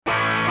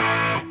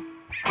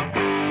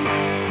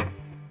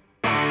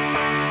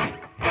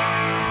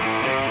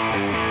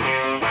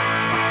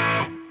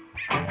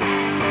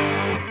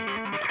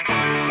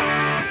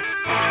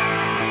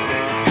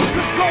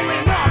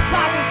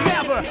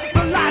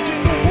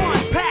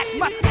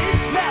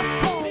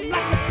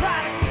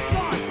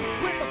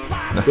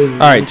All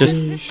right,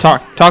 just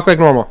talk like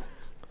normal.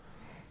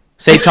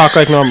 Say talk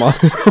like normal.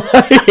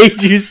 I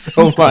hate you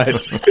so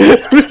much.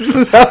 This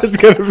is how it's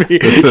going to be.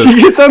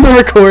 She gets on the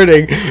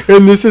recording,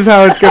 and this is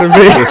how it's going to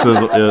be.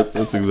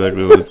 That's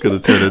exactly what it's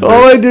going to turn into.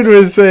 All I did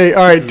was say,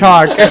 all right,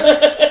 talk.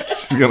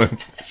 She's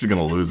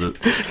gonna lose it.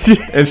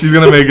 And she's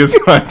going to make us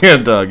I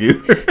can't talk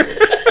either.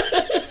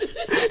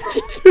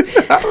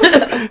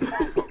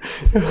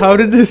 How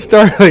did this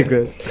start like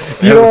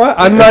this? You know what?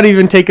 I'm not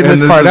even taking this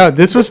part out.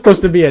 This was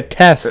supposed to be a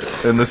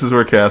test. And this is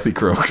where Kathy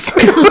croaks.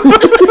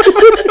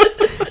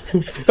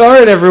 All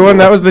right, everyone.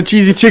 That was the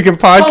Cheesy Chicken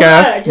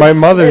Podcast. My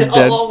mother's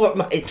dead. All over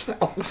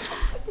myself.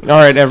 All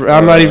right,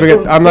 I'm not even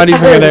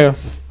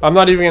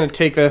gonna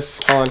take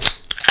this on.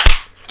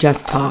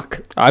 Just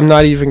talk. I'm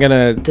not even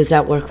gonna. Does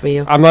that work for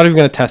you? I'm not even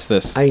gonna test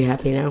this. Are you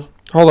happy now?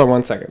 Hold on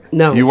 1 second.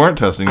 No. You weren't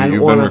testing it.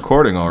 You've been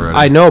recording already.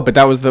 I know, but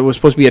that was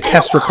supposed to be a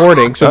test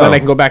recording, so then I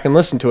can go back and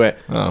listen to it.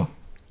 Oh.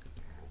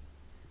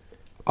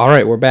 All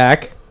right, we're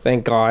back.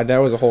 Thank God. That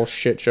was a whole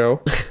shit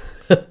show.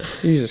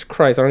 Jesus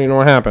Christ, I don't even know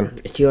what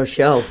happened. It's your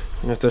show.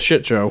 It's a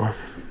shit show.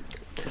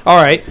 All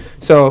right,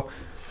 so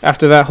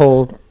after that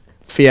whole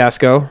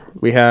fiasco,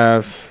 we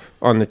have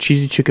on the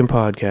Cheesy Chicken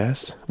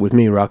Podcast with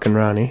me, Rockin'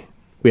 Ronnie.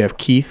 We have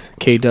Keith,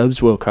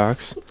 K-Dubs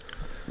Wilcox.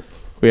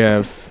 We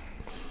have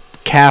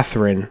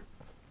Katherine.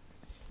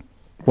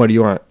 What do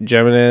you want?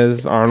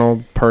 Jimenez,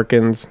 Arnold,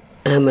 Perkins?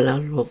 I'm an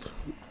Arnold.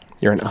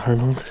 You're an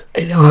Arnold?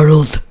 An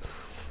Arnold.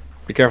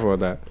 Be careful with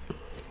that.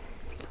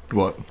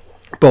 What?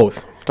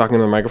 Both. Talking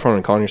to the microphone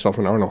and calling yourself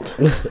an Arnold.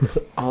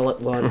 All at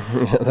once.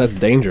 That's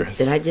dangerous.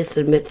 Did I just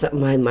admit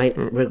something I might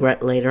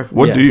regret later?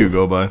 What do you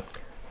go by?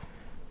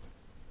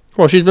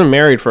 Well, she's been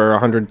married for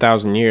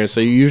 100,000 years, so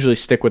you usually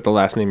stick with the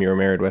last name you were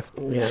married with.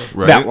 Yeah.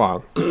 Right? That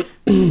long.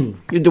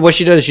 What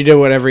she does is she did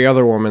what every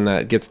other woman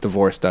that gets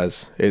divorced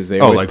does. Is they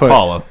always put,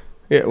 Paula.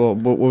 Yeah, well,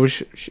 what was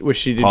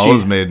she did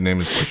Paula's she? maiden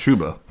name is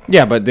Kashuba.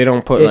 Yeah, but they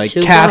don't put like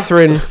Kashuba?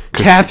 Catherine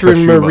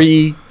Kashuba.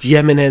 Marie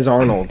Jimenez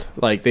Arnold.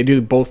 Like they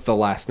do both the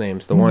last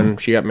names, the one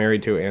she got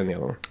married to and the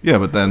other one. Yeah,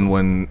 but then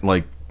when,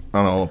 like,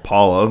 I don't know,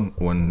 Paula,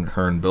 when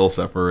her and Bill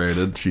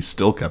separated, she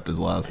still kept his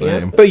last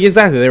name. But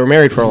exactly, they were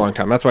married for a long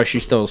time. That's why she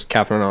still is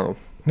Catherine Arnold.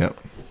 Yeah.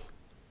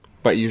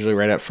 But usually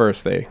right at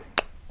first they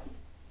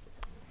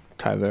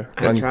tie their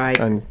I tried.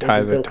 untie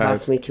It's the going to ties.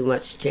 cost me too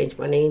much to change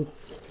my name.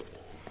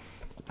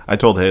 I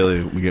told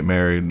Haley we get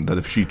married that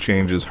if she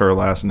changes her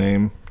last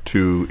name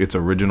to its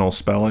original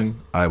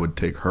spelling, I would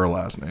take her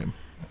last name.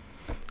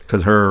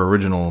 Because her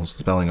original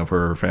spelling of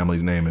her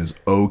family's name is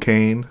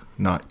O'Kane,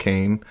 not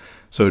Kane.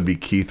 So it'd be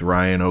Keith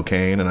Ryan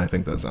O'Kane, and I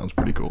think that sounds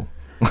pretty cool.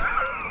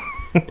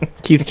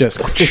 Keith just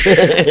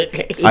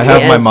I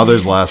have my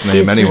mother's last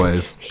name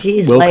anyways.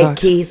 She's Wilcox? like,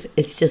 Keith,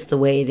 it's just the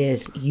way it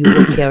is. You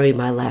will carry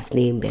my last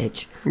name,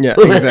 bitch. Yeah,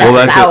 exactly.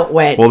 That's how it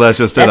went. Well, that's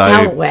just it. That's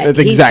how it went. That's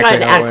He's exactly trying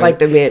to how it act went. like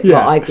the man. Yeah.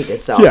 Well, I think it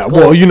sounds Yeah, cool.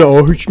 well, you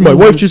know, my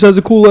wife just has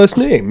a cool last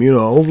name, you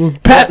know.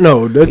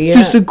 Patno, that's Yeah.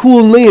 just a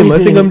cool name.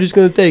 I think I'm just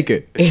going to take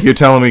it. You're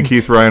telling me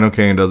Keith Ryan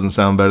O'Kane doesn't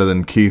sound better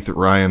than Keith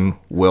Ryan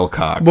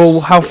Wilcox? Well,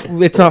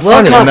 it's not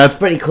funny. Wilcox And that's is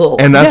pretty cool.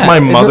 And that's Yeah, my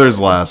it's not- mother's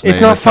last name.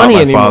 it's not funny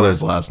my anymore.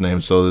 father's last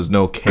name, so there's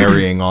no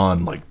carrying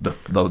on like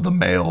the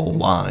male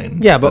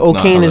line. Yeah, but That's not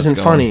O'Kane how that's isn't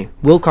going. funny.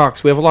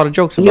 Wilcox, we have a lot of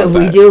jokes yeah, about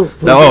we that. do.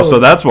 We Oh, do. so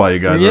that's why you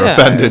guys are Yeah.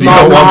 offended.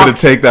 Small You don't want me to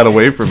cocks. take that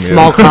away from you.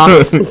 Small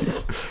cocks.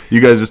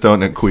 You guys just don't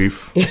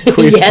queef. Yes, You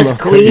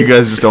Queef.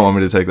 guys just don't want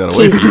me to take that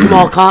away Keith from you.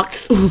 Small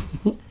Cocks.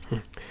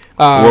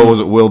 What was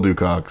it? Will do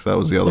Cox. That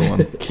was the other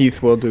one.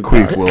 Keith will do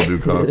Queef will do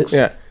Cox.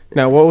 Yeah.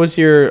 Now, what was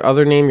your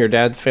other name, your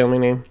dad's family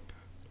name?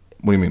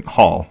 What do you mean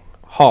Hall?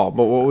 Hall,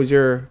 but what was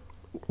your...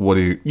 What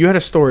do you? You had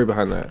a story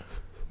behind that.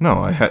 No,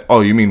 I had.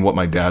 Oh, you mean what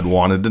my dad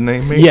wanted to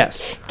name me?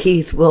 Yes.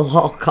 Keith Will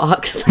Hall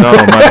Cox. No,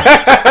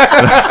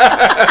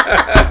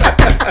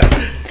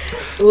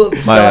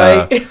 Oops, my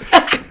sorry.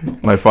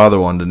 my father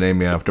wanted to name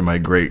me after my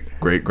great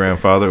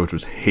grandfather, which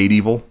was Hate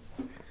Evil.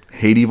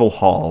 Hate Evil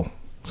Hall.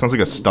 Sounds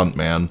like a stunt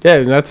man Yeah,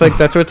 that's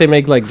what they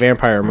make like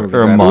vampire movies.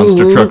 or a out of.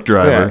 monster truck Yeah,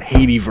 driver.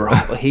 hate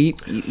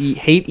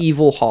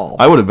evil Hall.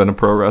 I would have been a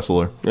pro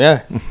wrestler.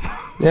 Yeah.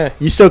 Yeah,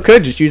 you still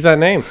could just use that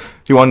name.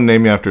 He wanted to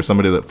name me after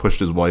somebody that pushed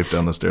his wife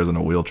down the stairs in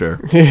a wheelchair.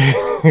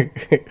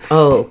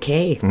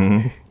 Okay. That's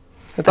And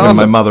awesome.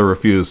 my mother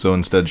refused, so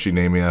instead she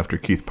named me after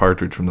Keith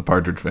Partridge from the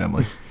Partridge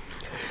Family.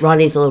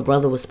 Ronnie's little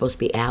brother was supposed to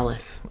be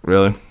Alice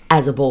Really?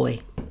 as a boy.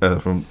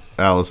 From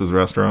Alice's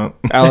restaurant.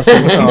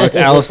 It's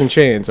Alice in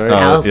Chains, right?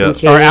 Alice yeah. in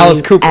Chains, Or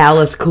Alice Cooper.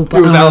 Alice Cooper.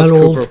 It was Alice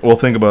Arnold. Cooper. Well,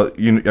 think about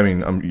you. I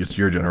mean, it's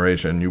your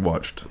generation. You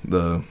watched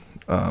the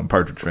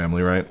Partridge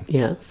Family, right?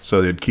 Yes. So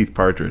they had Keith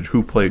Partridge.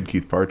 Who played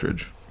Keith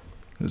Partridge?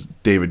 It was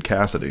David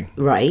Cassidy.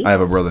 Right. I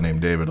have a brother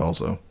named David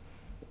also.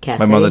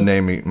 Cassidy.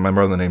 My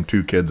mother named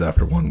two kids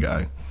after one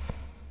guy.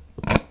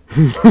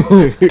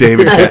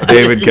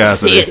 David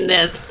Cassidy. Seeing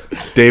this.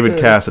 David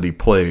Cassidy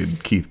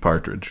played Keith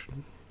Partridge.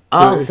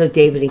 Oh, so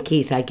David and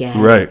Keith, I guess.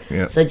 Right.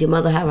 Yeah. So did your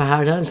mother have a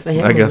hard on for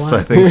him? I or guess what?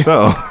 I think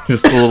so.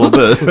 Just a little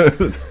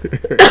bit.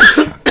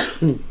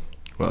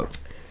 Well,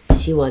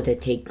 She wanted to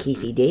take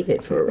Keithy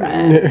David for a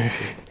ride.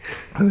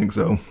 I think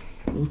so.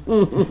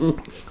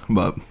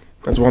 But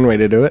That's one way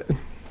to do it.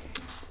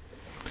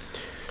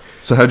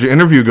 So how'd your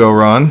interview go,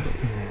 Ron?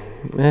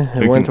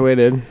 It went the way it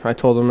did. I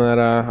told them that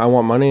I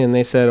want money, and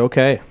they said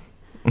okay.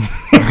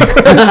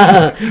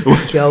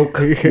 Joke.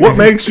 What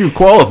makes you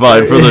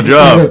qualified for the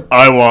job?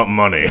 I want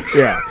money.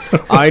 Yeah,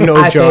 I know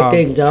I job.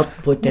 pick things up,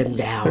 put them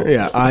down.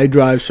 Yeah, I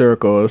drive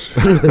circles.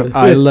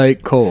 I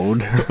like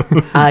cold.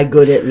 I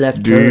good at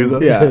left Do you, turn.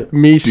 though? Yeah,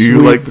 me. Do you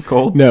sweet- like the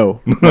cold?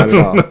 No, not at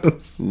all.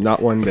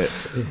 Not one bit.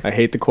 I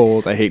hate the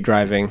cold. I hate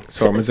driving.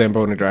 So I'm a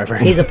Zamboni driver.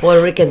 He's a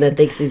Puerto Rican that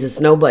thinks he's a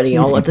snow bunny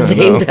all at the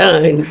same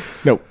time.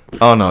 Nope.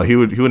 Oh no, he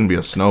wouldn't be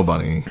a snow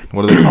bunny.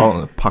 What do they call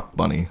it? A puck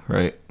bunny,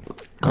 right?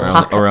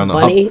 Puck Around the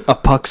bunny? A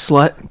puck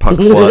slut. puck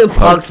slut,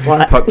 Puck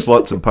slut. puck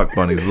sluts and puck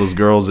bunnies. Those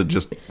girls that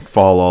just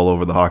fall all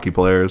over the hockey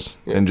players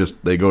and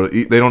just they go to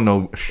eat. They don't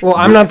know. Well,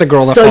 I'm not the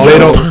girl that So falls. you're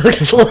don't- a puck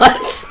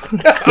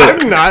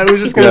slut? I'm not. I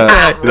was just gonna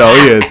Yeah, no,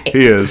 he is.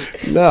 He is.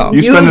 say no.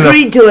 You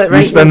agreed to it, right?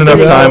 You spend enough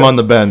Yeah. time on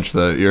the bench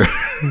that you're.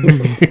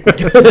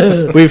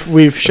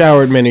 We've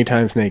showered many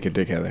times naked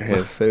together.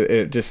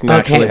 It just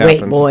naturally Okay, wait,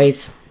 happens.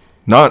 boys.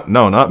 Not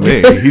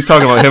me. He's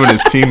talking about him and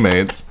his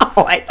teammates.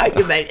 Oh, I thought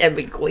you meant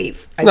Evan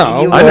Queef.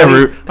 No,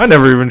 I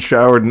never even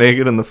showered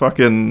naked in the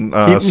fucking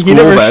he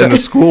never in the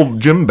school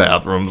gym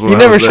bathrooms. He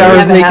never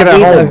showers Never naked have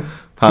at either.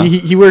 home.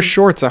 He wears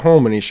shorts at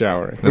home when he's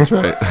showering. That's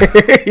right,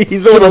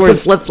 He's the She one who wants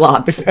wears. flip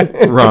flops.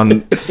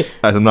 Ron.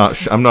 I'm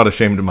not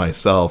ashamed of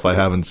myself. I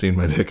haven't seen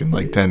my dick in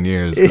like 10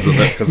 years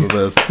because of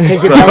this.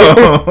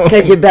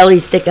 Because your belly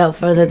stick out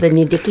further than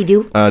your dicky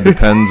do?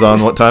 Depends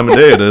on what time of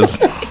day it is.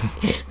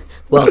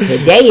 Well,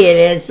 today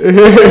it is.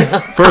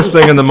 First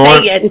thing in the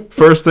morning. Saying.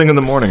 First thing in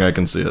the morning, I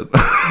can see it.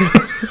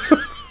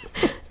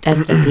 That's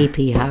the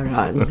PP hard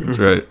on That's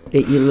right.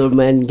 that you little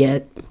men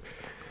get.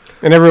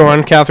 And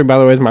everyone, Catherine, by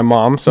the way, is my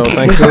mom. So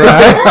thanks for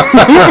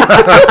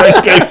that.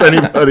 In case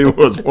anybody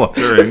was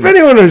wondering, If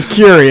anyone was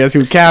curious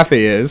who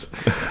Kathy is,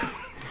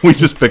 we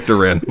just picked a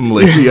random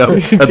lady up at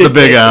the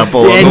Big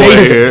Apple on the nice,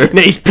 way here.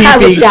 nice I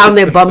was pee-pee. down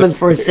there bumming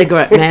for a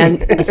cigarette,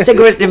 man. A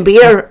cigarette and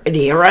beer, and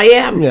here I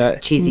am. Yeah.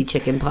 Cheesy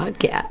Chicken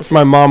Podcast.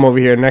 My mom over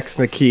here next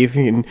to Keith.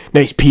 And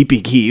nice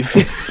pee-pee, Keith.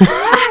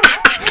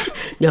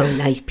 No,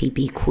 nice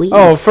PP queen.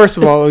 Oh, first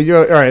of all,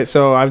 all right.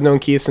 So I've known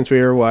Keith since we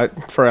were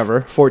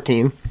forever,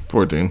 14.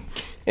 14.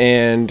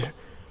 And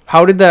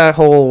how did that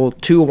whole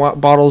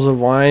bottles of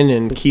wine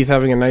and Keith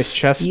having a nice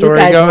chest you story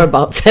guys go? were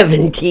about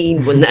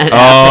 17 when that happened.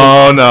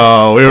 Oh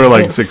no, we were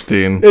like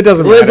 16. It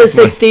doesn't Was matter. it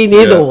 16?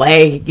 Either Yeah.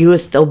 way, you were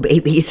still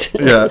babies.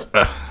 Yeah.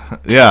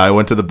 Yeah, I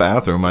went to the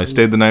bathroom. I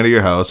stayed the night at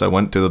your house. I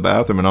went to the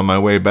bathroom, and on my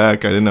way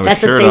back, I didn't have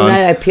That's a the shirt same on.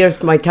 night I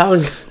pierced my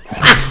tongue.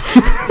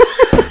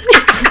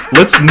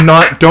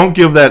 Don't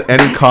give that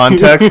any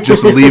context.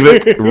 Just leave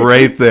it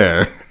right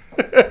there.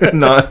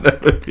 Not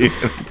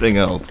anything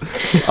else.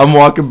 I'm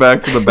walking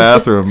back to the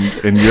bathroom,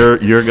 and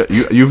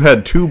you've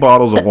had 2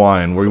 bottles of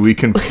wine where we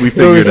figured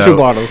was out. 2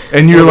 bottles.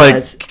 And you're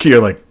Yes.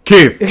 like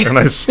Keith, and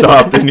I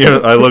stopped, and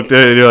I looked at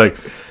it, and you're like,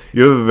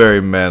 you have a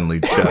very manly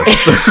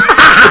chest.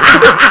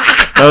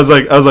 I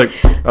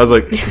was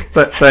like,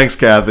 thanks,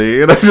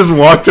 Kathy, and I just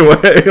walked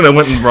away, and I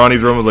went in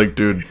Ronnie's room. I was like,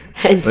 dude.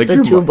 Hence Like the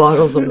your 2 mom-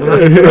 bottles of wine.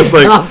 I was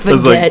like, Not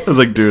forget.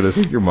 dude, I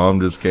think your mom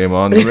just came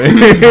on to me.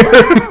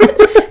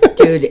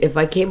 Dude, if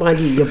I came on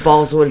you, your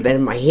balls would have been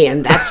in my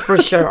hand. That's for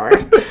sure.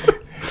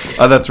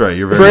 Oh, that's right.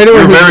 You're For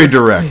anyone who- very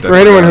direct. For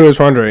anyone who is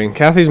wondering,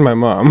 Kathy's my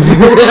mom.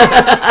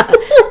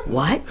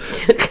 What?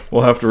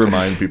 we'll have to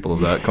remind people of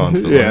that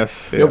constantly.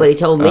 yes. Nobody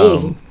told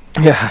me.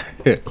 Yeah.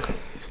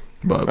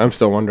 But I'm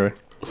still wondering.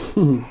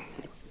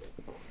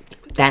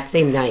 That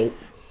same night,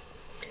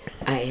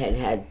 I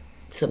had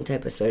some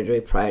type of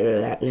surgery prior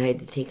to that, and I had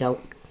to take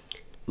out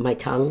my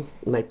tongue,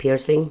 my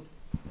piercing,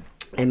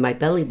 and my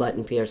belly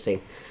button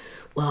piercing.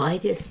 Well, I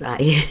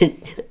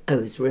decided I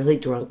was really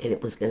drunk and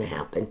it was going to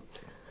happen.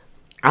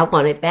 I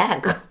want it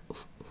back.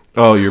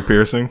 oh, you're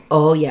piercing.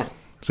 Oh, yeah.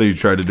 So you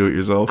tried to do it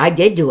yourself? I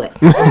did do it.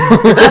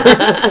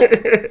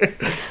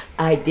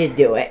 I did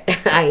do it.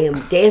 I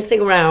am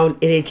dancing around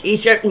in a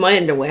t-shirt and my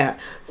underwear,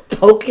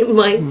 poking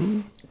my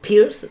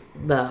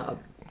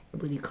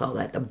what do you call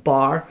that? The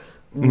bar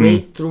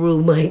right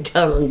through my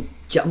tongue,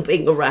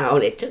 jumping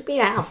around. It took me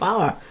a half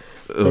hour,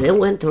 but it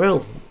went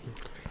through.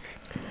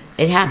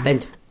 It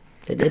happened.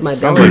 I did my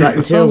belly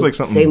button too.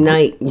 Same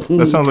night.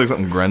 That sounds like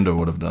something Grenda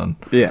would have done.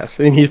 Yes,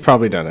 and he's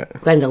probably done it.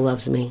 Glenda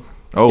loves me.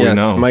 Oh, yes,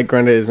 no. Mike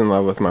Grenda is in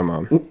love with my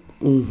mom.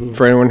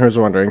 For anyone who's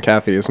wondering,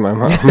 Kathy is my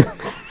mom.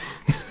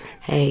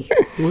 Hey,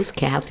 who's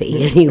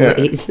Kathy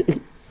anyways?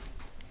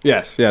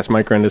 yes,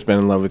 Mike Grenda's been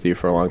in love with you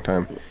for a long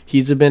time.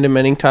 He's admitted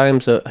many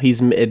times.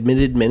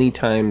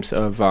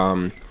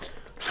 Of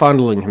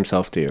fondling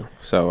himself to you.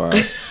 So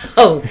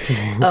Oh,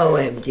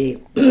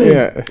 OMG.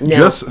 yeah,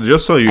 No,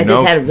 Just so you I know.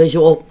 just had a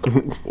visual.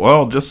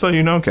 Well, just so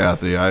you know,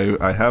 Kathy,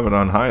 I have it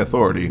on high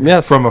authority.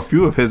 Yes. From a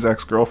few of his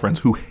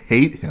ex-girlfriends who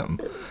hate him.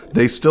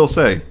 They still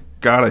say,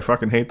 God, I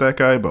fucking hate that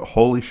guy, but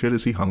holy shit,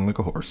 is he hung like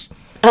a horse.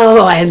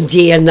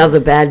 OMG, another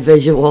bad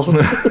visual.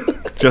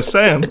 Just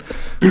saying.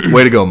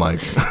 Way to go,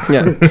 Mike.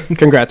 yeah.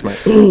 Congrats, Mike.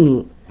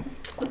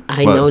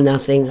 I know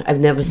nothing. I've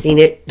never seen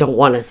it. Don't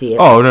want to see it.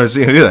 Oh, no,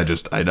 see, yeah,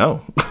 I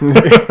know.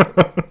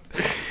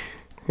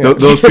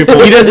 Those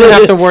people. He doesn't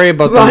have to worry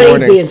about the Ronnie's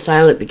morning. being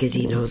silent because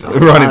he knows all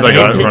Ronnie's about like, it.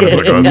 Ronnie's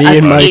like, oh, I've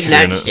and Mike seen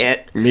that seen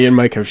shit. Me and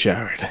Mike have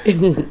showered.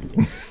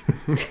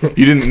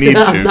 You didn't need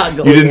to. I'm not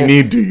going You didn't there.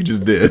 need to. You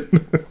just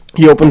did.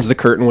 He opens the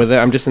curtain with it.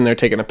 I'm just in there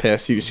taking a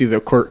piss. You see the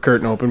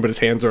curtain open, but his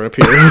hands are up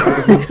here.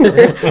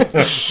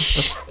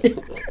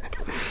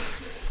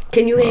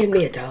 Can you hand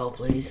me a towel,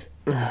 please?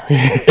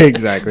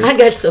 Exactly. I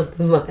got some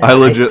in my I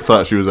legit eyes.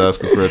 thought she was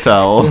asking for a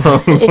towel.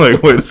 I was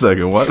like, wait a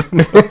second, what?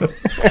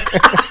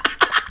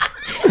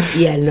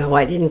 Yeah, no,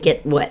 I didn't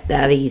get wet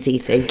that easy.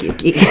 Thank you,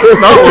 Keith. Not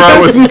where I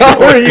was. Not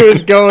where he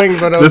was going,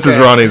 but okay. This is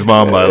Ronnie's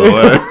mom, by the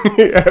way.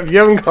 If you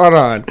haven't caught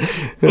on,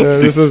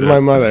 this is my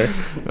mother.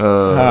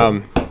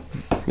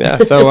 Yeah,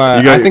 so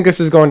I think this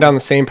is going down the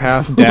same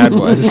path Dad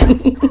was.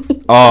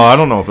 Oh, I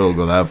don't know if it'll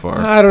go that far.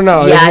 I don't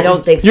know. Yeah, I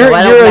don't think so. You're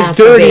I don't as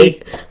dirty.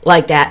 masturbate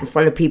like that in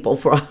front of people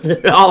for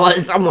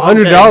 $100. I'm all $100. good.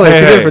 You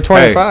did it for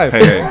 25.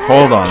 Hey,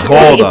 hold on,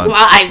 hold on.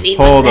 25,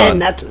 even Hold then, on.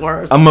 that's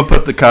worse. I'm gonna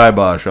put the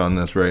kibosh on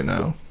this right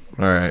now.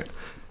 All right.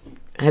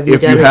 Have you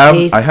If done you it, have,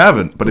 Keith? I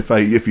haven't. But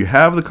if you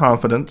have the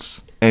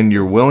confidence and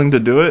you're willing to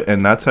do it,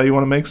 and that's how you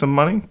want to make some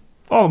money,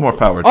 all the more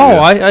power to you. Oh,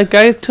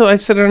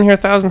 I've said it on here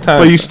 1,000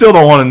 times. But you still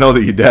don't want to know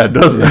that your dad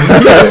does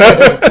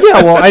that.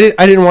 Yeah, well,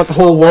 I didn't want the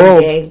whole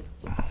world. Okay.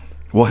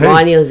 Well, hey,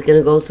 Ronnie was going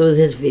to go through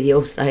his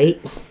video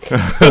site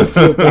and see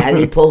his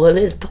daddy pulling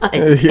his butt.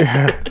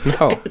 Yeah,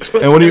 no.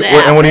 and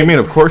what do you mean?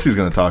 Of course he's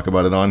going to talk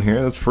about it on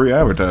here. That's free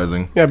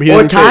advertising. Yeah, but he Or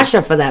didn't say-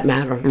 Tasha, for that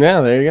matter.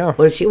 Yeah, there you go.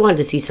 What if she wanted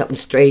to see something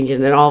strange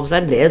and then all of a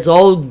sudden there's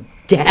old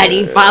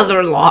daddy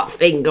father-in-law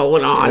thing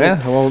going on?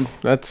 Yeah, well,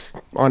 that's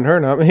on her,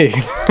 not me.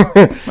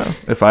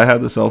 If I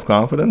had the self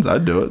confidence,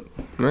 I'd do it.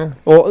 Yeah.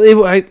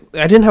 Well, I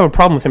didn't have a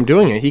problem with him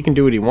doing it. He can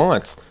do what he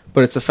wants.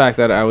 But it's the fact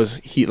that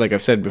like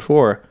I've said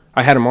before,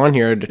 I had him on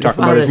here to talk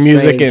about his father's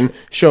music strange. and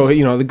show,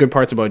 the good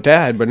parts about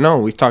Dad. But no,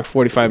 we talked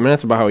 45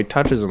 minutes about how he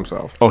touches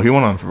himself. Oh, he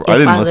went on for. I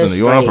didn't father's listen.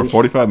 You went on for strange.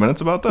 45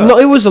 minutes about that. No,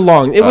 it was it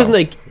wasn't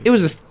like, it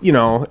was just,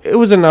 it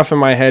was enough in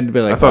my head to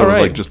be like, I thought it was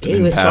all like right. just He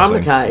in was passing.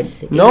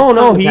 traumatized. He No,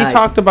 was he traumatized.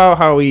 talked about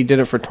how he did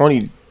it for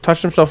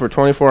touched himself for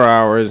 24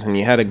 hours, and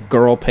he had a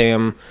girl pay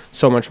him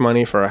so much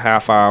money for a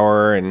half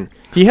hour, and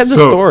he had the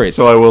stories.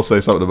 So I will say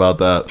something about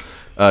that.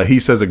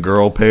 He says a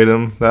girl paid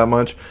him that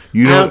much.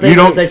 You I don't. don't think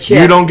it was a chick.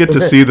 You don't get to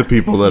see the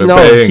people that are No,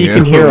 paying. he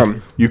can hear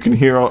 'em. You can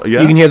hear.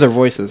 Yeah. You can hear their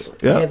voices.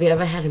 Yeah. Have you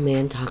ever had a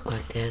man talk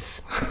like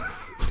this?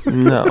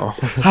 No.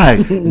 Hi,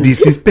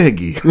 this is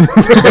Peggy.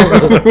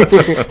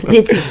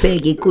 This is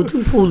Peggy. Could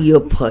you pull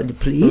your pud,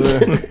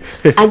 please?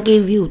 I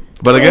gave you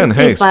But again,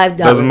 hey, $25.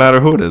 doesn't matter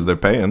who it is. They're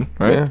paying,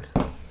 right?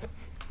 Yeah.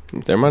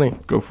 Their money.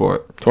 Go for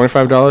it.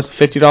 $25,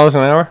 $50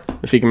 an hour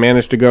if he can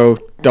manage to go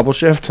double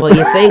shift. Well,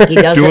 you think he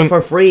does Doing- it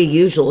for free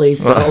usually,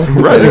 so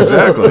Right,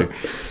 exactly.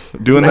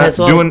 Doing Might that, as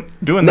well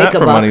doing make that a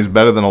for buck. money is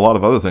better than a lot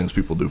of other things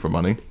people do for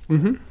money.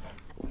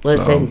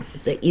 listen.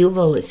 You've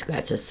only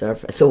scratched the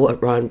surface of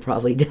what Ron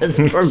probably does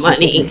for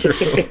money.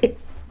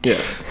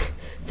 Yes.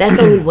 That's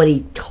only what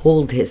he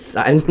told his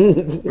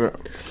son.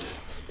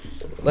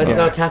 Let's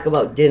not talk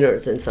about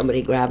dinners and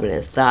somebody grabbing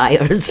his thigh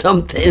or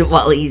something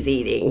while he's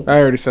eating. I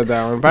already said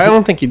that one, but I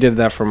don't think he did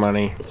that for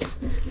money.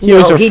 He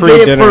No, was a he free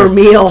did it dinner. for a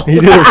meal. He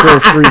did it for a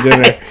free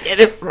dinner. Did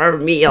it for a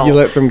meal. You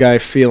let some guy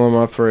feel him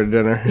up for a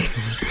dinner.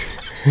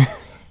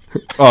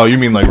 Oh, you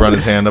mean like run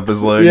his hand up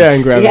his leg? Yeah,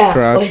 and grab his with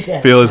crotch.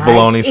 that. Feel his Hi,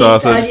 bologna Keith, how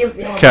do sausage. you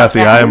feel about Kathy,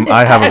 that?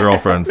 I have a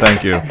girlfriend.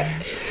 Thank you.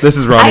 This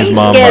is I Ronnie's ain't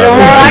mom. scared of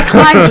her. I By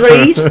climb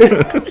trees.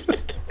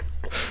 the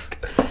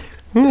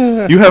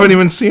way. You haven't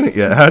even seen it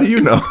yet. How do you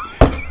know?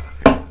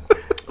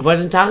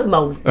 Wasn't talking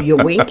about you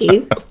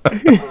winking.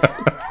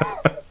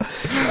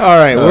 All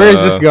right, where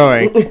is this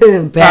going?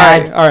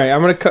 Bad. All right.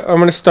 I'm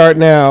gonna start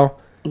now.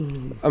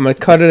 I'm gonna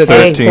cut it at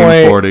Hey. this point.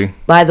 1340.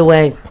 By the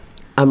way,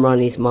 I'm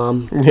Ronnie's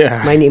mom.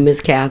 Yeah. My name is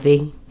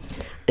Kathy,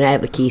 and I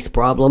have a Keith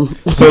problem.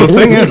 So the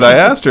thing is, I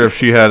asked her if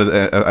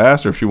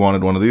she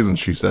wanted one of these, and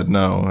she said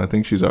no. I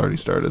think she's already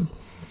started.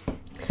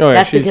 Oh, yeah,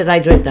 That's because I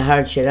drink the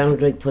hard shit. I don't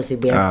drink pussy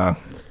beer.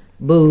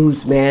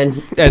 Booze,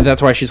 man. and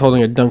that's why she's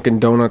holding a Dunkin'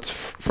 Donuts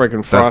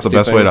freaking frosty. That's the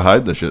best thing. way to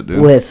hide the shit, dude.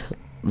 With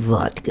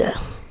vodka.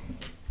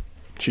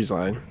 She's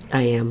lying.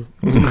 I am.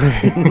 I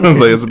was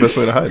like, it's the best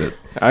way to hide it.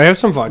 I have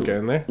some vodka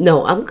in there.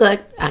 No, I'm good.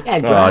 I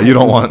got dry. You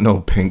don't want no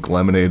pink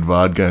lemonade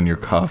vodka in your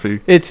coffee.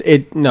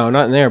 No,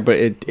 not in there, but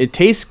it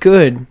tastes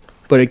good,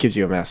 but it gives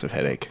you a massive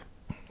headache.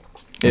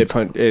 It's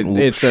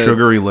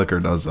Sugary liquor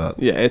does that.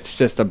 Yeah, it's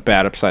just a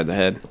bat upside the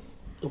head.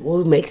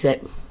 Who makes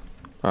it?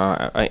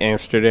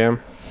 Amsterdam.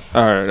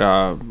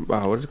 Or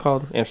what is it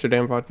called?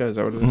 Amsterdam vodka? Is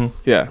that what it is?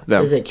 Yeah,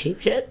 that. Is it cheap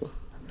shit?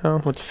 No,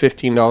 what's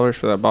 $15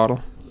 for that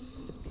bottle?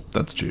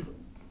 That's cheap.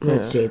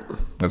 That's cheap.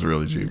 That's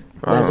really cheap.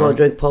 Might as well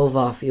drink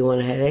Povov. You want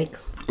a headache?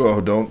 Oh,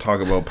 don't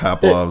talk about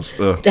Pavlov's.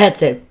 Ugh.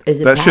 That's it.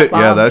 Is it That shit,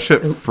 yeah, that Pavlov's?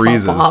 shit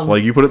freezes. Pavlov's?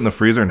 Like you put it in the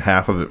freezer and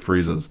half of it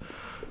freezes.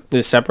 Did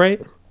it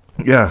separate?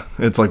 Yeah,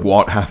 it's like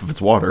half of it's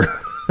water.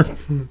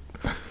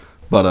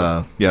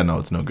 But yeah, no,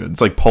 it's no good.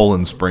 It's like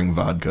Poland Spring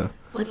vodka.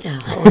 What the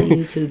hell are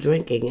you two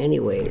drinking,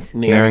 anyways?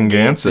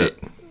 Narragansett.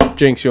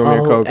 Jinx, you want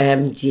me a Coke?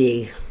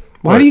 OMG.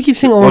 Why do you keep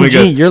saying Let me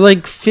guess. OMG? You're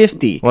like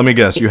 50. Let me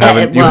guess. You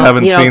haven't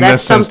seen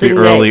that's this since the something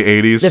early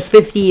that 80s? The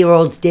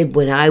 50-year-olds did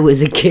when I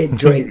was a kid,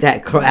 drink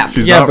that crap.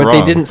 She's Yeah, not but wrong.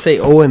 they didn't say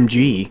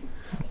OMG.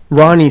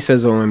 Ronnie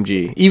says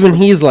OMG. Even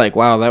he's like,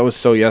 wow, that was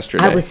so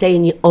yesterday. I was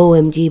saying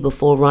OMG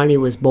before Ronnie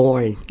was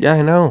born. Yeah,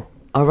 I know.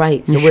 All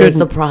right, so You where's the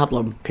shouldn't.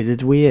 problem? Because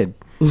it's weird.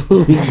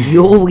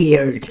 You're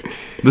weird.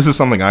 This is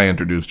something I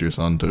introduced your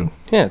son to.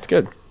 Yeah, it's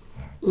good.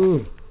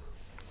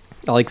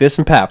 I like this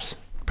and Paps.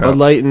 Bud Pabst.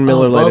 Light and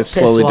Miller Lite both have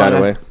slowly piss died water.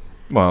 away.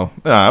 Well,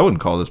 I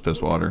wouldn't call this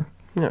piss water.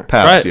 Yeah.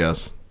 Paps, Right.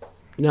 yes.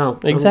 No,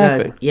 I'm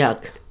Exactly. good.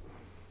 Yuck.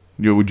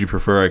 Would you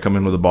prefer I come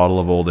in with a bottle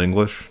of Old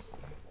English?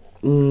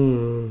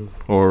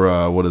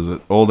 Or what is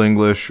it? Old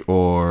English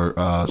or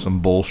some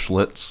Bull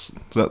Schlitz?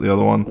 Is that the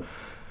other one?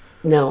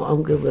 No,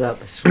 I'm good without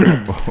the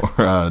sweats.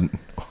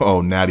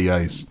 Or Natty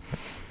Ice.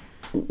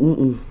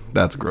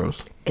 That's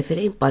gross. If it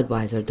ain't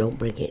Budweiser, don't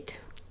bring it.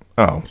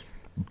 Oh,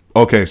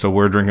 okay. So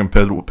we're drinking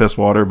piss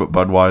water, but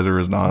Budweiser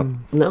is not.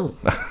 No.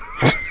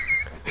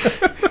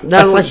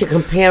 Not unless you're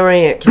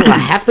comparing it to a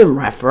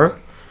Heffenreffer,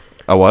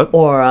 A what?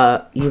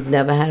 or you've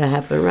never had a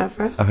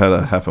Heffenreffer? I've had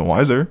a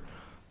Heffenweiser.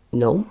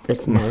 No,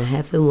 it's not a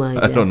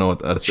Heffenweiser. I don't know what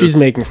that is. She's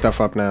making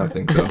stuff up now. I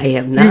think so. I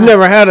have not. You've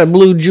never had a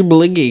blue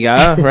Jubilee,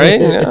 guy, right?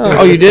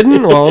 Oh, you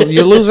didn't? Well,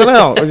 you're losing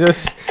out.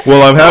 Just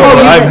Well, I've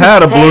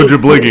had a blue Hey.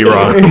 Jabligi,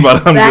 Ron,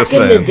 but I'm Back just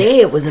in the saying. day,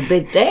 it was a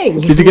big thing.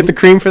 did you get the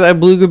cream for that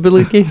blue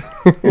Jubilee? The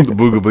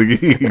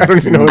Boogabligi. I don't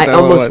even know what I that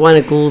almost was.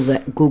 want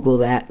to Google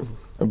that.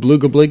 A blue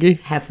Jubilee?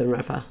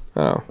 Heffenreffer.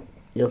 Oh,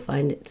 You'll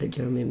find it's a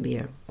German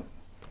beer.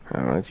 I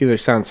don't know. It's either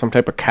sounds some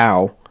type of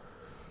cow.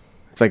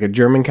 It's like a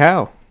German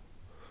cow.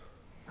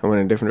 I went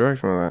in a different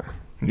direction with that.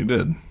 You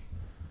did.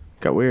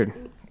 Got weird.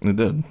 It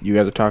did. You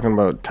guys are talking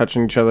about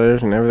touching each other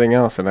and everything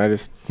else, and I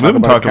just We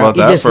haven't talked about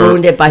You that just for.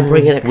 ruined it by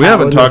bringing a cow We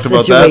haven't in talked this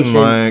about that in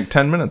situation. like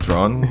 10 minutes,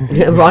 Ron.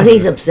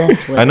 Ronnie's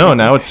obsessed with I know.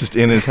 Now it's just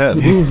in his head.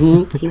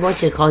 it. He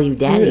wants you to call you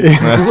daddy.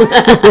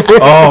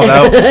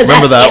 Oh,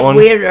 remember that get one?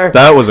 weirder.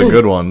 That was a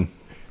good one.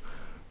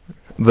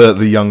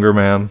 The younger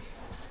man.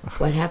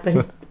 What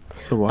happened?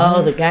 The what?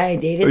 Oh, the guy I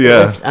dated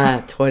Yeah. was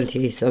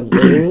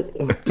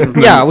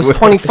 20-something. Yeah, I was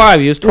 25.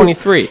 He was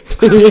 23.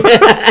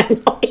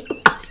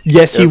 Yes, he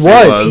Yes, he was.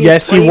 was.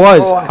 Yes, he was.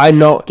 24. I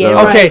know. Get it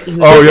Okay. right. He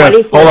was Oh yes.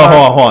 24.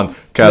 Hold on.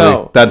 Kelly,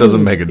 No. that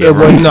doesn't make a It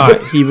difference. was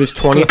not. He was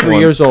 23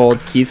 years old.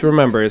 Keith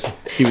remembers.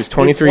 He was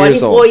 23 years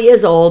 24 old.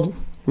 years old.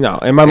 No,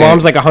 and my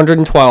mom's like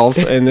 112,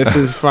 and this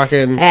is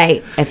fucking.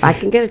 Hey, if I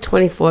can get a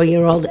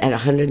 24-year-old at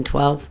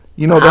 112,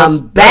 You know,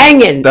 I'm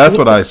banging. That's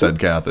what I said,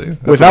 Kathy.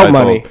 That's Without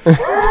what I money. told-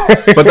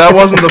 But that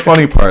wasn't the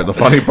funny part. The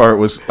funny part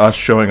was us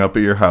showing up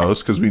at your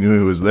house because we knew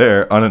he was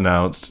there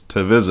unannounced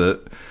to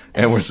visit.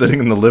 And we're sitting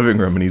in the living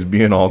room and he's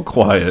being all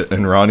quiet.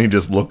 And Ronnie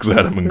just looks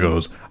at him and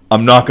goes,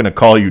 "I'm not going to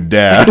call you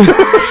dad."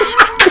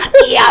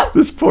 Yeah.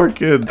 This poor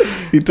kid.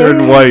 He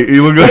turned white. He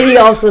looked And he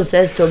like, also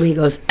says to him, he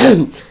goes,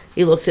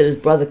 he looks at his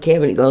brother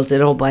Cam and he goes,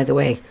 and oh, by the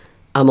way,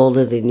 I'm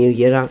older than you.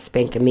 You're not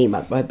spanking me.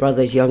 My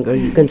brother's younger.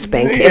 You can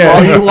spank him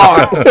all you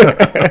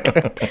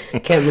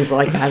want. Cameron's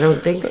like, I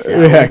don't think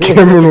so. Yeah,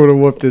 Cameron would have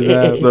whooped his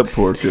ass. that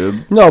poor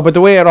kid. No, but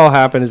the way it all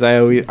happened is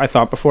I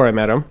thought before I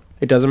met him,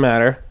 it doesn't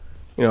matter.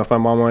 You know, if my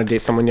mom wanted to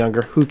date someone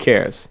younger, who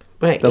cares?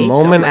 Right, The age don't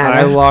moment I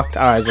matter. locked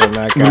eyes on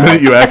that The minute guy,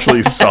 you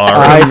actually saw him,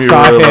 I you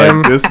saw were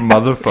him. like, this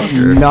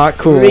motherfucker. not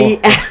cool.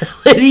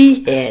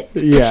 Reality hit.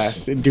 Yeah,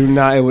 do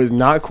not. It was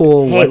not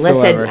cool Hey,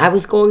 whatsoever. listen, I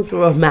was going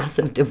through a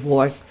massive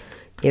divorce,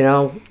 you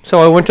know. So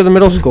I went to the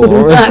middle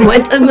school. I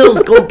went to middle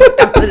school, picked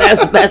up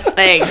the best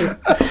thing.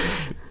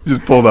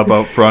 Just pulled up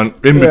out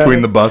front in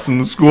between the bus and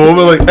the school.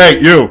 We're like,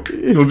 "Hey, you,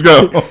 let's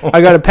go."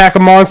 I got a pack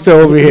of Monster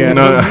over here.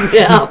 No,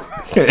 Yeah.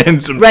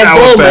 and some Red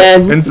Bull,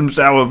 man. and some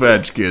Sour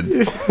Patch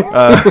Kids.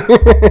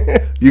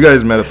 You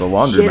guys met at the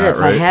laundromat, Shit, if I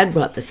right? had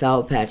brought the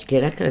Sour Patch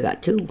Kid, I could have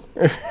got 2.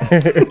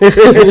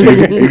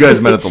 You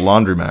guys met at the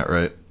laundromat,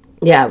 right?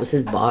 Yeah, it was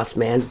his boss,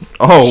 man.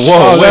 Oh,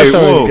 whoa, Oh, wait, that's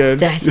always whoa. good.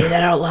 Did I say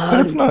that out loud?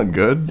 That's not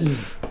good.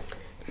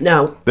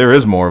 No. There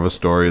is more of a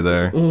story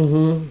there.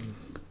 Then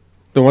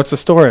what's the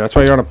story? That's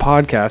why you're on a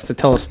podcast to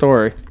tell a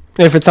story.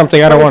 If it's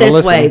something I don't Put want it to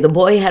this listen. way, the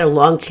boy had a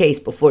long chase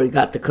before he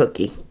got the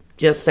cookie.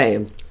 Just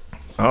saying.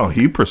 Oh,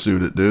 he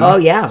pursued it, dude. Oh,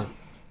 yeah.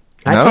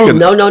 I Now told him,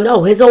 you're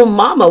no. His own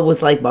mama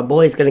was like, my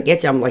boy's going to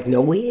get you. I'm like,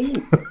 no, we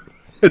ain't.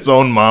 His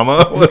own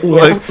mama was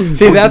like,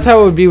 See, that's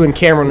how it would be when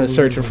Cameron is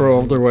searching for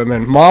older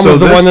women. Mom So was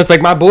the this- one that's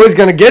like, my boy's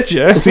gonna get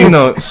you. see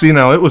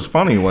now, it was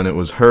funny when it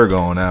was her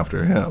going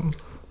after him.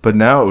 But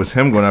now it was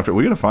him going after.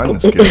 We gotta find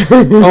this kid.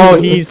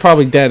 Oh, he's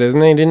probably dead, isn't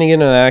he? Didn't he get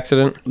in an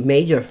accident?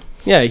 Major.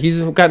 Yeah, he's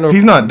got no.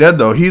 He's not dead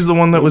though. He's the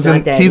one that was not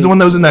in. dead. He's the one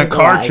that was in that He's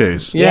car alive.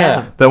 chase.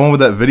 Yeah. That one with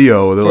that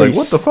video. Where they're like, He's-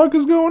 "What the fuck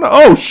is going on?"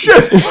 Oh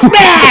shit!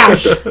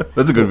 Smash!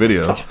 That's a good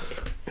video. That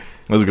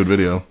was a good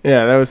video.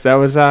 Yeah, that was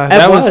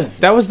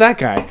that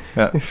guy.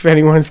 Yeah. If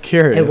anyone's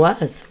curious, It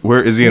was.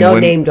 Where is he in? No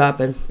name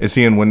dropping. Is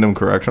he in Wyndham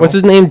Correctional? What's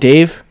his name?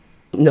 Dave.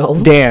 No.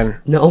 Dan.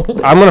 No.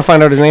 I'm gonna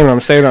find out his name and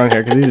I'm saying it on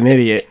here because he's an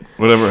idiot.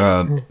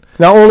 Whatever.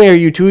 Not only are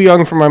you too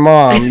young for my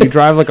mom, you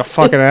drive like a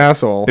fucking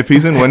asshole. If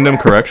he's in Wyndham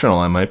Correctional,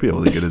 I might be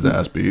able to get his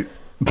ass beat.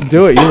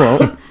 Do it, you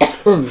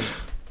won't.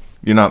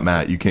 You're not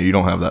Matt. You can't. You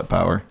don't have that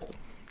power.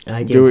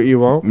 I Do it, you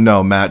won't.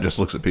 No, Matt just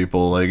looks at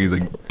people like he's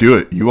like, "Do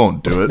it." You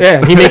won't do it.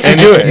 Yeah, he makes you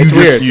do it. It's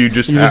weird. You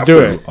just do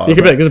it. You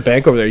could be like, "There's a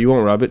bank over there. You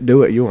won't rob it.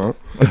 Do it. You won't."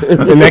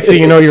 The next thing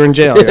you know, you're in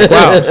jail. You're like,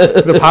 wow,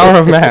 the power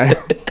of Matt.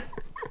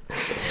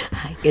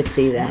 I could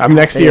see that. I'm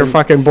next to your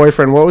fucking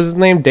boyfriend. What was his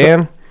name?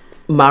 Dan.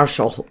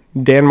 Marshall.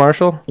 Dan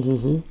Marshall.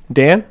 Mm-hmm.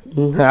 Dan.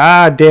 Mm-hmm.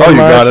 Ah, Dan. Oh, you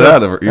Marshall. got it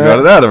out of her. You got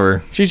it out of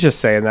her. She's just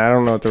saying that. I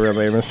don't know what the real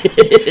name is.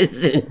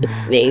 His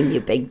name, you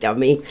big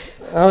dummy.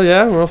 Oh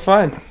yeah, well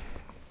fine.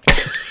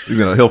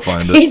 He'll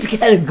find it. He's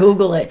got to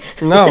Google it.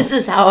 No. This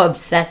is how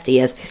obsessed he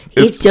is.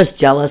 He's just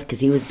jealous because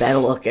he was better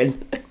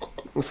looking.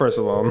 First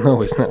of all,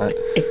 no, he's not.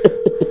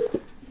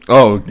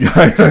 Oh,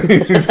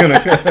 he's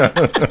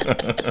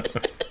gonna.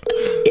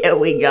 Here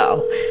we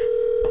go.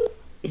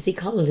 Is he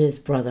calling his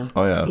brother?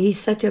 Oh yeah. He's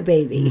such a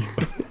baby.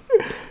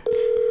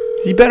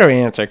 You better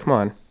answer. Come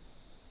on.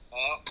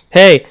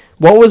 Hey,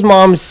 what was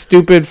Mom's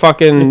stupid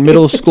fucking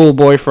middle school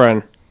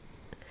boyfriend?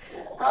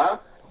 Huh?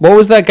 What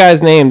was that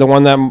guy's name? The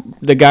one that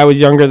the guy was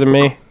younger than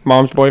me.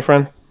 Mom's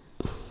boyfriend.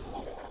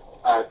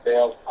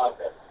 Dale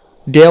Tucker.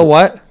 Dale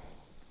what?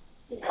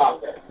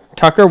 Tucker.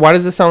 Tucker. Why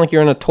does it sound like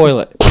you're in a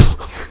toilet?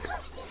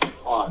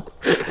 On.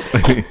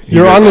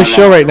 You're on the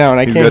show right now, and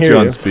I He's can't got hear you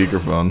on you.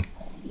 speakerphone.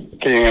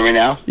 Can you hear me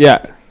now?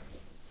 Yeah.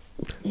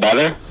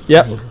 Better?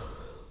 Yep.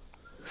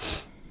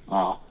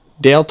 Oh.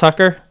 Dale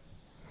Tucker.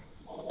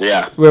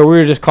 Yeah. Well, we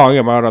were just calling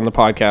him out on the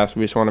podcast.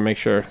 We just want to make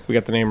sure we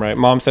got the name right.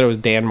 Mom said it was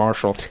Dan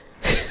Marshall.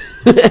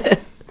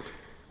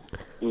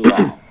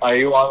 Yeah. Are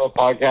you on the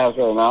podcast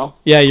right now?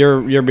 Yeah,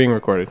 you're being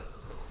recorded.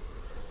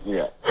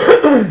 Yeah.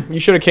 You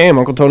should have came.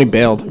 Uncle Tony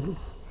bailed.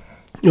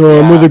 Oh,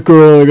 I'm with a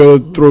girl. I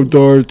gotta throw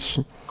darts.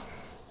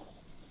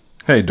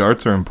 Hey,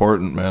 darts are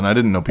important, man. I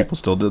didn't know people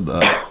still did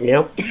that.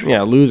 Yep.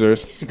 Yeah,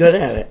 losers. He's good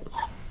at it.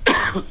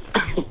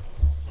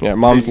 Yeah,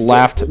 Mom's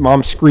laughed.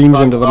 Mom screams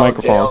into the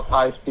microphone.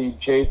 High speed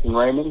chase in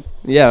Raymond?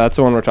 Yeah, that's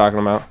the one we're talking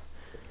about.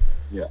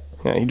 Yeah.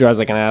 Yeah, he drives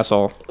like an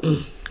asshole.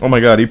 Oh my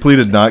God, he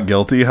pleaded not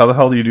guilty. How the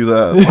hell do you do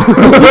that? No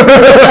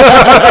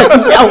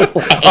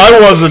way. I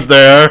wasn't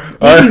there.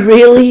 Did he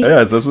really?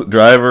 Yes, that's what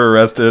driver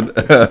arrested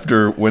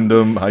after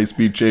Wyndham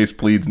high-speed chase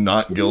pleads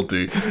not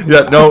guilty.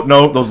 Yeah,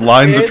 no, those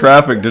lines of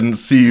traffic didn't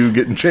see you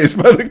getting chased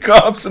by the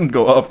cops and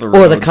go off the road.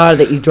 Or the car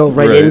that you drove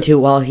right Right. into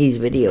while he's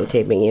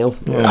videotaping you.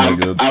 Oh my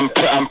God.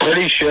 I'm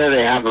pretty sure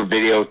they have a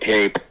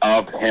videotape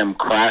of him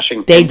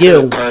crashing They into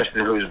do. the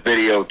person who's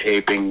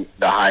videotaping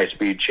the high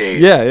speed chase.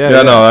 Yeah.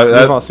 Yeah, no,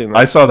 We've all seen that.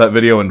 I saw that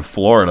video in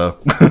Florida.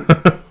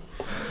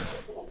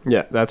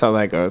 Yeah, that's how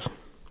that goes.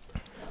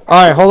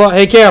 All right, hold on.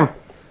 Hey, Cam.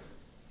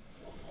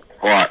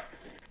 What?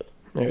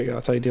 There you go.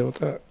 That's how you deal with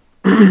that.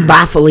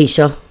 Bye,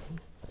 Felicia.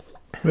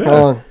 Hold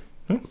on.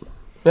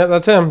 Yeah,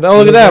 that's him. Oh,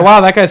 look at that. Wow,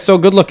 that guy's so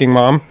good looking,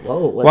 Mom.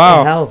 Whoa, what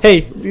Wow. the hell?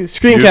 Hey,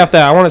 screen cap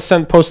that. I want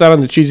to post that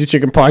on the Cheesy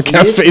Chicken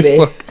Podcast Used to be.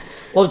 Facebook.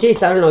 Well,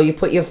 geez, I don't know. You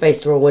put your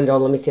face through a window.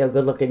 Let me see how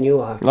good looking you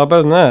are. Not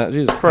better than that.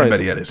 Jesus I Christ. bet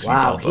he had his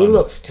Wow, seatbelt he on.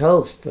 looks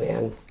toast,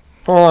 man.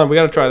 Hold on. We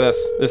got to try this.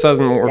 This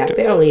hasn't worked. That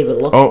barely even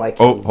looks Oh, like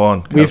oh, him.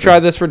 hold on. We've tried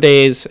this for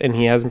days, and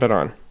he hasn't been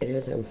on. It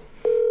is him.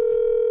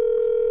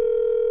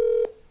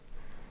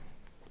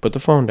 Put the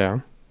phone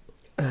down.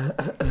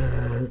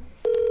 Who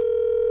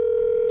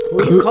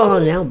are you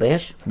calling now,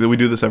 Bish? Did we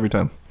do this every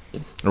time?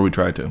 Or we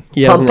try to?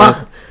 He hasn't,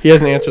 Pumpa. he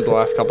hasn't answered the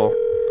last couple.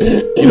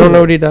 You don't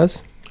know what he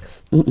does?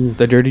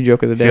 The dirty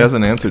joke of the day. He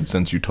hasn't answered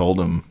since you told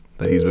him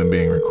that he's been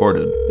being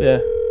recorded. Yeah.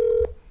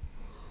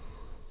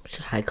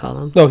 Should I call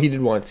him? No, he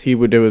did once. He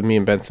would do it with me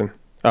and Benson.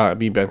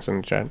 Me, Benson,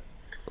 and Chad.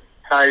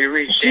 How you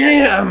reach?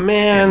 Yeah,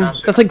 man.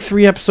 That's like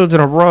 3 episodes in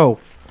a row.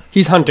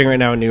 He's hunting right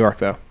now in New York,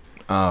 though.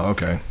 Oh,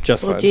 okay.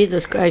 Just Well, fine.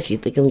 Jesus Christ, you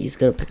think he's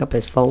going to pick up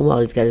his phone while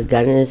he's got his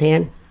gun in his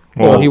hand?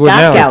 Well, he would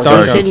dark now. out. It's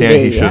dark He out. shouldn't Can't-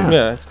 be, he shouldn't.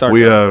 Yeah, it's dark.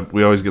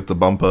 We always get the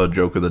bumpa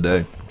joke of the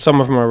day. Some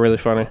of them are really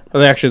funny.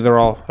 Well, they're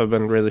all have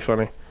been really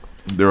funny.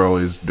 They're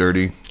always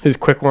dirty. His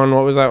quick one,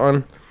 what was that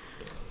one?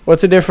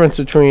 What's the difference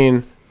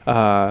between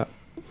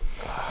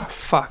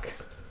fuck.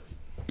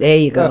 There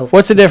you go.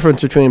 What's the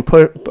difference between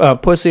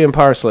pussy and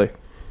parsley?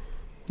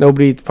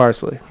 Nobody eats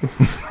parsley.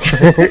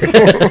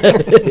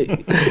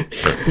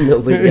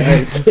 Nobody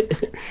does.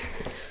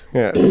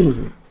 Yeah.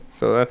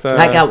 So that's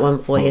I got one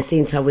for you.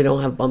 Seeing how we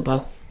don't have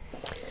bumper.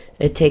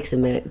 It takes a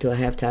minute. Do I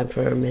have time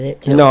for a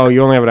minute? Jill? No,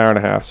 you only have an hour and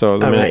a half, so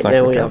the All minute's right, not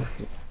there going we to go.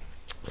 count.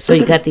 So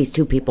you got these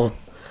two people.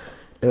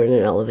 They're in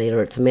an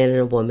elevator. It's a man and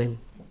a woman.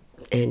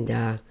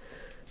 And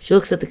she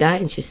looks at the guy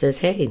and she says,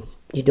 "Hey,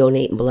 you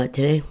donating blood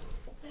today?"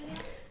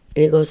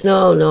 And he goes,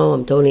 No,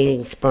 I'm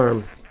donating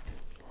sperm.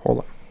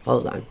 Hold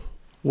on.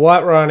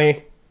 What,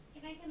 Ronnie?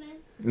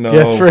 No.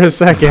 Just for a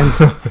second.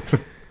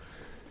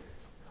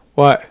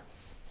 What?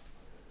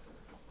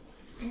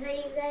 I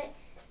thought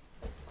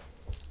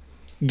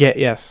you got.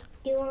 Yes.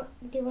 Do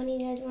one of you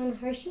guys want a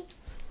Hershey?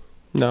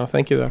 No,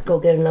 thank you, though. Go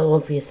get another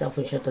one for yourself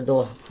and shut the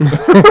door.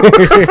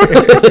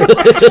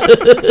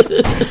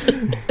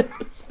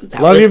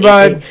 That Love was you,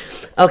 bud.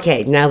 easy.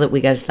 Okay, now that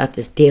we got to start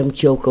this damn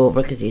joke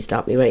over because he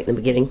stopped me right in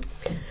the beginning.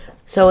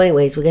 So,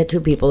 anyways, we got two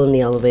people in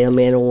the elevator, a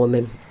man and a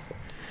woman.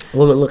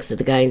 Woman looks at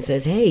the guy and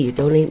says, "Hey, you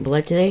donating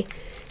blood today?"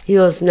 He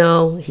goes,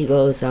 "No." He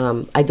goes,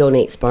 "I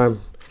donate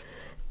sperm."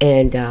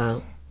 And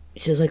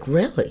she's like,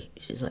 "Really?"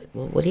 She's like,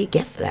 "Well, what do you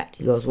get for that?"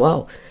 He goes,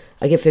 "Well,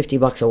 I get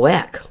 $50 a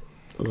whack."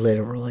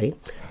 Literally.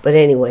 But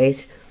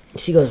anyways,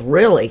 she goes,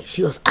 "Really?"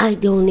 She goes, "I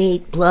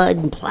donate blood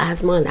and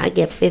plasma and I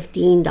get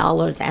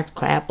 $15. That's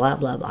crap, blah,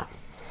 blah, blah."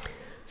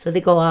 So they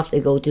go off,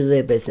 they go do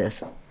their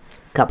business. A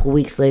couple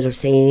weeks later,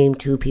 same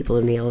two people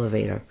in the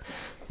elevator.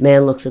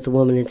 Man looks at the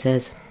woman and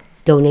says,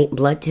 "Donate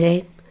blood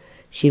today?"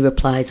 She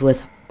replies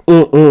with,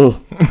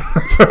 "Mm-mm."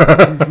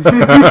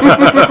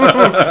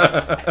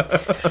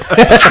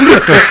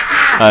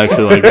 I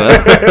actually like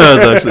that. That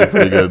was actually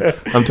pretty good.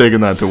 I'm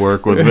taking that to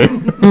work with me.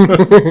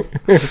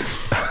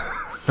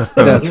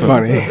 That's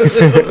funny.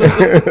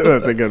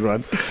 That's a good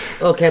one.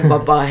 Okay,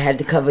 Bubba, I had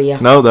to cover you.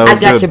 No, that was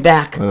I got good. your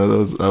back.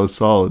 That was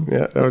solid.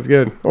 Yeah, that was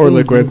good. Or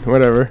liquid,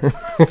 whatever.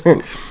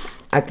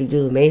 I could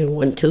do the main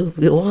one too if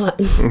you want.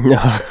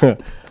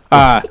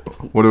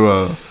 What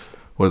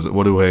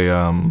do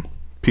a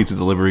pizza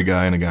delivery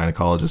guy and a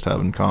gynecologist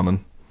have in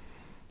common?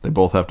 They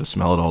both have to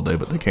smell it all day,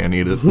 but they can't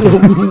eat it.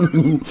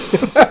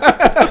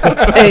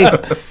 Hey,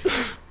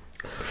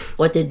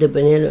 what did the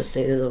banana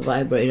say to the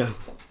vibrator?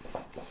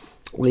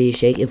 "What are you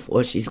shaking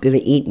for? She's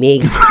gonna eat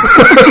me."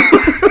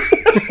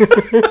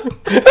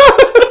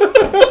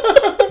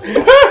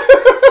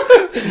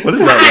 What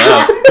is that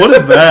laugh? What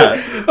is that?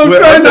 I'm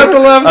trying not to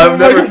laugh at the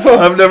microphone.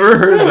 I've never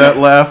heard that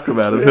laugh come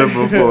out of him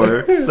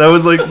before. That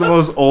was like the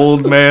most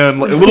old man,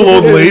 like, little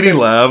old lady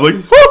laugh. Like,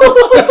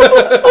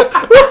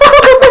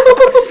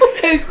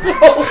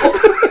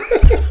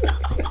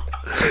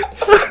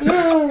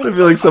 I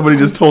feel like somebody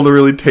just told a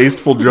really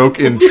tasteful joke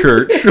in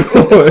church.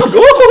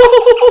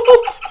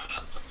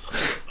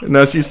 And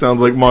now she sounds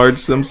like Marge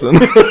Simpson.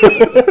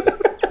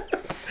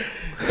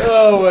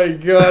 Oh my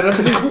god.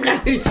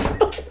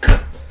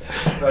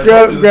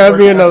 Grab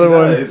me another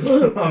one.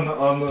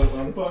 On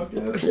the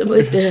podcast.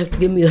 Somebody's gonna have to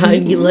give me a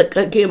hiney lick.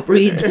 I can't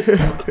breathe. You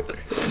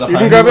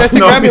can grab me. I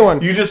said grab me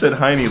one. You just said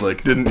Heine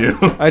lick, didn't you?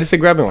 I just said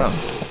grab me one.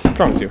 What's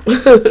wrong with you?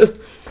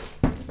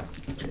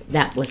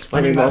 That was I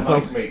funny, mean, that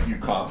Mofo. might make you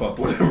cough up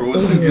whatever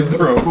was in your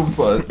throat,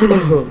 but...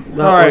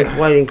 All right.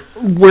 funny.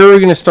 Where are we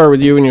going to start with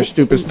you and your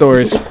stupid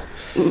stories?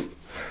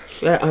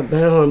 Shit, I've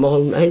been on them all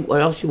night. What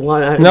else you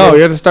want? No,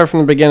 you have to start from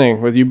the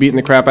beginning with you beating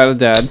the crap out of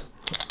Dad.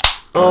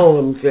 Oh,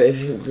 I'm good.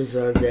 You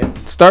deserve that.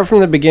 Start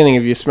from the beginning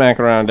if you smack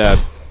around Dad.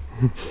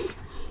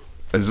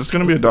 Is this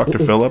going to be a Dr.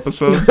 Phil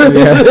episode?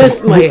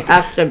 This might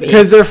have to be.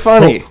 Because they're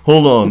funny.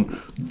 Hold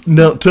on.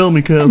 Now, tell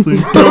me, Kathy.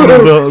 Tell me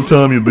about the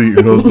time you beat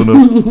your husband up.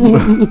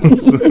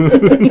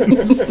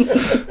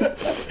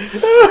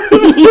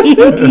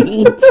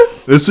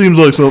 It seems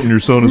like something your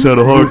son has had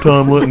a hard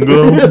time letting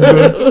go.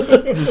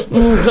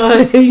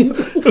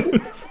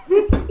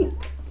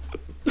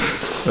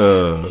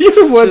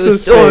 What's True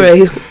his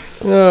story. face?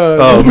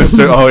 Oh,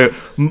 Mr. Oh, yeah.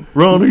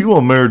 Ron, are you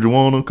on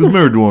marijuana? Because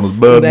marijuana's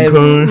bad and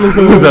kind.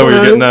 Is that what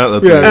you're getting at?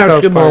 That's Yeah. it.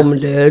 Ask your Park. mom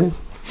and dad.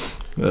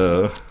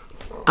 Uh,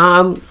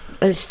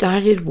 It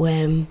started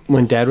when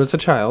When Dad was a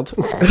child.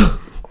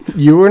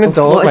 You were an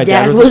adult. before My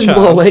dad was a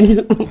child. born.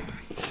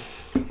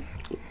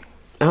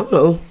 I don't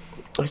know.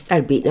 I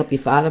started beating up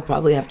your father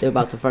probably after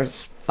about the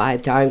first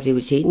 5 times he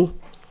was cheating.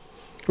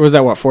 Was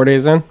that, what, 4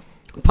 days in?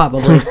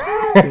 Probably.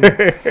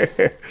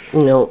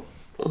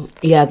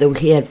 Yeah,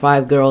 he had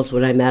 5 girls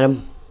when I met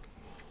him.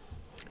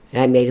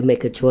 And I made him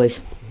make a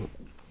choice.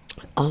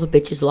 All the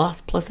bitches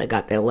lost, plus I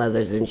got their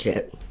leathers and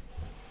shit.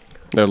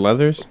 Their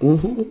leathers?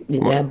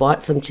 Your dad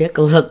bought some chick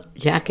a leather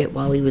jacket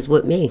while he was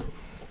with me.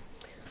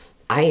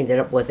 I ended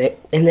up with it,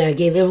 and then I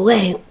gave it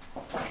away.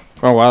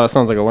 Oh, wow, that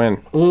sounds like a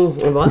win.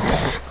 It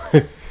was.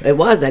 It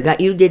was. I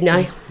got you, didn't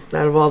I?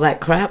 Out of all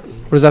that crap.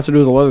 What does that have to do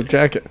with the leather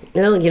jacket?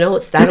 Well,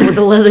 it started with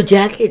the leather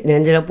jacket and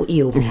ended up with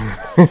you.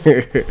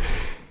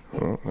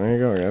 Well, there you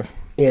go, I guess.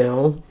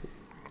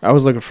 I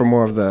was looking for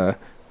more of the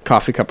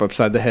coffee cup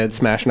upside the head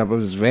smashing up of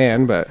his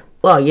van, but...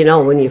 Well,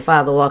 when your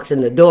father walks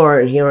in the door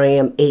and here I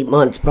am 8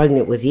 months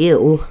pregnant with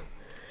you.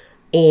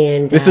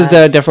 And This is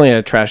definitely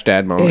a trash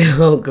dad moment.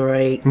 oh,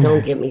 great.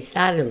 Don't get me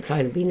started. I'm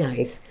trying to be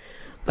nice.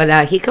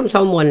 But he comes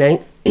home one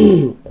night,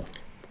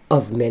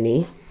 of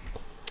many,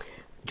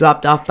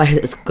 dropped off by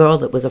this girl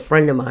that was a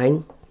friend of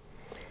mine.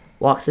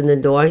 Walks in the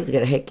door. He's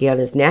got a hickey on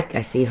his neck.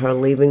 I see her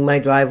leaving my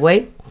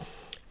driveway.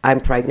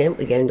 I'm pregnant.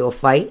 We get into a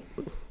fight.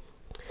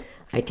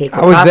 I take the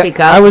coffee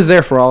cup. I was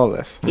there for all of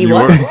this. He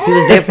was. He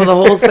was there for the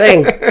whole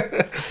thing.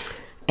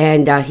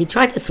 And he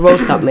tried to throw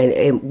something, and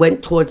it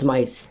went towards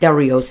my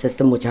stereo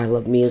system, which I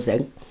love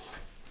music.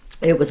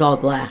 And it was all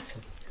glass.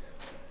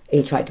 And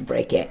he tried to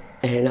break it.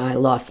 And I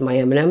lost my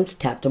M&Ms,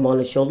 tapped him on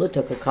the shoulder,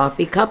 took a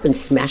coffee cup, and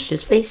smashed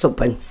his face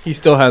open. He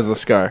still has the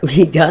scar.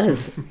 He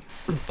does.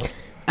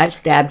 I've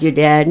stabbed your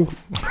dad.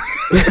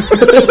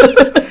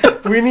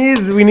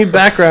 We need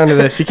background to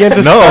this. You can't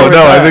just No, start with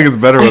I that. think it's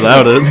better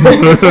without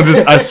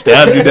it. I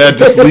stabbed you, Dad.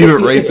 Just leave it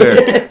right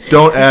there.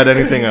 Don't add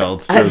anything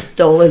else. I've Just,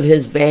 stolen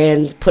his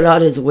van, put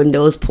out his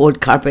windows, poured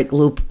carpet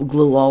glue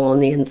all on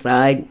the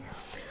inside.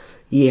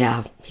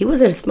 Yeah, he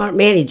wasn't a smart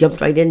man. He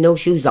jumped right in, no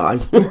shoes on.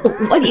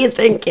 What are you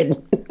thinking?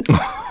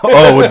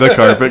 with the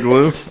carpet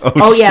glue?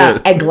 Oh yeah,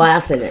 shit. and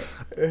glass in it.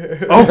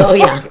 Oh,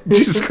 yeah.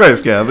 Jesus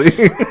Christ, Kathy.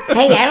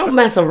 Hey, I don't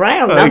mess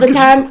around. Another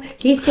time,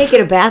 he's taking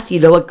a bath. You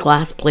know what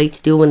glass plates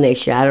do when they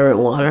shatter in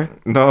water?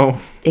 No.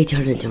 They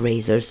turn into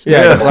razors.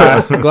 Yeah,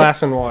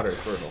 glass and water is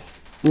brutal.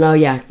 Oh,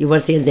 yeah. You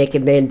want to see a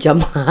naked man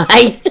jump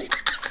high?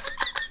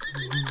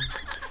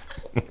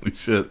 Holy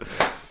shit.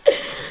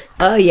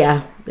 Oh,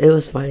 yeah. It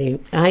was funny.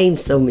 I am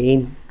so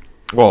mean.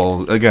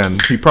 Well, again,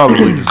 he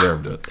probably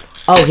deserved it.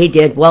 Oh, he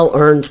did. Well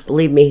earned.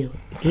 Believe me.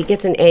 He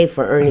gets an A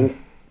for earning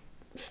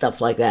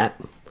stuff like that.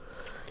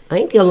 I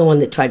ain't the only one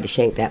that tried to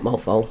shank that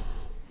mofo.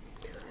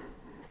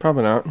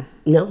 Probably not.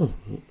 No.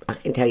 I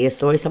can tell you a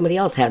story somebody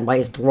else had by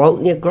his throat,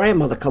 and your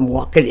grandmother come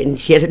walking in and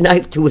she had a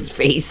knife to his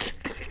face.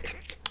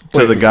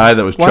 To the guy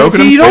that was Why, choking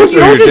see, his you don't face, or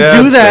your just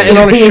dad's do that face?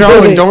 on a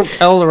show and don't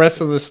tell the rest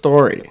of the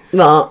story.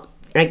 Well,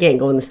 I can't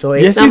go in the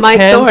story. Yes, It's not you my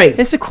can. story.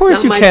 Yes, of course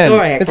It's you not my can.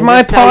 story. I It's can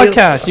my just tell you-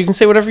 podcast. You can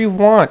say whatever you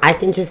want. I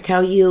can just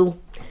tell you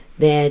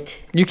that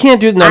You can't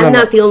do no, I'm no, no.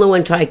 not the only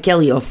one trying to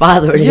kill your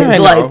father in Yeah, I his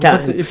know,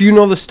 lifetime. but if you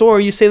know the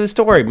story, you say the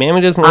story.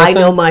 Mammy doesn't I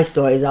listen. know my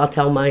stories. I'll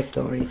tell my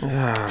stories.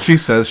 She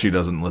says she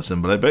doesn't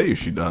listen, but I bet you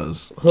she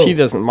does. Who? She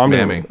doesn't. Mom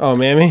Mammy. doesn't. Oh,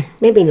 Mammy?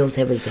 Maybe knows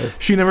everything.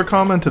 She never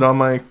commented on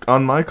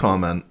my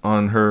comment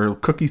on her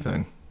cookie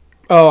thing.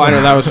 Oh, I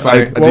know. That was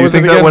funny. Do you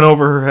think that went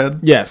over her head?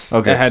 Yes.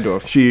 Okay. It had to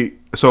have.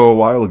 So a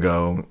while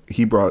ago,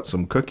 he brought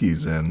some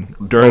cookies in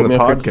during the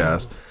Oatmeal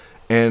podcast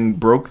and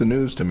broke the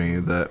news to me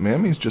that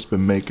Mammy's just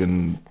been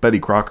making Betty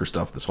Crocker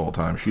stuff this whole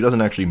time. She doesn't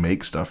actually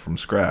make stuff from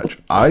scratch.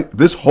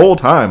 This whole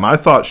time I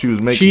thought she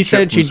was making. She shit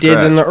said from she did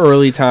in the scratch.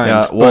 early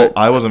times. Yeah, well, but,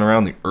 I wasn't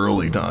around the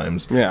early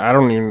times. yeah, I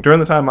don't even. During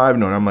the time I've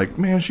known, I'm like,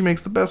 man, she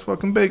makes the best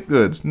fucking baked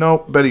goods.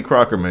 Nope, Betty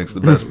Crocker makes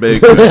the best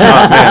baked goods,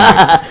 not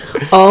Mammy.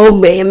 Oh,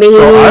 mammy.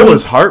 So I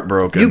was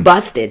heartbroken. You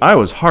busted. I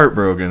was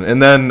heartbroken. And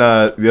then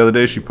the other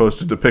day she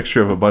posted a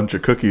picture of a bunch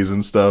of cookies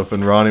and stuff,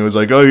 and Ronnie was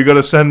like, oh, you got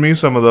to send me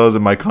some of those.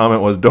 And my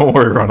comment was, don't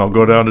worry, Ron, I'll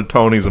go down to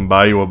Tony's and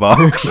buy you a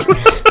box.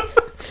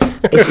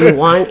 If you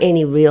want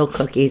any real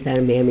cookies out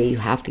of mammy, you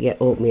have to get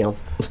oatmeal.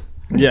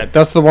 Yeah,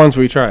 that's the ones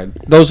we tried.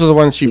 Those are the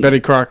ones she Betty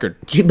Crocker.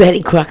 You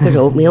Betty Crocker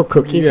oatmeal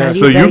cookies? Yeah. How do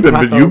So you you've Betty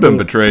Crocker been oatmeal?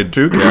 betrayed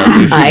too,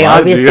 Kathy. She I lied to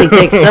obviously you.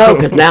 think so,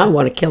 because now I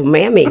want to kill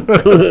mammy.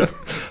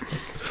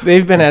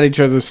 They've been at each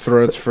other's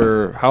throats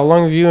for how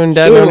long have you and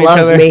Dad She known each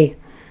loves other? me.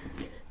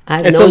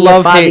 I've It's known a your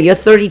father. love-hate. You're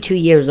 32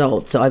 years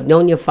old, so I've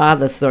known your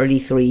father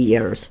 33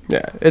 years.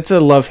 Yeah, it's a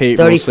love-hate,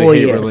 34 mostly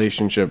hate years.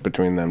 relationship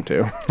between them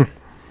two.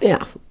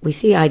 Yeah, we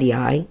see eye to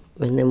eye,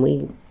 and then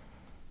we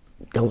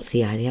don't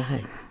see eye to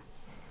eye.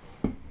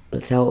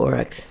 That's how it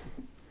works.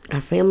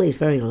 Our family's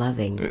very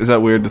loving. Is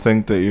that weird to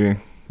think that your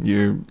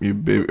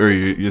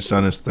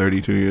son is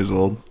 32 years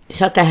old?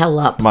 Shut the hell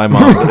up. My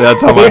mom.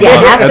 That's how my Did you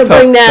mom. have to That's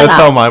bring that that's up?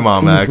 how my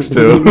mom acts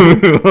too.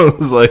 I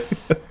was like,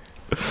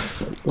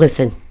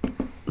 Listen,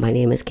 my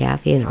name is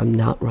Kathy, and I'm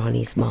not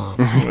Ronnie's mom.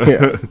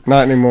 Yeah,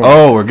 not anymore.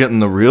 oh, we're getting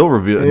the real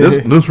reveal.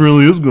 This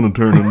really is going to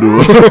turn into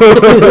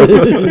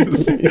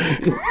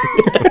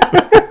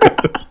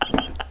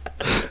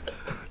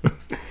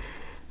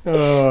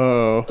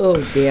Oh.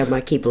 Oh, damn, I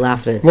keep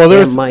laughing at Well,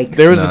 there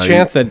there was No, a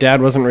chance that Dad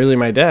wasn't really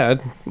my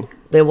dad.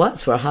 There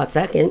was for a hot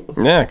second.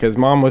 Yeah, because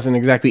Mom wasn't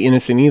exactly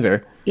innocent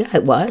either. Yeah,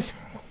 it was.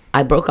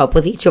 I broke up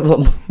with each of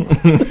them.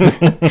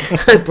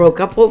 I broke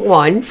up with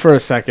one, For a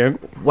second.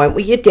 went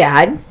with your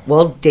dad.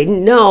 Well,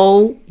 didn't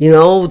know,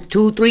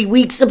 2-3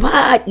 weeks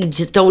apart. You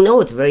just don't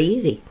know. It's very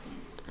easy.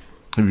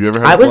 Have you ever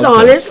had I a was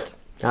blood test?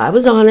 honest. I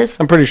was honest.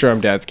 I'm pretty sure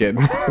I'm Dad's kid.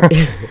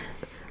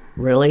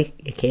 Really?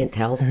 You can't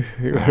tell?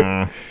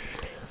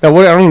 Now,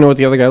 I don't even know what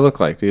the other guy looked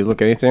like. Do you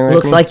look anything like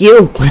Looks me? like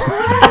you.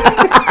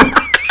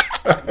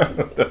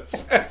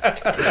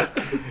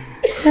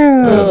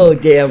 Oh,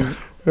 damn.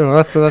 Oh,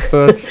 that's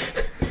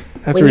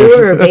When you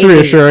were a that's baby-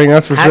 reassuring.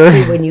 That's for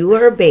Actually, sure. when you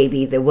were a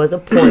baby, there was a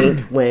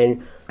point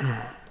when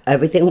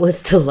everything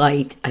was to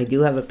light. I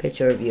do have a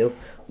picture of you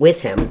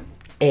with him,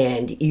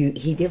 and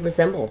he did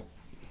resemble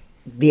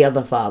the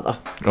other father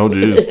Oh,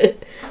 jeez.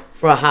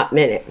 for a hot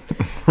minute.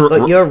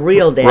 But your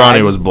real dad.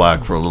 Ronnie was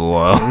black for a little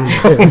while.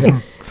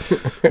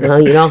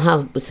 Well, you know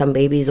how some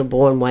babies are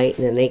born white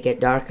and then they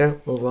get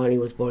darker? Well, Ronnie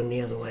was born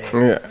the other way.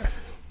 Yeah,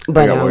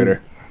 But I got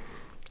whiter.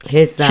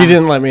 his She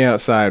didn't let me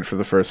outside for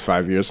the first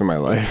 5 years of my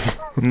life.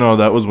 No,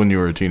 that was when you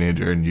were a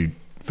teenager and you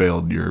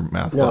failed your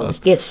math No, class.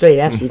 get straight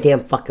F's. You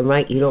damn fucking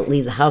right. You don't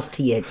leave the house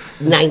till you're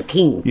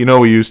 19. You know,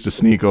 we used to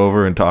sneak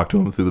over and talk to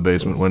him through the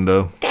basement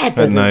window. That at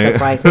doesn't night.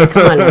 surprise me.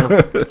 Come on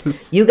now.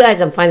 You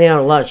guys, I'm finding out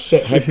a lot of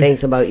shithead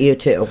things about you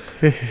too.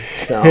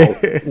 So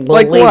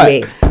Like believe what?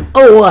 me.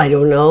 Oh, I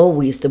don't know.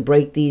 We used to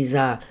break these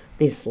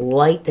this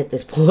light that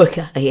this poor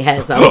guy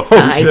has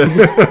outside.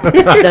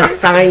 The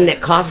sign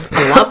that costs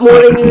a lot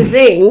more than you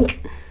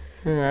think.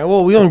 Yeah,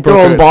 well, we only broke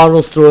Throwing it.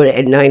 bottles through it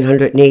at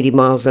 980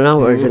 miles an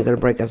hour isn't going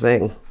to break a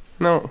thing.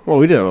 No, well,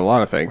 we did a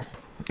lot of things.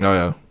 Oh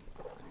yeah,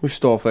 We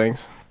stole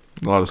things.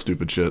 a lot of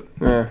stupid shit.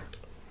 Yeah.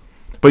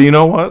 But you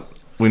know what?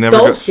 We never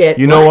Stole got, shit,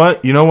 You know what?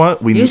 what? You know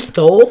what? We You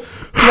stole?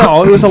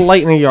 No, it was a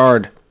light in a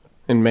yard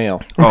in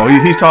mail. Oh,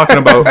 he's talking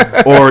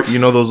about, or you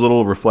know those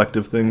little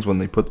reflective things when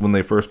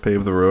they first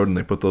pave the road and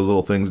they put those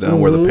little things down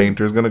where the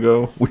painter's gonna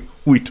go.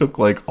 We took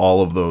like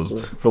all of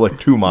those for like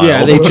 2 miles.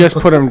 Yeah, they just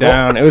put them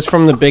down. It was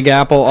from the Big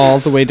Apple all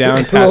the way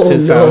down past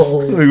his house.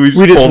 we We just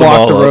pulled them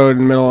walked the all up. road in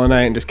the middle of the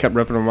night and just kept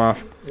ripping them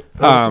off.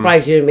 I'm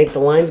surprised you didn't make the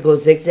lines go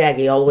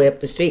zigzaggy all the way up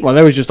the street. Well,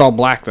 that was just all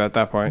black at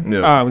that point.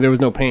 Yeah. There was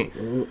no paint.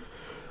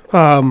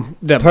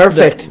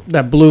 Perfect.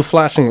 That blue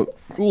flashing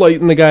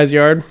light in the guy's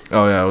yard.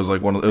 Oh yeah, it was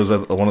like one of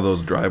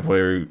those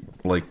driveway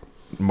like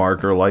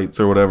marker lights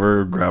or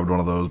whatever. Grabbed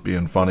one of those,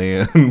 being funny,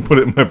 and put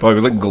it in my pocket. It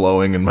was like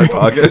glowing in my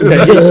pocket.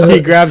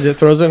 He grabs it,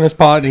 throws it in his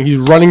pocket, and he's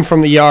running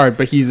from the yard,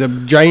 but he's a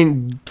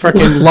giant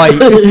freaking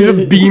light. He's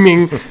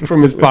beaming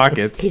from his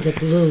pockets. He's a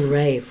blue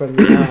ray from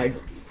the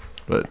yard.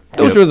 But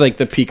Those were like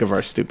the peak of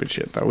our stupid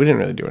shit, though. We didn't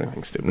really do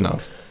anything stupid. no.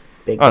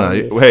 Big Oh no!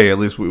 dummies. Hey, at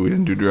least we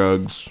didn't do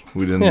drugs.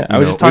 We didn't. Yeah, I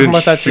was just talking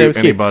about that today shoot with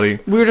Keith. anybody.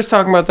 We were just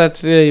talking about that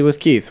today with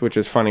Keith, which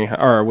is funny,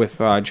 or with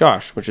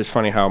Josh, which is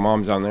funny how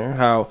Mom's on there,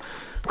 how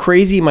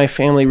crazy my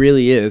family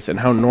really is, and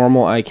how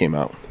normal I came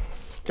out.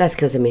 That's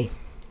because of me.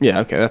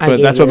 Yeah, okay, I that's gave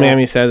what you that.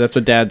 Mammy said. That's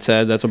what Dad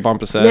said. That's what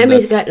Bumpa said.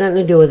 Mammy's that's- got nothing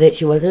to do with it.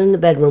 She wasn't in the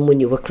bedroom when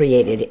you were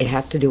created. It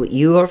has to do with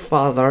your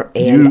father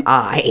and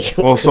I.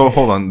 Well, so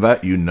hold on,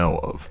 that you know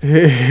of.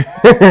 yeah,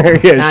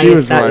 Now she you're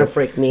was starting one. to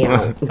freak me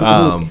out.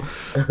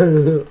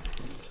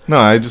 No,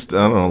 I don't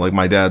know, like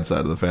my dad's side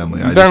of the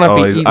family. I better just not be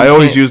always, eating I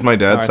always paint. use my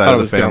dad's Oh, I side thought of it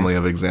the was gum. family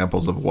of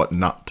examples of what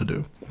not to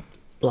do.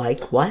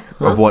 Like what?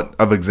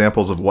 Of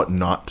examples of what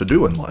not to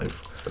do in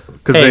life.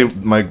 Because Hey.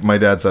 my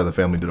dad's side of the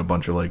family did a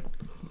bunch of like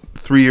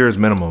 3 years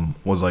minimum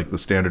was like the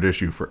standard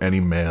issue for any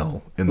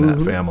male in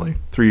that family.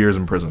 3 years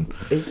in prison.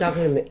 Are you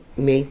talking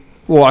to me?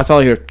 Well, that's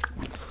all I hear.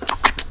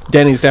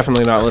 Denny's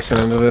definitely not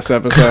listening to this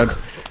episode.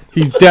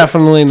 He's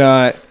definitely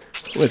not.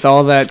 With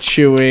all that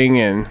chewing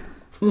and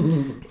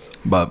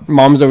But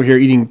Mom's over here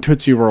eating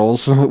Tootsie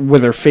Rolls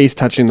with her face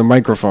touching the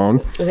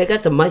microphone. They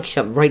got the mic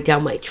shoved right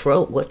down my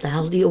throat. What the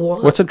hell do you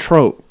want? What's a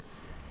trout?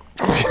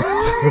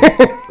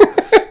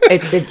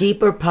 It's the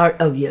deeper part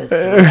of your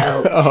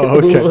throat. Oh,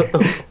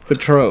 okay. The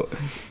trout.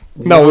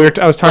 No,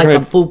 I was talking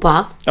Like a to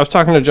fupa. I was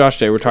talking to Josh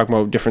today. We were talking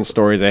about different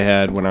stories I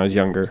had when I was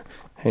younger,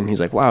 and he's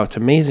like, "Wow, it's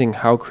amazing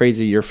how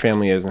crazy your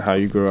family is and how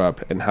you grew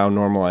up and how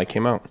normal I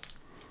came out."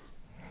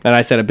 And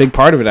I said a big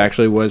part of it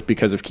actually was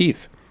because of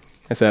Keith.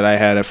 I said I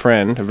had a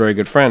friend, a very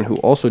good friend, who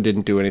also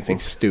didn't do anything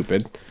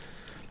stupid.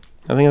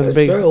 I think That's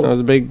true. that was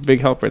a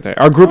big help right there.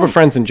 Our group of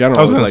friends in general.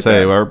 I was gonna like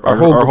say, that. our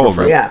whole of group.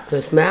 friends. Yeah,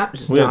 because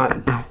Matt's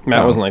not.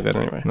 Matt wasn't like that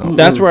anyway.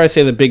 That's where I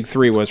say the big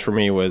three was for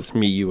me was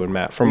me, you, and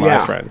Matt from my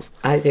Yeah, friends.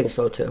 I think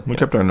so too. We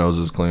kept our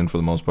noses clean for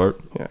the most part.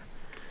 Yeah.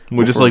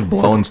 We just like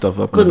blowing stuff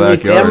up in Couldn't the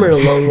leave Cameron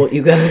backyard. alone with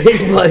you guys,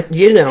 but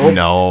you know.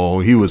 No,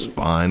 he was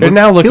fine. And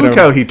now look at him.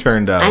 how he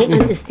turned out. I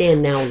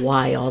understand now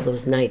why all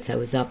those nights I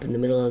was up in the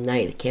middle of the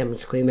night, Cameron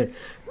screaming,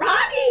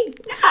 "Ronnie,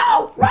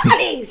 no,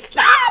 Ronnie,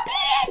 stop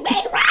hitting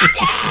me,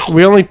 Ronnie!"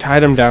 We only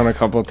tied him down a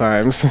couple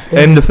times.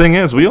 And the thing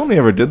is, we only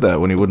ever did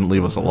that when he wouldn't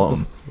leave us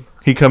alone.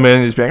 He'd come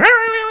in and just be like,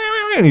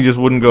 and he just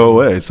wouldn't go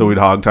away. So we'd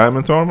hog tie him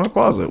and throw him in a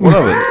closet. What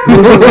of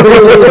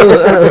it?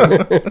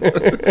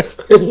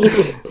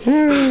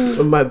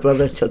 And my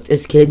brother took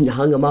this kid and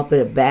hung him up in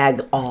a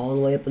bag all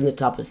the way up in the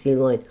top of the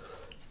ceiling.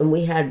 And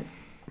we had,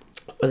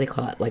 what do they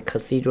call it, like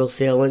cathedral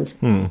ceilings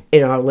in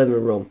our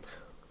living room.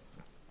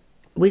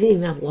 We didn't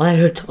even have a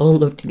ladder tall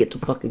enough to get the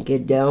fucking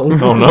kid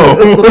down. Oh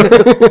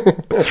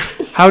no!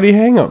 How'd he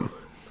hang him?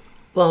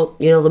 Well,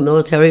 you know the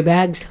military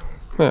bags?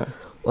 Yeah.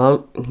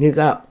 Well, he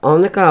got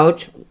on the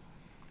couch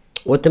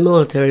with the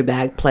military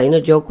bag, playing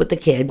a joke with the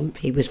kid.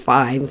 He was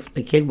 5.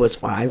 The kid was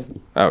 5.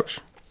 Ouch.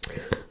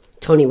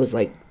 Tony was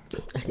like,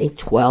 I think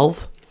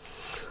 12.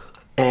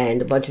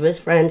 And a bunch of his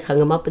friends hung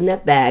him up in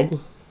that bag.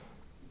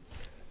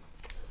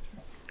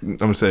 I'm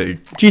gonna say,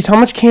 Jeez, how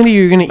much candy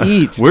are you gonna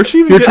eat? where's she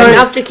even You're getting- trying-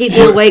 Enough to keep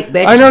you awake,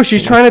 bitch. I know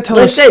she's trying to tell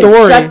Listen, a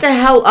story. shut the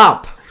hell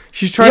up.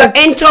 She's trying You're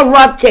to.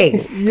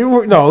 interrupting.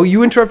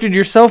 You interrupted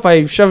yourself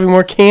by shoving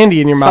more candy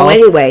in your So mouth.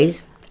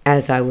 anyways,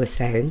 as I was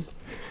saying,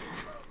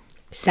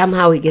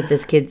 somehow we get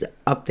this kid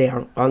up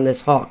there on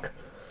this hook.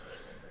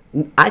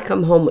 I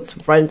come home with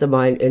some friends of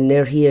mine, and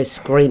there he is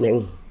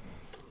screaming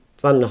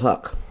from the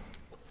hook.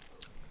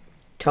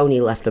 Tony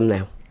left him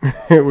there.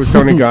 Was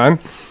Tony gone?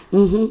 He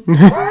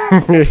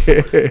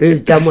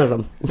was done with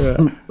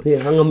him. He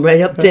hung him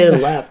right up there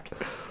and left.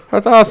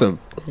 That's awesome.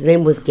 His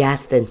name was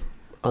Gaston.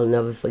 I'll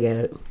never forget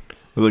it.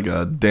 Like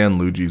Dan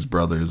Luigi's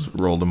brothers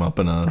rolled him up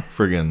in a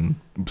friggin'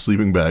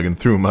 sleeping bag and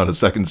threw him out a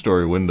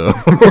second-story window,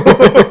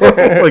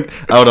 like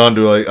out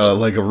onto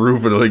like a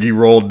roof, and like he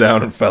rolled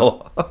down and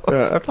fell.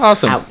 Yeah, that's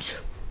awesome. Ouch.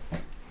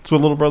 That's what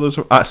little brothers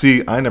were.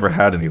 See, I never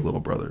had any little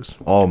brothers.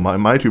 All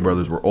my 2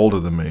 brothers were older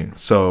than me,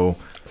 so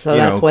So you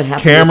that's know, what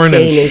happened to Cameron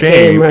Shane and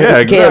Shane. Cameron. Yeah,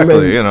 exactly.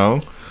 Cameron. You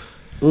know,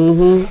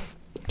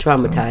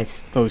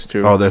 Traumatized. Those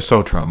two. Oh, they're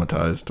so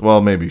traumatized.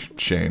 Well, maybe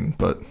Shane,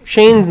 but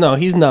Shane's, no,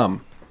 he's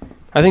numb.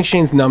 I think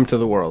Shane's numb to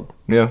the world.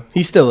 yeah.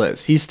 He still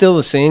is. He's still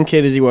the same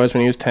kid as he was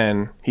when he was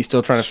 10. He's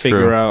still trying to figure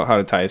true. out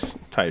how to tie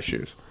his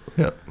shoes.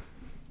 Yep.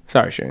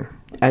 Sorry, Shane.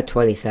 At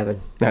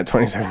 27. Not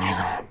 27 years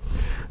old.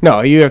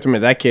 No, you have to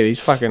admit, that kid, he's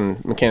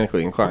fucking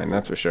mechanically inclined,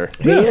 that's for sure.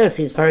 He is.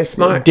 He's very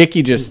smart.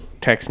 Dickie just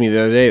texted me the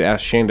other day to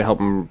ask Shane to help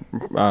him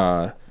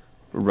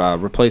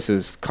replace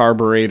his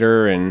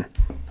carburetor and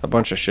a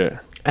bunch of shit.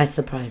 That's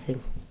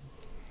surprising.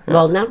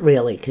 Well, not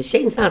really, because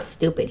Shane's not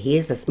stupid. He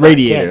is a smart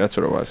Radiator, kid. that's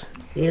what it was.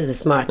 He is a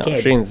smart No,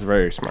 kid. Shane's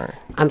very smart.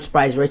 I'm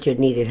surprised Richard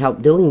needed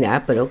help doing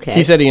that, but okay.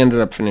 He said he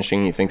ended up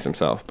finishing, he thinks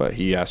himself, but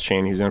he asked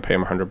Shane, he was going to pay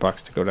him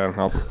 $100 to go down and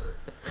help.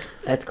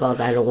 That's called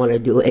I don't want to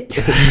do it.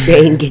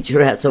 Shane, get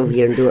your ass over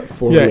here and do it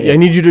for me. Yeah, I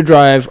need you to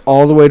drive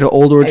all the way to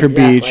Old Orchard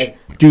Exactly.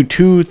 Beach, do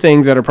 2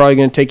 things that are probably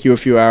going to take you a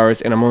few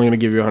hours, and I'm only going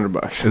to give you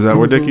 $100. Is that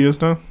where Dickie is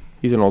now?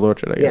 He's in Old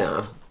Orchard, I guess.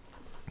 Yeah.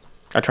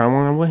 I try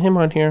one with him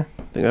on here.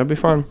 I think that'd be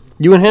fun.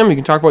 You and him, you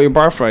can talk about your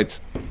bar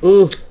fights.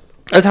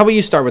 That's how about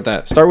you start with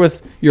that. Start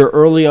with your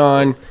early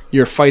on,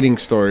 your fighting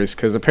stories,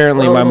 because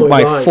apparently Oh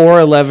my God.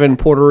 4'11"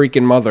 Puerto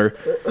Rican mother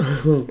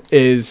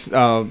is,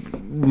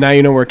 now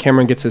you know where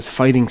Cameron gets his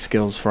fighting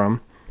skills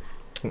from.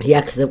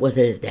 Yeah, because it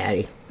wasn't his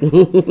daddy.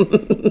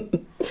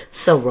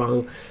 So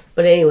wrong.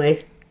 But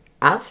anyways,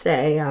 I'll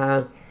say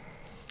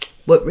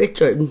with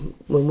Richard,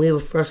 when we were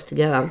first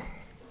together,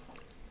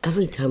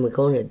 every time we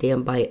go in a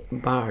damn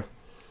bar,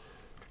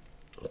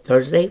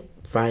 Thursday,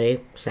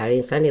 Friday, Saturday,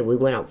 and Sunday, we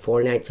went out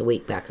 4 nights a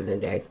week back in the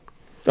day.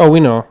 Oh, we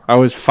know. I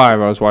was 5.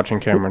 I was watching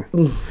Cameron.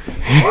 You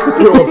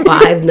were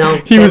 5? No.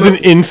 He was an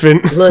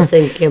infant.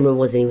 Listen, Cameron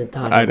wasn't even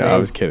thought of I know. then. I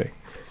was kidding.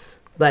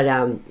 But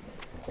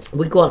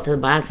we go out to the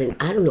bars, and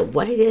I don't know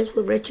what it is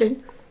with Richard.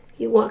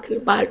 You walk in the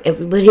bar,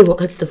 everybody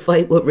wants to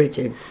fight with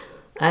Richard.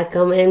 I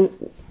come in,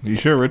 You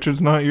sure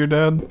Richard's not your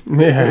dad?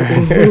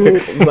 Yeah.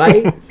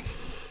 right?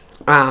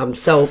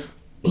 So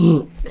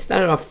it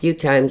started off a few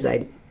times.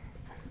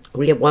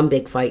 We had one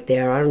big fight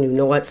there. I don't even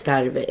know what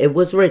started it. It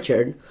was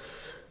Richard.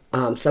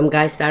 Some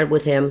guy started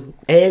with him.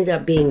 It ended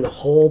up being the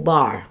whole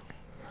bar.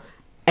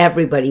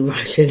 Everybody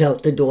rushing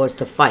out the doors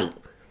to fight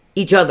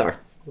each other.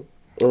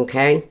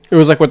 Okay? It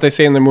was like what they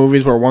say in the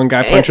movies where one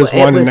guy punches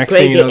one and next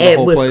thing you know the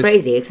whole It was place.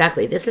 crazy,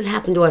 exactly. This has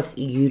happened to us,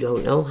 you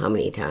don't know how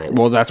many times.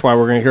 Well, that's why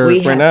we're going to hear We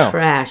it right have now.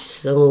 trashed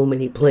so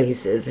many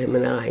places, him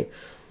and I.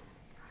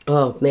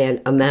 Oh,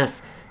 man, a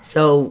mess.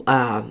 So,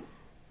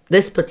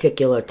 this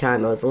particular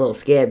time I was a little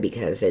scared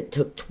because it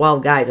took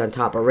 12 guys on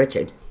top of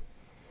Richard.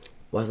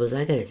 What was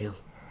I going to do?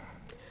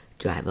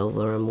 Drive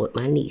over him with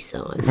my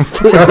Nissan.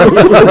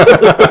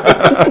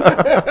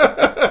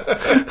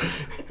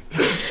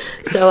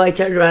 So I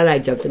turned around, I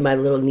jumped in my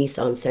little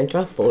Nissan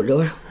Sentra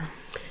 4-door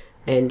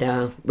and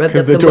revved 'Cause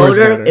up the the door's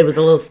motor. better. It was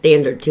a little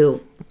standard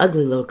too.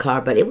 Ugly little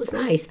car, but it was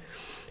nice.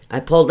 I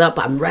pulled up,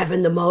 I'm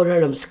revving the motor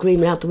and I'm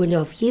screaming out the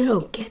window, if you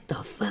don't get the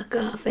fuck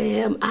off of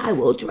him, I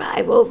will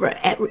drive over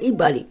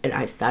everybody. And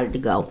I started to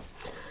go.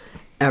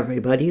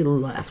 Everybody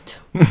left.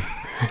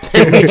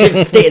 And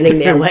Richard's standing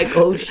there like,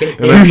 oh shit.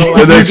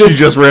 And then she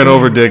just ran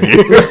over Dickie.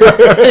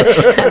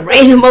 I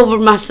ran him over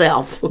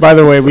myself. By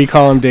the way, we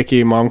call him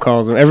Dickie. Mom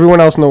calls him. Everyone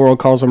else in the world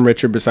calls him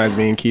Richard besides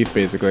me and Keith,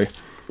 basically.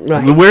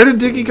 Right. Where did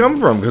Dickie come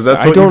from? Because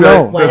that's I what don't you got.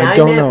 know. When I I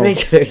don't met know.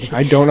 Richard.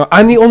 I don't know.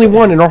 I'm the only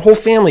one in our whole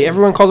family.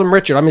 Everyone calls him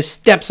Richard. I'm his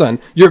stepson.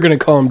 You're going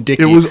to call him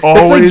Dickie. It was It's like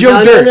always- Joe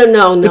No, Dirt.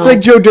 no. It's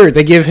like Joe Dirt.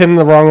 They give him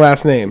the wrong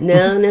last name.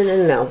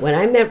 No. When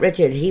I met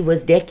Richard, he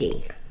was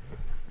Dickie.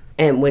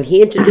 And when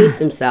he introduced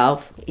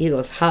himself, he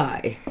goes,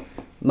 hi,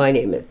 my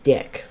name is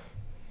Dick.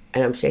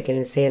 And I'm shaking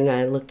his hand, and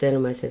I looked at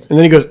him, I said, And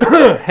then he goes,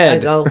 I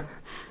head. go,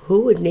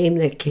 who would name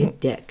that kid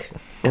Dick?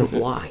 And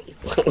why?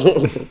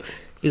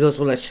 He goes,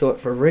 well, that's short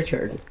for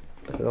Richard.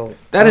 I go,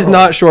 That is "Oh."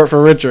 not short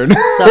for Richard.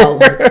 So,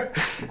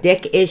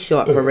 Dick is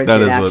short for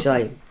Richard, is what-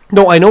 actually.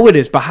 No, I know it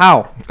is, but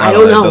how? I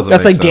don't that know. doesn't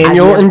That's make like sense.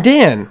 Daniel I've never- and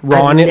Dan.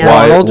 Ron and never-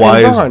 Ronald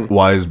Why and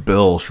Ron. is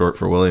Bill short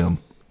for William?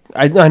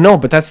 I know,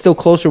 but that's still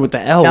closer with the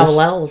L's. Double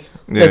L's.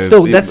 Yeah, That's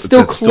still- it's- that's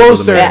still that still doesn't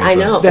closer. make Yeah,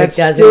 any I know. sense. That's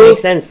it doesn't still- make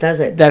sense, does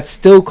it? That's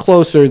still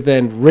closer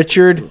than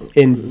Richard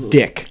and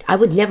Dick. I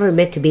would never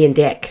admit to being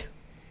Dick.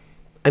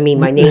 I mean,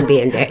 my name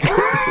being Dick.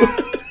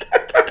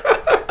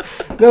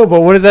 No,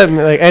 but what does that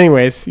mean? Like,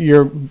 anyways,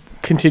 you're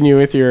continue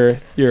with your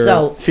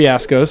So-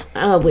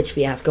 fiascos. Which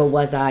fiasco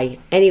was I?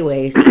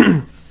 Anyways,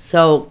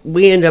 so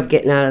we ended up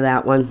getting out of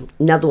that one.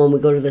 Another one, we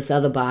go to this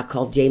other bar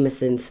called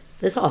Jameson's.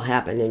 This all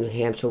happened in New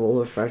Hampshire when we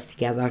were first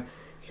together.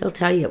 He'll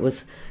tell you it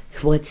was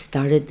what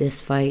started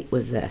this fight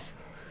was this.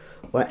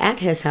 We're at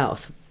his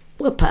house.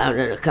 We're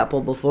pounding a couple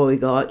before we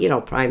go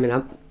out, priming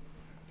up.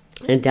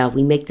 And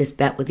we make this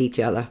bet with each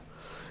other.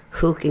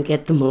 Who can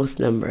get the most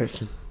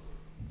numbers?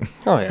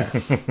 Oh yeah,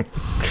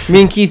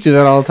 me and Keith do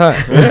that all the time.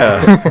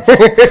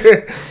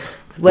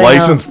 Well,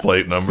 License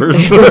plate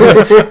numbers.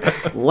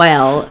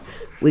 Well,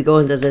 we go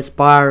into this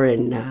bar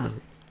and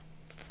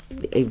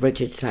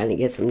Richard's trying to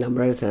get some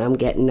numbers and I'm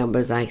getting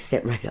numbers. I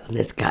sit right on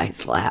this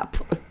guy's lap.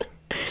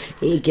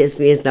 He gives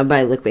me his number.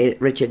 I look at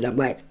Richard and I'm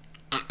like,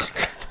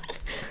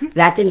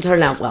 that didn't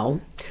turn out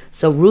well.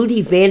 So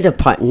Rudy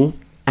Vanderputten,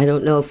 I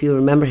don't know if you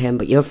remember him,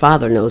 but your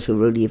father knows who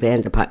Rudy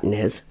Vanderputten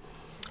is.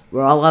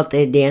 We're all out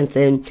there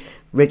dancing.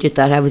 Richard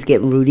thought I was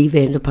getting Rudy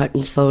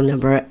Vanderputten's phone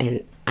number,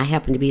 and I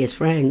happened to be his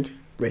friend.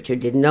 Richard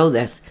didn't know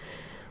this.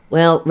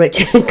 Well,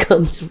 Richard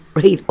comes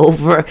right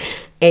over,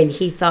 and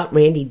he thought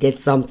Randy did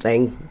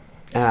something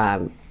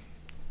to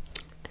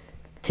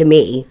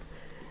me.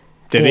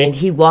 Did And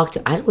he? he walked,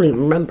 I don't even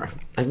remember.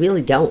 I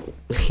really don't.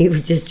 He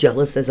was just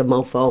jealous as a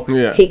mofo.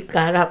 Yeah. He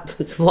got up,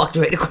 walked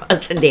right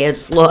across the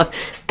dance floor,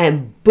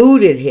 and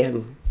booted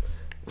him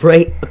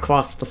right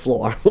across the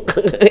floor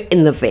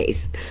in the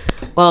face.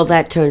 Well,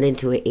 that turned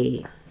into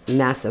a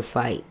massive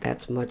fight.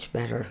 That's much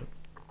better.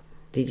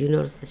 Did you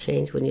notice the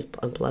change when you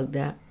unplugged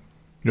that?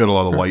 You had a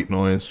lot of white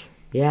noise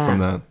Yeah. from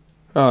that.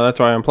 Oh, that's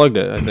why I unplugged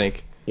it, I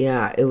think.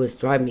 Yeah, it was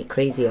driving me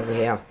crazy over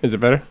here. Is it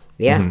better?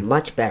 Yeah,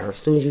 much better as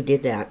soon as you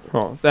did that.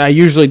 Oh, I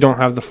usually don't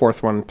have the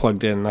fourth one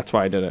plugged in. That's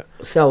why I did it.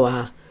 So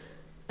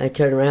I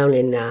turned around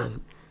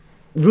and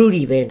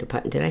Rudy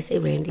Vanderputten. Did I say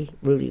Randy?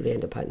 Rudy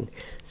Vanderputten.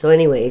 So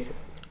anyways,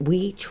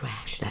 we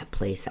trashed that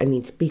place. I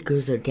mean,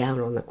 speakers are down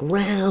on the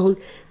ground.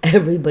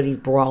 Everybody's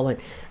brawling.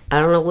 I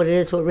don't know what it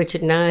is with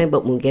Richard and I,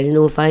 but when we get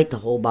into a fight, the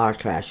whole bar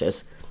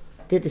trashes.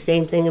 Did the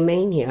same thing in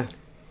Maine here.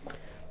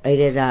 I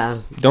did...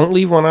 Don't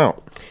leave one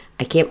out.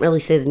 I can't really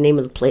say the name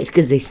of the place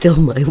because they still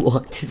might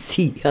want to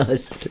see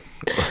us.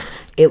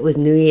 It was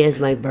New Year's,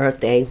 my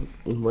birthday,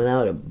 and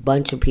without a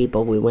bunch of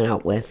people we went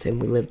out with, and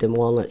we lived in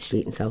Walnut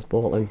Street in South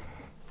Portland.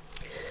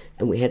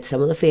 And we had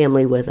some of the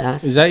family with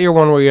us. Is that your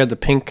one where you had the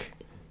pink,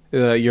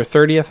 your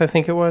 30th, I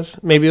think it was?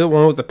 Maybe the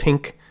one with the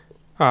pink,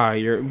 I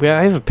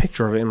have a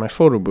picture of it in my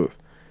photo booth.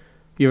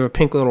 You have a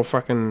pink little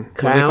fucking,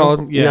 what are they Crown?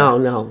 called? Yeah.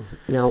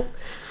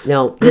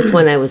 No. This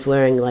one I was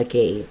wearing like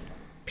a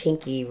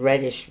pinky,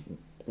 reddish,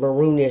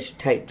 maroonish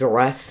type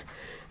dress.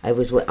 I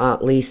was with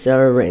Aunt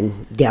Lisa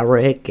and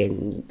Derek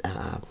and...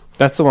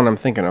 That's the one I'm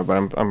thinking of,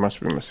 but I must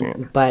be missing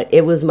it. But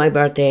it was my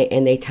birthday,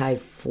 and they tied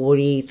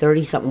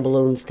 30-something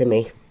balloons to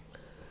me.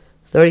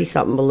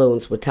 30-something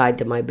balloons were tied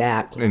to my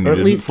back. And or you at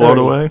didn't least float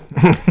 30. away?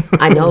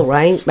 I know,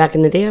 right? Back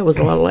in the day, I was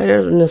a lot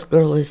lighter than this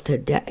girl is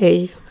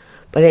today.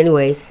 But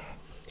anyways,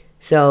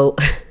 so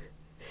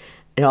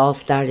it all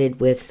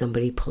started with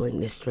somebody pulling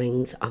the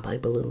strings on my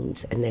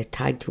balloons, and they're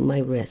tied to my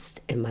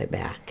wrist and my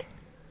back.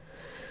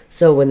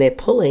 So when they're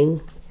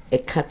pulling,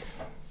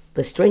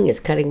 the string is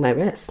cutting my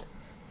wrist.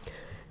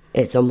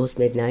 It's almost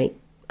midnight.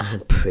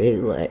 I'm pretty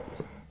lit.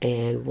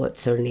 And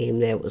what's her name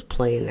there was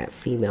playing, that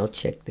female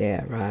chick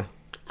there.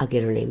 I'll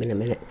get her name in a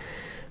minute.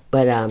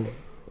 But,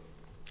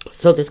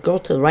 so this girl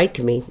to the right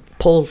to me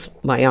pulls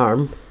my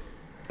arm,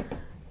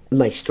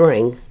 my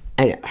string,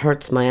 and it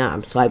hurts my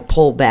arm. So I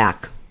pull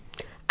back.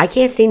 I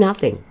can't see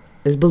nothing.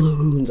 There's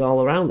balloons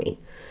all around me.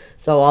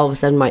 So all of a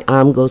sudden my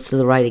arm goes to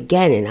the right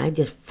again, and I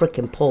just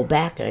frickin' pull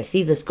back, and I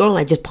see this girl, and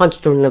I just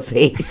punched her in the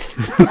face.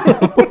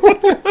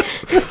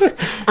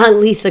 Aunt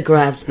Lisa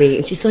grabs me,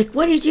 and she's like,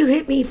 "What did you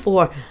hit me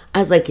for?" I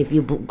was like, "If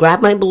you grab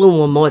my balloon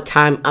one more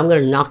time, I'm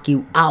going to knock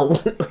you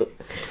out."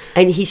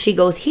 And she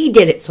goes, "He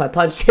did it," so I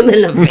punched him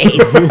in the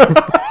face.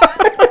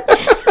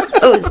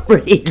 I was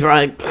pretty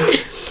drunk.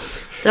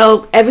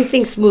 So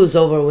everything smooths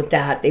over with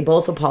that. They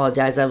both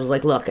apologized. I was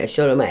like, "Look, I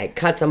showed them I had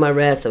cuts on my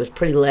wrist. I was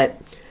pretty lit."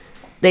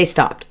 They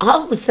stopped.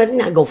 All of a sudden,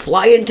 I go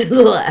flying to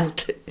the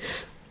left.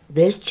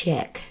 This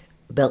chick,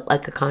 built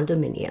like a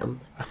condominium,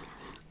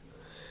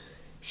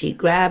 she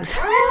grabs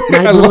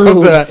my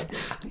balloons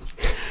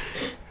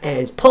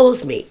and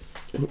pulls me.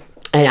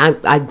 And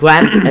I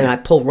grab and I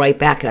pull right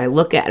back, and I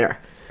look at her.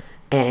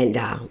 And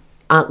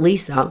Aunt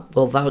Lisa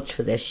will vouch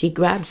for this. She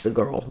grabs the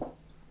girl.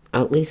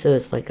 Aunt Lisa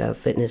is like a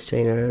fitness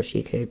trainer.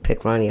 She could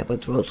pick Ronnie up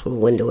and throw through a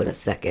window in a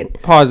second.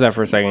 Pause that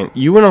for a second.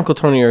 You and Uncle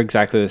Tony are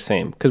exactly the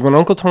same. Because when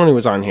Uncle Tony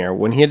was on here,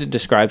 when he had to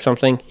describe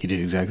something, he did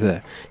exactly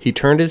that. He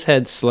turned his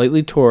head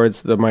slightly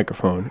towards the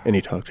microphone, and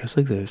he talked just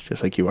like this,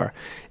 just like you are.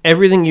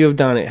 Everything you have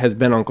done, it has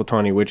been Uncle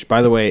Tony, which,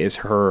 by the way, is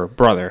her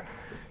brother.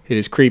 It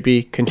is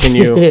creepy.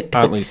 Continue,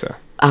 Aunt Lisa.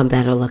 I'm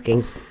better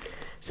looking.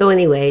 So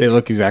anyways. They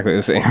look exactly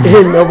the same.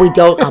 No, we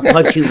don't. I'll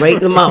punch you right in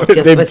the mouth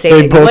just for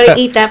saying, "You want to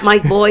eat that,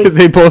 Mike boy?"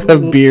 They both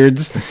have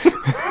beards.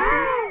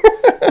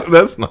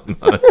 That's not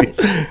nice.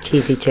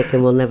 Cheesy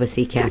chicken will never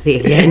see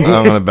Kathy again.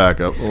 I'm going to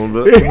back up a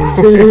little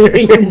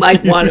bit. You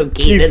might want to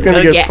keep He's it. gonna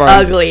It's going to get get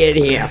punched. ugly in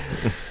here.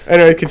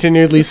 Anyway,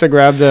 continue. Lisa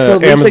grabbed the So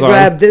Lisa Amazon.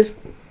 grabbed this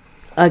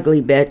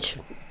ugly bitch,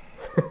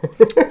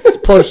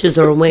 pushes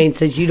her away and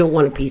says, "You don't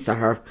want a piece of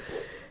her."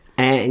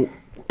 And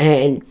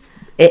it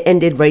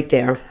ended right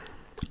there.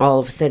 All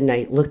of a sudden,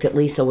 I looked at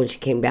Lisa when she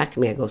came back to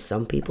me. I go,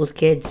 "Some people's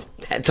kids."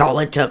 That's all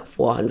it took.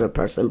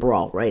 400-person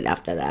brawl right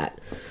after that.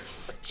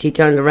 She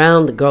turned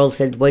around. The girl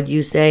said, "What'd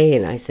you say?"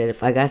 And I said,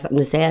 "If I got something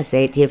to say, I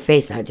say it to your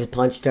face." And I just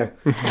punched her.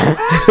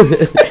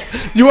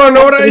 You want to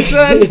know what I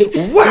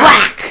said?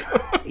 Whack!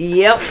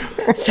 Yep.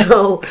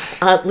 So,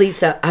 Aunt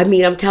Lisa, I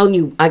mean, I'm telling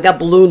you, I got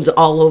balloons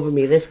all over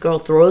me. This girl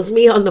throws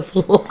me on the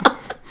floor.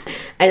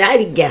 And I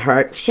didn't get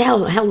hurt.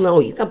 Hell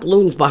no, you got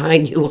balloons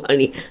behind you,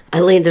 honey.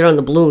 I landed on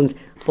the balloons.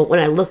 But when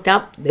I looked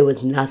up, there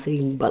was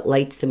nothing but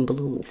lights and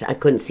balloons. I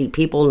couldn't see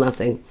people,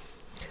 nothing.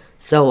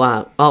 So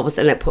all of a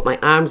sudden I put my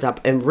arms up,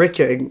 and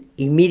Richard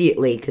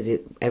immediately, because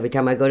every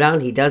time I go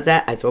down, he does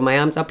that. I throw my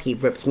arms up, he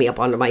rips me up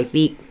onto my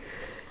feet.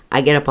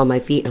 I get up on my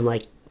feet, and I'm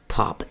like,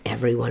 pop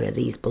every one of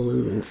these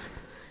balloons.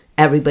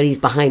 Everybody's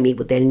behind me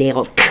with their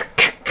nails.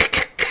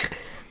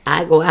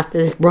 I go after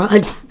this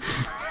broad.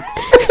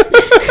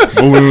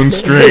 Balloon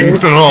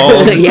strings and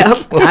all. Yep,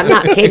 I'm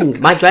not kidding.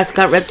 My dress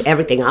got ripped,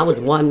 everything. I was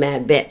one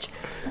mad bitch.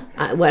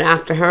 I went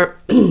after her.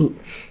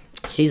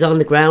 She's on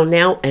the ground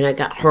now, and I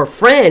got her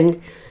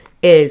friend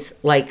is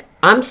like,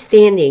 I'm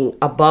standing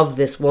above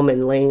this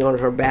woman laying on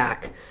her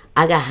back.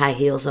 I got high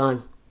heels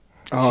on.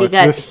 Oh, She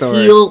got this story.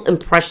 heel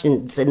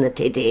impressions in the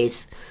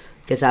titties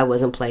because I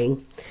wasn't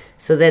playing.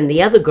 So then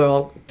the other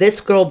girl,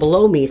 this girl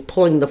below me is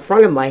pulling the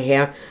front of my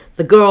hair.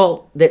 The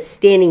girl that's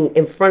standing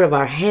in front of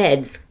our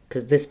heads,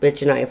 because this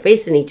bitch and I are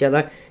facing each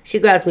other, she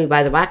grabs me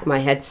by the back of my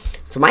head.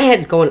 So my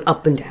head's going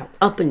up and down,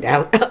 up and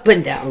down, up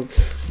and down.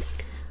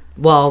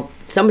 Well,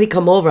 somebody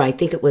come over, I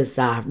think it was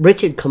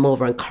Richard come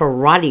over and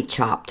karate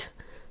chopped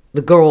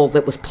the girl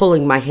that was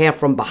pulling my hair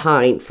from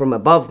behind, from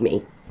above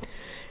me.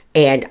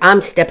 And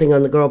I'm stepping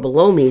on the girl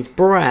below me's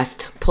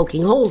breast,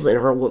 poking holes in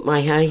her with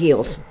my high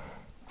heels.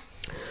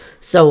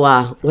 So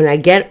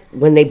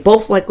when they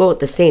both let go at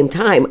the same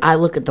time, I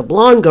look at the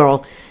blonde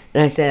girl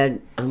and I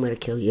said, I'm going to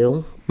kill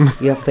you,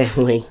 your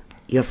family,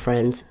 your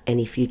friends,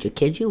 any future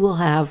kids you will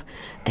have,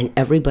 and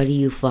everybody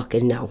you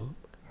fucking know.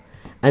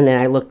 And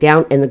then I looked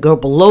down, and the girl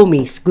below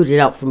me scooted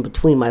out from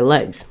between my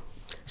legs.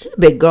 She's a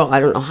big girl. I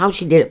don't know how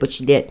she did it, but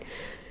she did.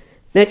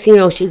 Next thing you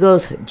know, she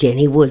goes,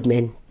 Jenny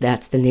Woodman.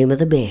 That's the name of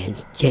the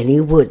band,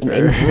 Jenny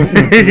Woodman.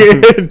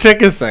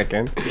 Take a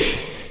second.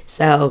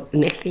 So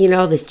next thing you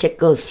know, this chick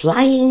goes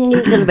flying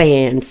into the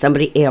band.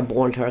 Somebody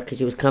airborned her because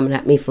she was coming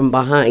at me from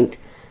behind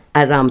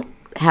as I'm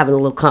having a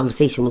little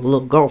conversation with a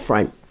little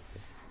girlfriend.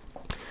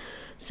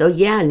 So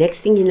yeah,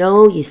 next thing you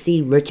know, you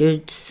see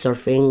Richard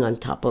surfing on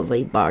top of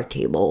a bar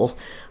table,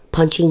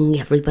 punching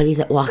everybody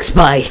that walks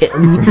by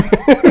him.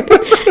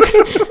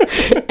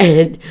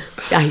 And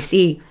I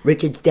see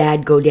Richard's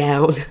dad go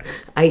down.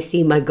 I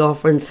see my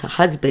girlfriend's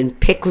husband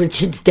pick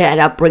Richard's dad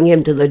up, bring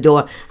him to the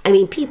door. I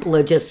mean, people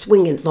are just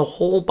swinging the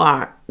whole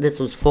bar. This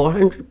was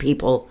 400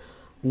 people,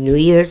 New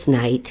Year's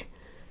night.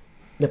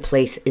 The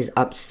place is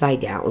upside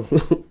down.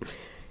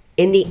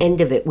 In the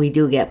end of it, we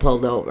do get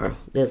pulled over.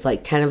 There's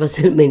like 10 of us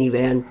in a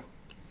minivan.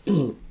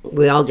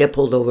 We all get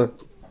pulled over.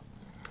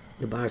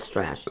 The bar's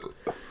trash.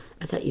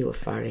 I thought you were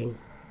farting.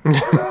 It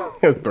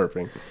was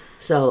burping.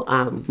 So,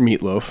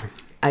 Meatloaf.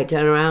 I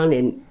turn around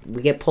and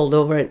we get pulled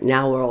over. And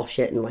now we're all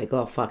shitting like,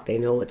 oh, fuck, they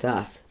know it's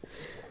us.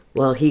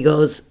 Well, he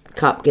goes,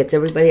 cop gets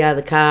everybody out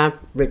of the car.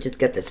 Richard's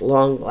got this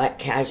long black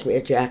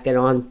cashmere jacket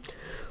on.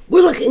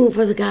 We're looking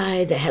for the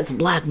guy that has a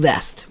black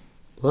vest.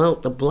 Well,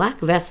 the black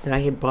vest that I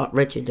had bought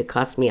Richard that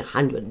cost me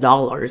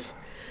 $100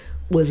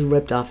 was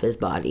ripped off his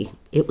body.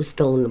 It was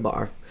still in the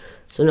bar.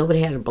 So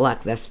nobody had a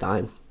black vest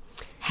on.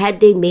 Had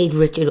they made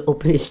Richard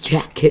open his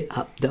jacket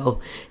up,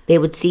 though, they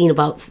would seen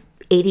about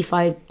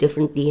 85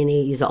 different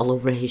DNAs all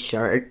over his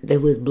shirt. There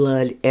was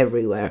blood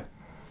everywhere.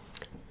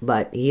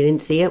 But he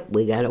didn't see it.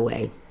 We got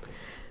away.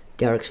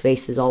 Derek's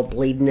face is all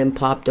bleeding and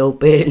popped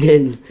open.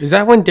 And Is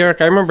that when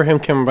Derek, I remember him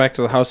coming back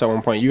to the house at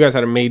one point. You guys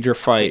had a major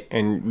fight,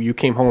 and you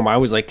came home. I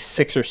was like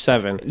 6 or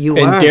 7. you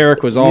and were.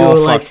 Derek was all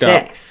you were fucked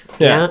like up. 6.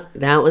 Yeah. Yeah,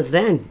 that was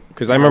then.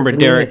 Because I remember That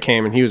was Derek me.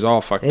 came, and he was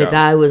all fucked His up.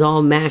 eye was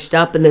all mashed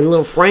up, and then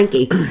little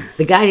Frankie,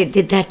 the guy that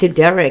did that to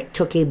Derek,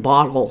 took a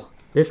bottle.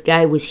 This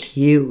guy was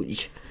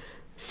huge.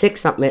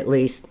 6-something at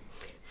least.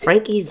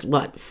 Frankie's,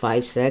 what,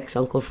 5'6",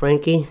 Uncle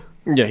Frankie?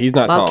 Yeah, he's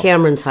not About tall.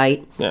 Cameron's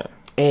height. Yeah.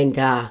 And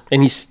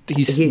he's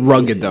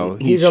rugged, though.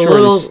 he's He's a short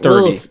little- and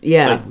sturdy. little-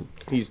 yeah.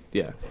 Like,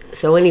 yeah.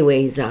 so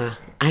anyways, I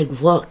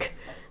look,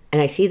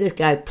 and I see this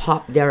guy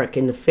pop Derek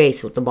in the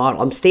face with the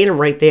bottle. I'm standing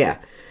right there.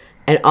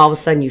 And all of a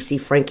sudden, you see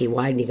Frankie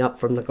widening up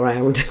from the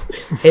ground.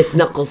 His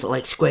knuckles are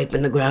like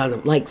scraping the ground.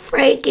 I'm like,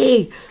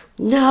 Frankie,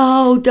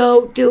 no,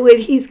 don't do it.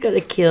 He's going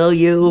to kill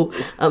you.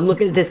 I'm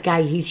looking at this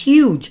guy. He's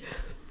huge.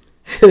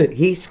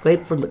 He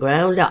scraped from the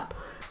ground up.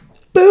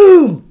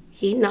 Boom!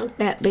 He knocked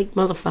that big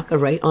motherfucker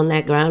right on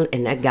that ground,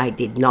 and that guy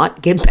did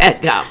not get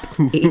back up.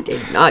 He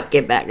did not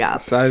get back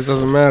up. Size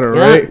doesn't matter,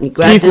 Yeah, right? he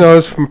grabbed Keith his-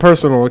 knows from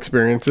personal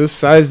experiences,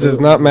 size does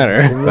not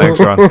matter. Thanks,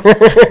 Ron.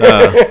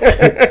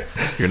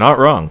 You're not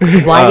wrong.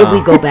 Why did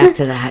we go back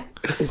to that?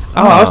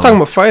 Oh, I was talking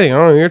about fighting. I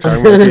don't know what you're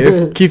talking about,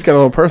 Keith. Keith got a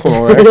little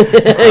personal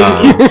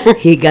there.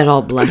 He got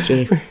all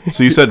blushy.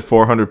 So you said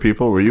 400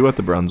 people. Were you at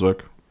the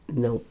Brunswick?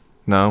 No.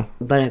 No.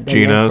 But I've been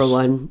Gino's? there for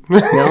one.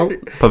 No,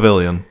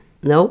 Pavilion?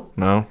 no.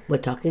 No. We're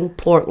talking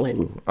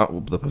Portland.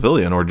 Oh, the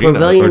Pavilion or Gino's?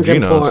 Pavilion's or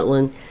in Gino's.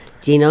 Portland.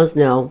 Gino's,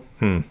 no.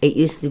 It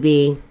used to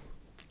be.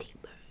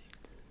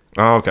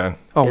 Oh, okay.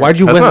 Oh, why'd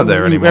you That's win? not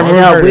there anymore.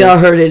 Everyone No, heard we it. all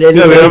heard it Yeah,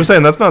 anyway. but I'm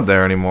saying that's not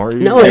there anymore.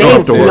 No, you it don't have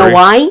ain't. to You know worry.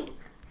 why?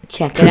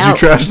 Check it Because you out.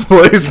 trashed the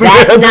place.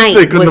 That They night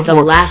couldn't was the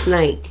afford- last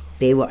night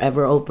they were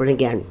ever open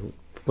again.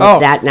 Oh,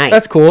 That night.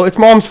 That's cool. It's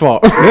Mom's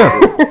fault. That's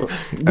all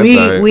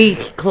right. We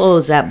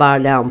closed that bar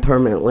down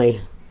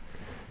permanently.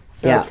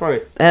 Yeah, that's funny.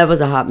 That was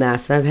a hot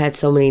mess. I've had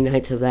so many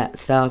nights of that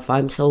stuff.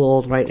 I'm so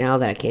old right now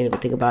that I can't even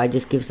think about it. I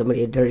just give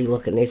somebody a dirty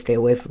look and they stay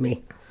away from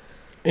me.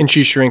 And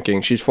she's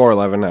shrinking. She's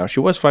 4'11" now. She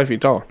was 5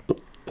 feet tall.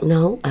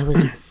 No, I was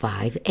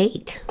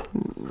 5'8".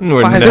 You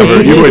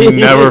would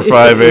never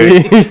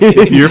 5'8".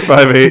 If you're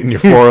 5'8" and you're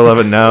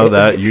 4'11" now,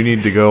 that you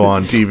need to go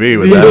on TV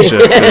with that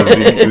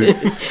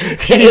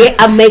shit.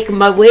 I'm making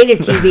my way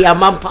to TV.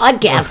 I'm on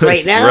podcast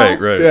right now.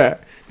 Right. Yeah.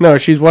 No,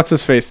 she's what's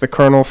his face, the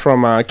Colonel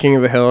from King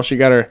of the Hill. She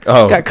got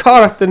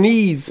caught at the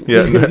knees.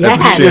 Yeah, Yes.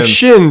 at The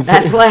shins.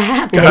 That's what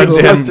happened.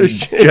 Goddamn her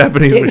shins.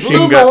 Japanese They machine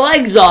blew my gun.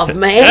 legs off,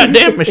 man.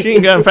 Goddamn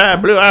machine gun fire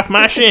blew off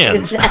my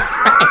shins.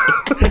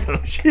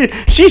 That's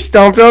right. She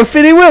stomped on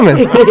fitty women.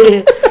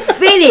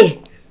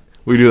 Fitty.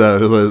 We do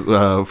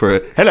that for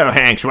hello,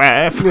 Hank's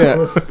wife.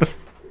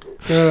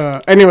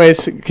 Yeah.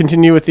 Anyways,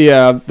 continue with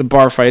the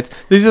bar fights.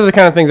 These are the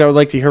kind of things I would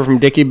like to hear from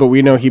Dickie, but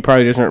we know he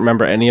probably doesn't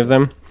remember any of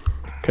them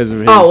because of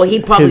his,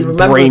 he probably his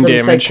remembers brain and say,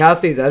 damage.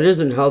 Kathy, that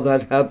isn't how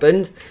that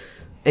happened.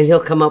 And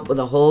he'll come up with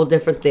a whole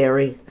different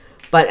theory.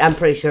 But I'm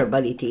pretty sure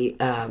Buddy T,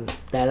 that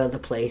other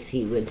place,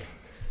 he would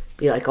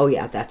be like, oh,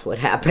 yeah, that's what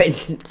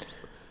happened.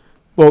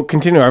 Well,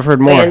 continue. I've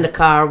heard more. In the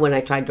car, when I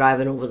tried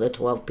driving over the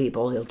 12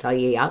 people, he'll tell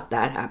you, yeah,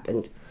 that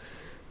happened.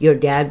 Your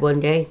dad, one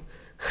day,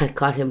 I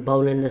caught him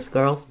boning this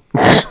girl.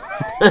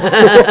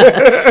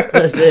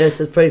 This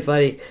is pretty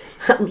funny.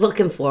 I'm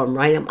looking for him,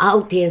 right? I'm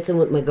out dancing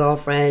with my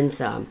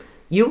girlfriends.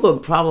 You were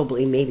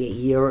probably maybe a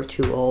year or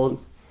two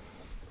old.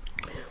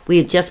 We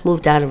had just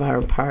moved out of our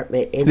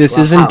apartment. This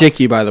into a isn't house.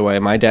 Dickie, by the way.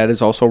 My dad is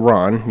also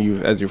Ron,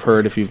 as you've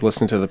heard if you've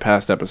listened to the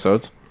past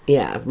episodes.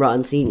 Yeah,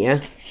 Ron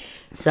Sr.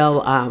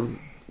 So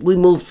we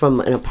moved from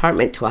an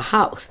apartment to a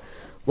house.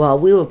 Well,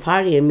 we were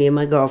partying, me and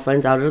my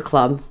girlfriends, out at a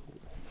club.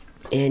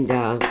 And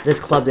this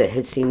club that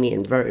had seen me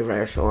in very,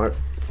 very short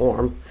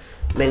form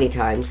many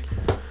times.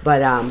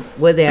 But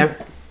we're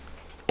there.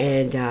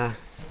 And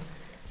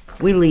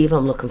we leave.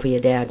 I'm looking for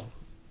your dad.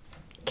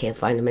 Can't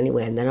find him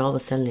anywhere. And then all of a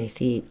sudden I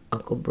see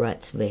Uncle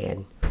Brett's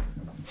van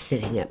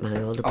sitting at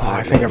my old Oh,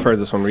 apartment. I think I've heard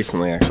this one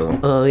recently, actually.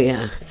 Oh,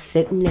 yeah.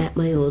 Sitting at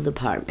my old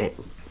apartment.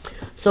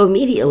 So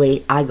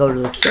immediately I go to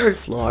the third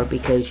floor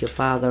because your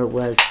father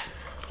was,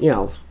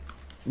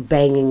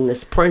 banging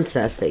this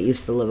princess that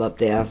used to live up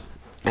there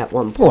at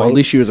one point. Well, at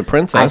least she was a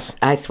princess.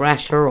 I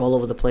thrashed her all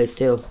over the place,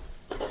 too.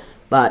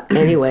 But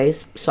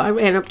anyways, so I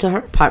ran up to her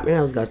apartment.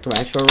 I was going to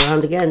thrash her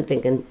around again,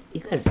 thinking,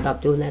 you got to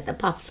stop doing that. That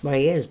pops my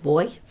ears,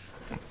 boy.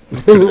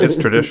 It's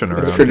tradition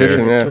around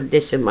tradition, here. yeah.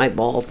 Tradition, my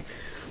balls.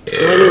 So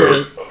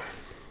anyways,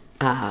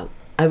 I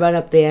run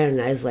up there and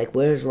I was like,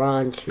 where's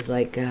Ron? She's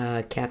like,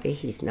 Kathy,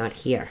 he's not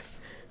here.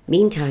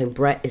 Meantime,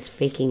 Brett is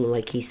faking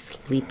like he's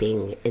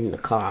sleeping in the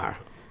car,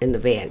 in the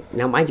van.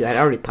 Now, mind you, I'd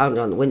already pounded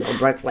on the window.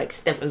 Brett's like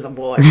stiff as a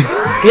board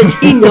because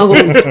he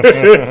knows.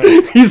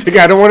 He's like,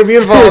 I don't want to be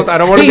involved. I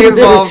don't want to be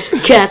involved.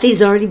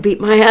 Kathy's already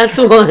beat my ass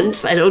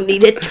once. I don't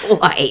need it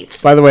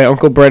twice. By the way,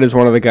 Uncle Brett is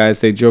one of the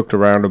guys they joked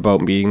around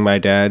about being my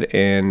dad,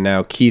 and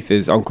now Keith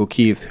is Uncle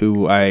Keith,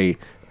 who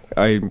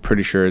I'm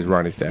pretty sure is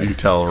Ronnie's dad. You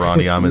tell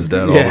Ronnie I'm his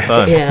dad all the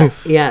time.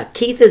 Yeah.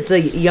 Keith is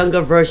the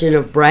younger version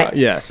of Brett.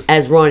 Yes.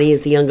 As Ronnie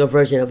is the younger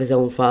version of his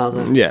own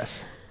father.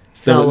 Yes.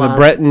 So, the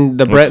Brett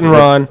and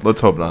Ron,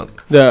 Let's hope not.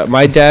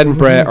 my dad and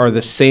Brett are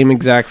the same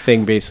exact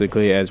thing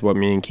basically as what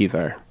me and Keith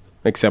are,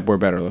 except we're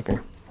better looking.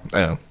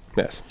 Yeah.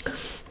 Yes.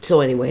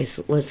 So anyways,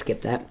 let's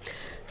skip that.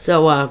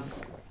 So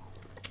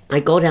I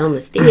go down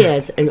the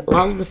stairs, and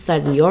all of a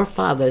sudden, your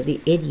father, the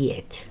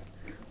idiot,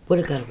 would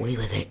have got away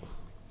with it.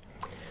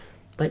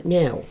 But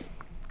now,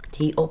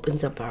 he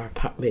opens up our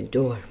apartment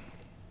door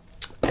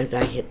as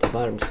I hit the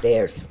bottom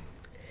stairs.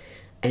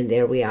 And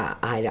there we are,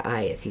 eye to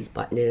eye, as he's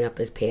buttoning up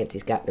his pants.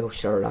 He's got no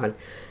shirt on.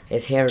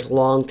 His hair's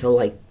long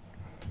to,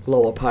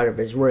 lower part of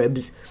his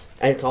ribs.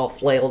 And it's all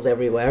flailed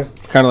everywhere.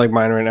 Kind of like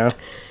mine right now.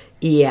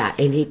 Yeah,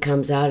 and he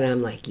comes out, and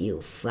I'm like,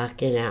 you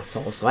fucking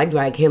asshole. So I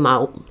drag him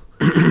out.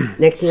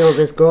 Next thing you know,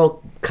 this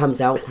girl comes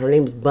out. Her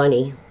name's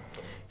Bunny.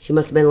 She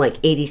must have been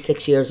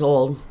 86 years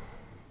old.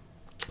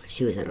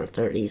 She was in her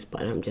 30s,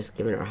 but I'm just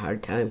giving her a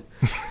hard time.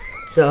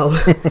 So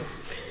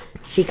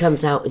she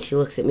comes out, and she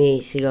looks at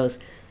me. She goes,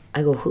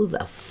 I go, who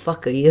the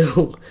fuck are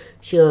you?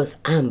 She goes,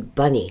 I'm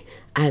Bunny.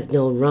 I've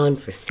known Ron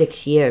for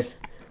 6 years.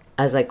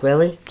 I was like,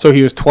 really? So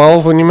he was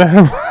 12 when you met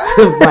him?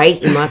 Right,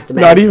 he must have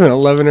been. Not even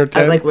 11 or 10?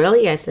 I was like,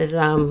 really? I says,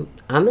 I'm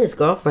his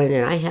girlfriend,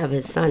 and I have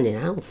his son, and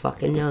I don't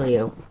fucking know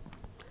you.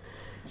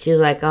 She was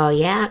like, oh,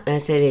 yeah? And I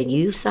said, and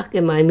you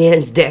sucking my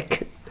man's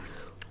dick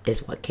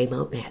is what came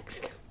out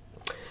next.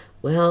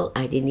 Well,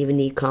 I didn't even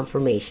need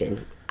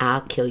confirmation.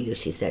 I'll kill you,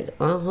 she said.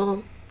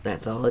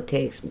 That's all it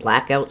takes.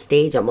 Blackout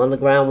stage, I'm on the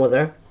ground with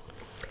her.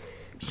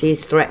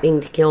 She's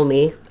threatening to kill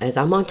me as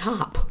I'm on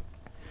top.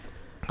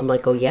 I'm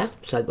like, oh, yeah?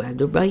 So I grabbed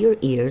her by her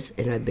ears,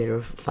 and I bit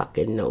her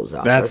fucking nose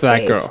off. That's her that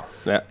face. girl.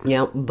 Yeah.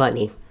 Yeah,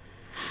 Bunny.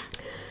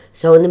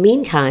 So in the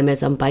meantime,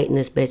 as I'm biting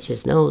this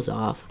bitch's nose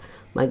off,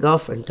 my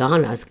girlfriend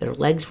Donna's got her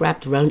legs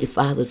wrapped around your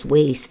father's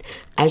waist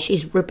as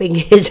she's ripping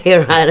his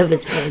hair out of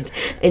his head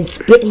and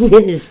spitting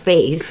in his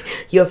face.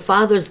 Your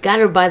father's got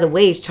her by the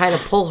waist trying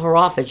to pull her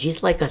off, and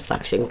she's like a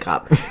suction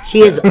cup. She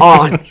is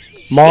on.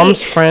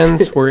 Mom's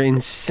friends were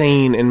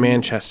insane in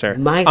Manchester.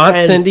 My Aunt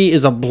friends- Cindy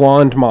is a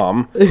blonde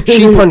mom.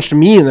 She punched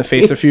me in the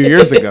face a few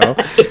years ago.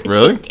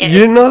 Really? You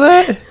didn't know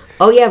that?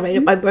 Oh yeah, right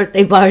at my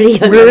birthday party.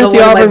 We were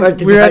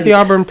at the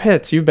Auburn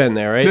Pits. You've been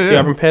there, right? Yeah, The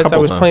Auburn Pits. I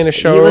couple was times. playing a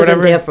show He or wasn't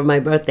whatever. there for my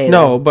birthday.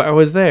 No, but I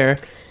was there.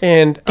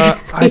 And I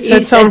He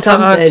said said something to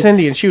Aunt something.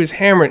 Cindy, and she was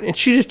hammered, and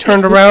she just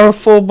turned around and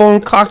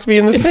full-blown cocked me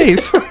in the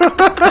face.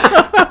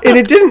 And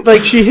it didn't,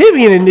 like, she hit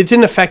me, and it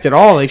didn't affect at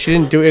all. Like, she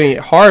didn't do any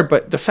hard,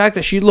 but the fact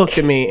that she looked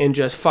at me and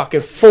just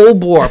fucking full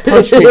bore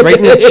punched me right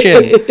in the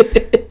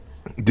chin.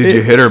 Did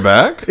you hit her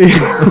back?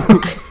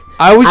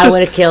 I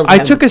would've killed I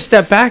him. took a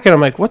step back, and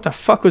I'm like, what the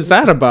fuck was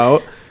that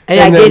about? And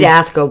I then- did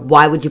ask her,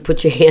 why would you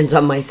put your hands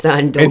on my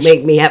son? Don't And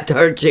make me have to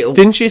hurt you.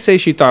 Didn't she say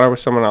she thought I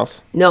was someone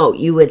else? No,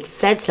 you had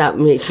said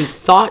something and she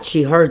thought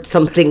she heard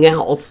something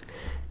else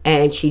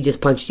and she just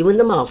punched you in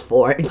the mouth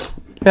for it.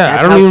 Yeah, That's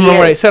I don't how even she remember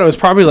what I is. said. It was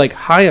probably like,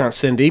 hi, Aunt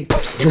Cindy.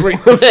 Right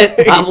in the It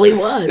face. probably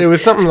was. It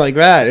was something like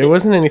that. It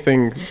wasn't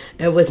anything.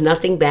 It was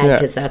nothing bad Yeah.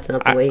 because that's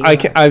not the way you I are.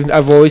 can,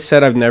 I've always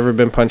said I've never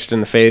been punched in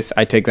the face.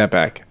 I take that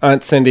back.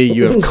 Aunt Cindy,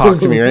 you have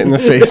cocked me right in the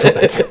face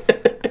once.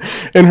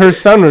 And her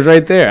son was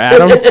right there.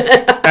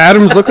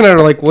 Adam's looking at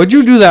her like, what'd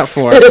you do that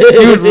for?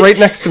 He was right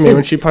next to me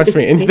when she punched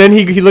me. And then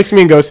he looks at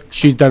me and goes,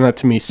 she's done that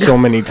to me so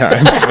many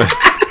times.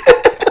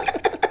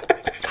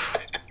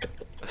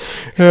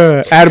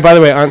 By the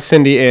way, Aunt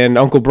Cindy and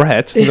Uncle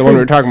Brett, the one we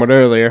were talking about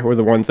earlier, were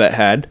the ones that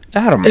had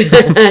Adam.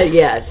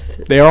 Yes.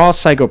 They are all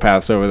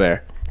psychopaths over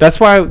there. That's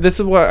why, this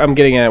is what I'm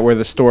getting at, where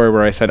the story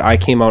where I said I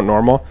came out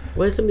normal.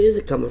 Where's the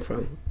music coming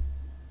from?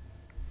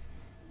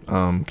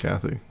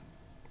 Kathy,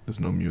 there's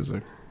no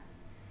music.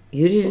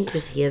 You didn't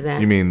just hear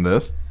that? You mean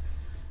this?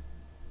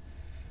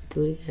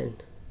 Do it again.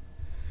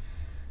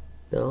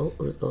 No,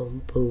 it was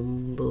going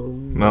boom,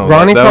 boom. No,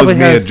 Ronnie that was probably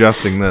me has-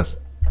 adjusting this.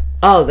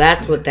 Oh,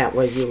 that's what that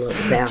was, you little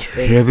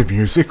bastard. Hear the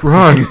music,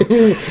 Ron.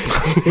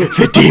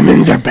 The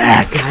demons are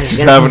back. God,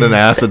 She's having an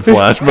acid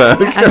flashback.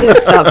 I'm gonna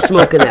stop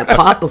smoking that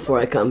pot before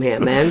I come here,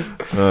 man.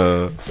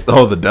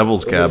 The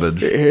devil's cabbage.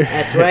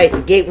 That's right,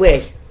 the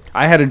gateway.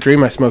 I had a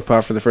dream I smoked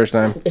pot for the first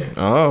time.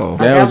 Oh.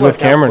 How'd Yeah, it that was with work out for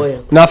Cameron.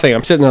 you? Nothing.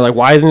 I'm sitting there like,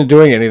 why isn't it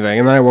doing anything?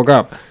 And then I woke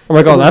up. I'm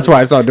like, oh, that's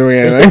why it's not doing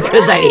anything.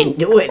 Because I didn't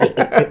do anything.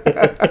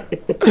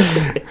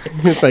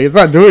 It's like, it's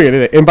not doing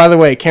anything. And by the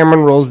way,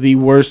 Cameron rolls the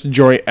worst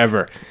joint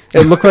ever.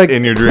 It looked like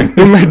In your dream.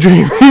 in my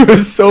dream, it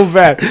was so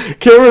bad.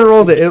 Cameron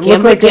rolled it. It looked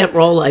Cameron like can't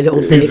roll, I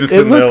don't think. just-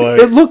 it in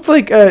there looked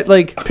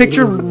like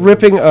picture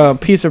ripping a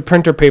piece of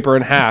printer paper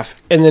in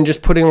half and then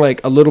just putting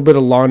like a little bit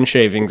of lawn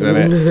shavings in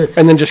it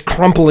and then just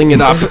crumpling it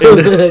up.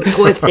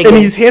 Twisting And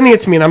it. he's handing it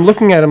to me, and I'm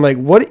looking at him like,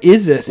 "What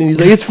is this?" And he's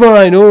like, "It's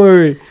fine, don't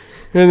worry."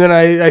 And then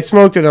I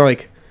smoked it, and I'm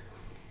like,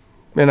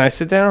 and I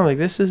sit down, I'm like,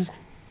 "This is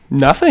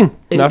nothing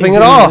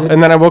at all."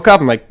 And then I woke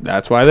up, I'm like,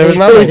 "That's why there was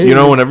nothing." You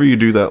know, whenever you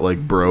do that, like,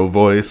 bro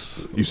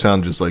voice, you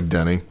sound just like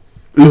Denny.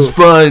 It's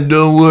fine,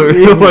 don't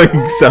worry. Like,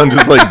 you sound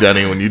just like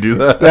Denny when you do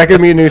that. That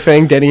could be a new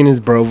thing, Denny and his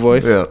bro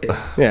voice. Yeah.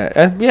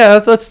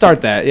 Yeah. Let's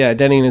start that. Yeah,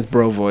 Denny and his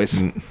bro voice.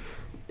 He's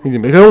gonna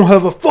be like, "I don't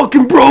have a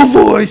fucking bro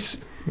voice."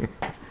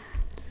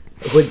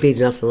 It would be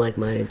nothing like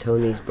mine and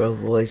Tony's bro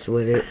voice,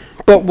 would it?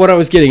 But what I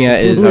was getting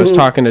at is I was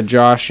talking to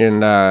Josh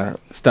and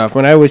stuff.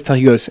 When I always tell,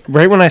 he goes,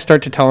 right when I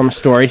start to tell him a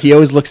story, he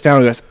always looks down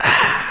and goes,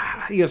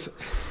 ah. He goes,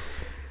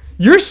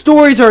 your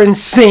stories are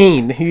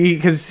insane.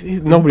 Because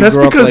nobody That's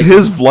grew up because like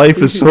his life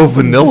is so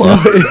vanilla.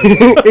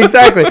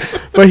 exactly.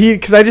 But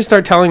because I just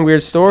start telling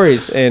weird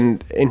stories,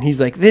 and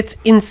he's like, that's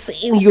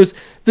insane. He goes,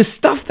 the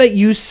stuff that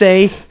you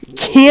say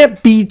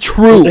can't be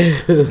true.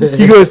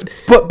 He goes,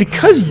 but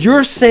because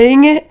you're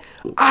saying it,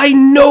 I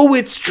know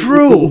it's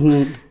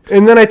true.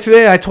 And then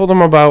today I told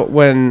him about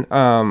when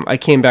I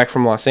came back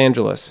from Los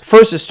Angeles.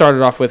 First, it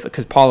started off with,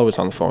 because Paula was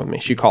on the phone with me.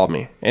 She called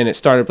me, and it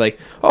started like,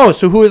 oh,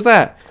 so who is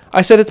that?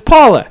 I said, it's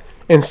Paula.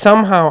 And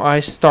somehow I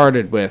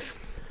started with,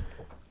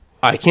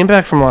 I came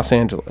back from Los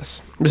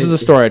Angeles. This is the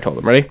story I told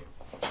him. Ready?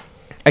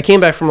 I came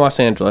back from Los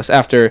Angeles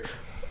after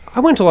I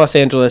went to Los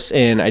Angeles,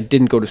 and I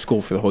didn't go to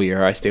school for the whole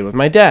year. I stayed with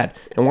my dad.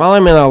 And while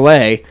I'm in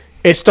LA,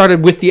 it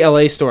started with the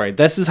LA story.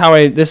 This is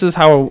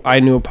how I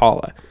knew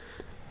Paula.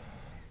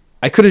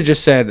 I could have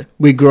just said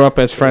we grew up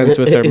as friends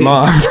with their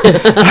mom.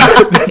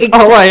 That's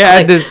all I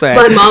had to say.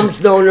 My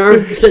mom's known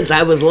her since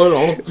I was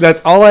little.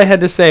 That's all I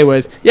had to say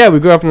was, yeah, we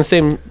grew up in the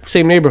same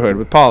neighborhood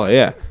with Paula,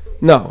 yeah.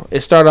 No,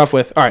 it started off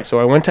with, all right, so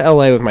I went to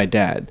LA with my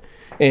dad.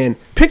 And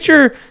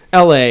picture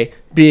LA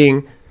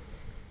being,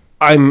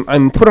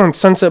 I'm put on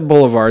Sunset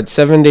Boulevard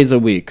 7 days a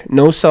week.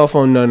 No cell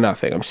phone, no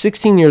nothing. I'm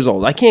 16 years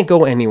old. I can't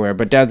go anywhere,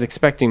 but dad's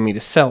expecting me to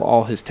sell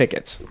all his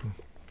tickets.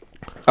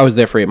 I was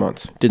there for 8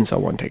 months. Didn't sell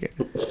one ticket.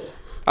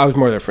 I was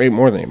more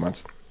than 8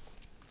 months.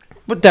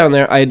 But down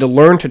there, I had to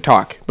learn to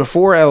talk.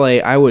 Before LA,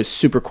 I was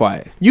super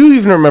quiet. You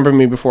even remember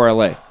me before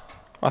LA.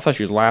 I thought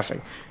she was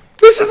laughing.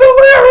 This is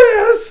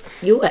hilarious!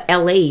 You were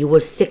LA, you were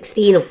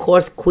 16, of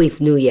course Queef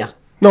knew you.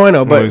 No, I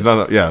know, but he's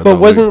not. Yeah, but no,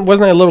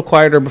 wasn't I a little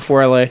quieter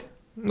before LA? a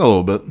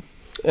little bit?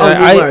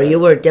 You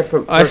were a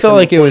different person. I felt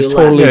like it was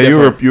before you totally left. Yeah,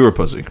 different. you were a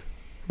pussy.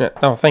 Yeah.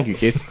 Oh, thank you,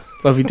 Keith.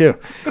 Love you too.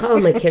 Call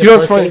my kid Do you know a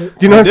what's funny? pussy.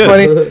 Do you know what's did.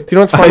 funny? Do you know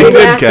what's I funny? did,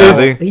 asshole.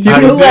 Kathy. You I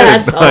did.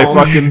 asshole. I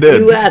fucking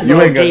did. You asshole,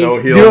 You ain't got no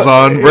Keith. heels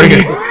on. Bring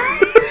it.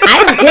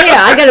 I don't care.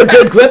 I got a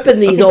good grip in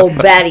these old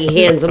batty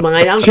hands of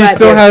mine. I'm She glad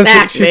still they're has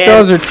sacked, she man. still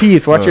has her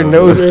teeth. Watch your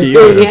nose,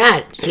 Keith.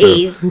 Yeah,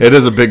 keys. It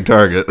is a big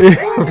target.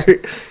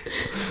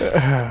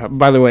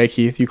 By the way,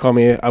 Keith, you call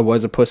me I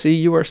was a pussy.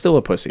 You are still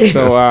a pussy.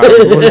 So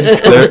we'll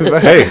just go.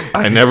 Hey,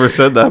 I never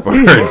said that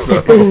part.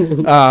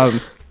 So.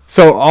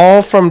 So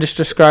all from just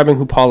describing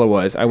who Paula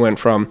was, I went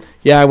from,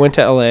 I went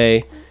to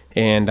LA,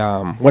 and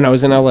when I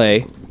was in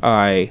LA,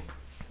 I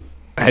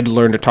had to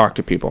learn to talk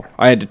to people.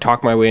 I had to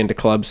talk my way into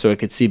clubs so I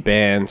could see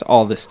bands,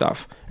 all this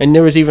stuff. And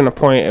there was even a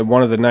point at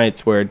one of the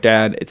nights where,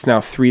 Dad, it's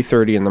now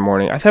 3:30 in the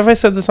morning. Have I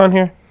said this on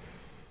here?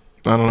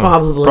 I don't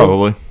know.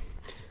 Probably.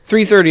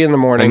 3:30 in the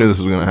morning. I knew this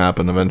was going to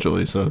happen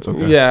eventually, so it's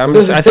okay. Yeah,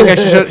 I think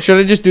I should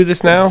I just do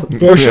this now?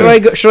 Or should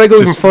I go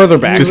even further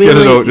back? Just get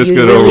it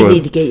over with.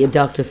 Need to get your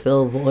Dr.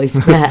 Phil voice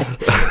back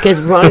because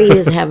Ronnie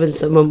is having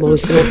some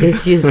emotional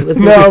issues with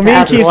No, his me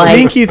and past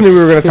life. Keith knew we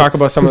were going to talk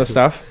about some of the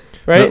stuff,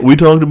 right? We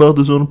talked about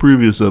this on a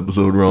previous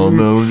episode, Ron.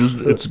 No,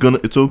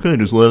 it's okay.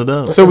 Just let it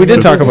out. So we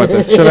did talk about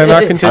this. Should I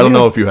not continue? I don't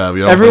know if you have.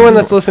 Everyone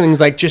that's listening is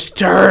like, just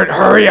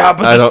hurry up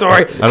with I the don't-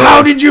 story. I don't-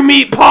 How did you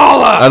meet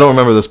Paula? I don't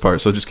remember this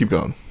part, so just keep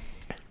going.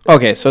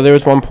 Okay, so there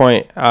was one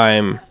point,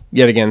 I'm,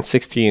 yet again,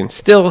 16,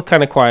 still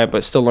kind of quiet,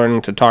 but still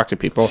learning to talk to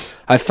people.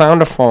 I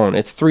found a phone.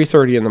 It's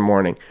 3:30 in the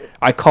morning.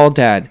 I called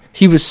Dad.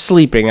 He was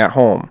sleeping at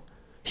home.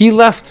 He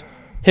left.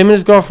 Him and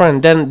his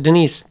girlfriend,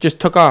 Denise, just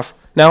took off.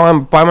 Now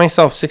I'm by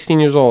myself, 16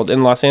 years old,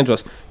 in Los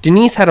Angeles.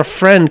 Denise had a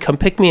friend come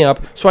pick me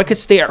up so I could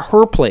stay at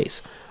her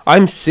place.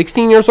 I'm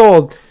 16 years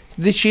old.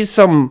 She's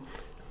some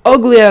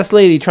ugly-ass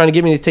lady trying to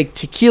get me to take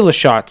tequila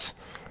shots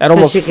at So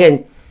almost... she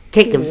can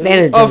take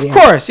advantage of Of you.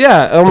 course,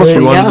 yeah. Almost. There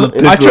you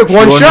go. I took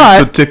one shot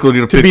to tickle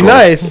you to be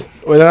nice.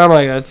 Well, then I'm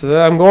like,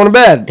 I'm going to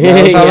bed.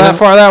 That's how Yeah. that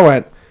far that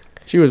went.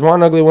 She was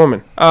one ugly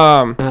woman.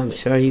 I'm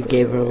sure you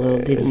gave her a little,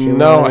 didn't you?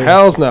 No, Ronnie?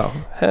 hells no.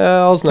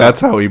 Hells no. That's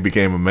how he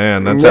became a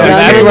man. That's Yeah, how he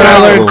that's became when I a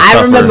learned- little I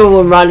tougher. remember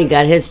when Ronnie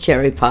got his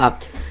cherry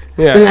popped.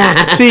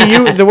 Yeah. See,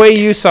 the way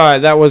you saw it,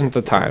 that wasn't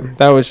the time.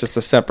 That was just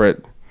a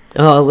separate.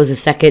 Oh, it was a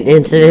second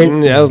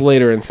incident. Yeah, that was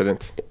later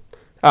incidents.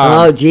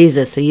 Oh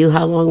Jesus! So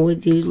how long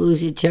would you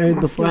lose your cherry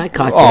before I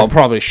caught you? Oh,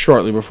 probably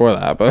shortly before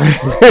that, but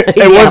it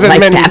Yeah, wasn't like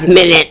many. that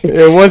minute.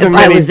 It wasn't If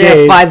I many was there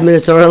days. 5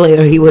 minutes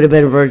earlier, he would have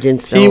been a virgin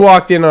still. He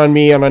walked in on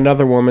me and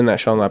another woman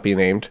that shall not be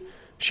named.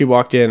 She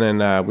walked in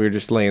and we were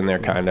just laying there,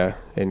 kinda,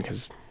 and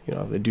because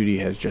the duty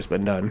has just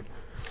been done.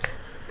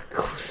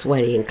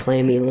 Sweaty and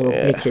clammy little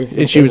bitches.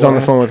 And she was on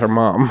the phone with her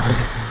mom.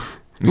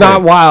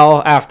 Not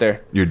while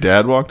after. Your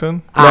dad walked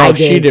in? I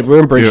She did. We were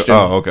in Bridgeton.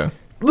 Oh, okay.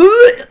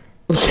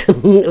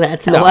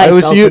 That's how No, I it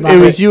was felt you. about It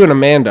was you and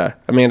Amanda.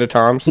 Amanda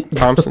Thomas.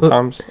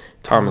 Thomas.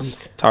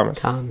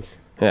 Tom's.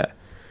 Yeah.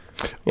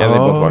 Yeah, they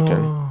both walked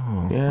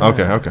in. Yeah.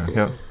 Okay,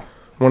 yeah.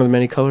 One of the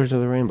many colors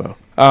of the rainbow.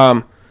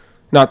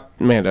 Not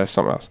Amanda,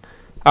 something else.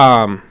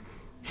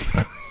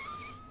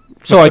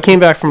 So I came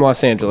back from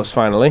Los Angeles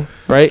finally,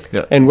 right?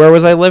 Yeah. And where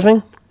was I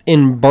living?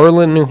 In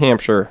Berlin, New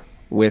Hampshire,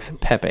 with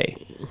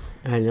Pepe.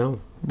 I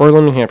know.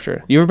 Berlin, New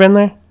Hampshire. You ever been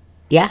there?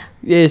 Yeah.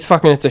 It's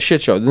a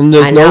shit show. Then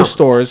there's I no know.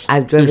 stores.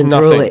 I've There's driven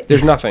nothing. through it.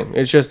 There's nothing.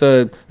 It's just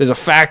there's a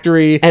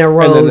factory And a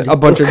road. then a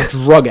bunch of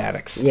drug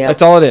addicts. Yep.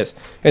 That's all it is.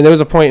 And there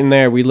was a point in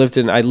there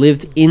I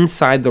lived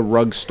inside the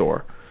rug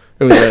store.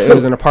 It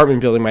was an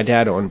apartment building my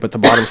dad owned, but the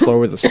bottom floor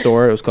was a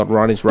store. It was called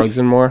Ronnie's Rugs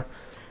and More.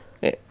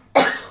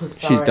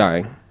 She's Sorry.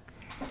 dying.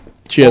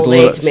 She has Old a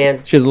little, age,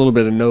 man. She has a little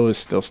bit of nose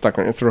still stuck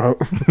in her throat.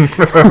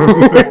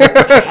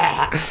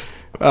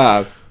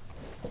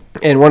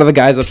 And one of the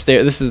guys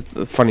upstairs. This is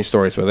funny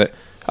stories with it.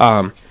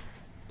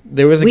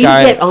 There was a We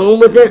guy. get on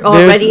with it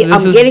already.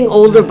 this I'm is- getting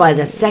older by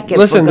the second.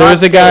 Listen, for there was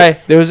God's a guy.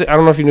 sakes. I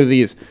don't know if you knew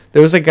these.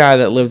 There was a guy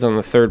that lived on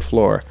the 3rd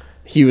floor.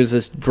 He was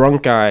this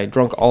drunk guy,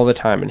 drunk all the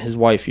time, and his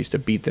wife used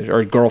to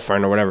or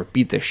girlfriend or whatever,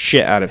 beat the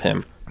shit out of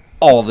him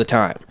all the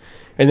time.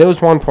 And there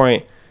was one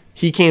point,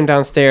 he came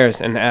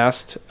downstairs and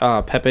asked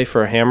Pepe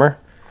for a hammer.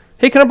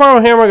 Hey, can I borrow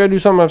a hammer? I gotta do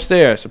something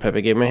upstairs. So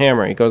Pepe gave him a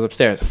hammer. He goes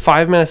upstairs.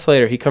 5 minutes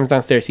later, he comes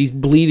downstairs. He's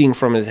bleeding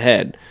from his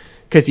head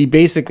because he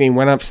basically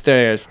went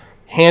upstairs,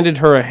 handed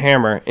her a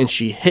hammer, and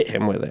she hit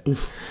him with it.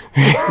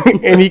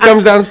 And he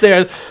comes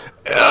downstairs.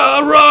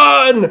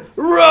 Run!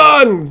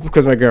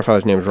 Because my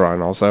grandfather's name is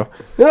Ron also.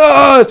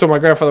 So my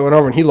grandfather went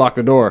over and he locked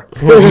the door.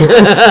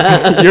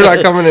 You're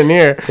not coming in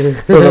here.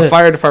 So the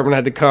fire department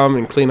had to come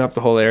and clean up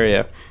the whole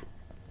area.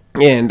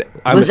 And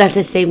Was that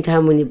the same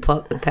time when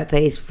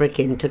Pepe's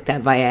freaking took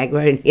that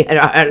Viagra and he had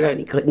a heart and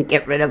he couldn't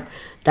get rid of?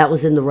 That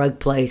was in the rug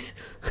place.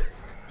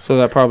 So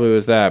that probably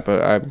was that,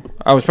 but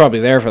I was probably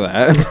there for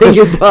that.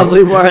 You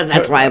probably were.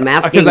 That's why I'm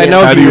asking. Because I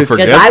know How do he you was.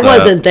 forget Because I that?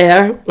 wasn't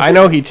there. I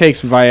know he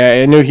takes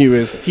Viagra. I knew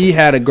he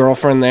had a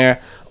girlfriend there.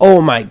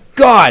 Oh my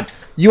God!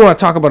 You want to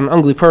talk about an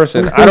ugly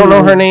person? I don't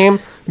know her name.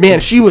 Man,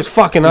 she was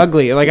fucking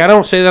ugly. Like, I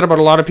don't say that about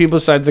a lot of people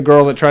besides the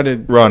girl that tried to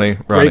Ronnie,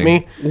 rape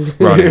me.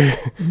 Ronnie.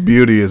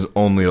 Beauty is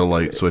only a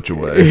light switch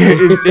away.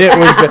 It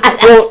was bad.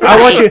 Well,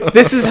 I want you...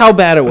 This is how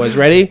bad it was.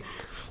 Ready?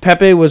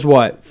 Pepe was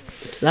what?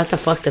 It's not the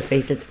fuck the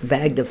face, it's the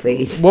bag the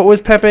face. What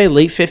was Pepe?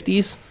 Late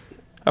 50s?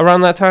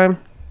 Around that time?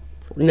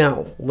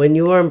 No, when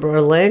you were in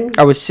Berlin,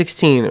 I was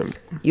 16.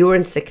 you were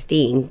in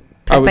 16.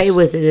 Pepe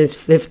was in his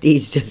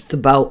 50s just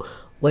about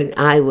when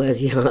I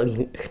was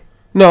young.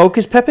 No,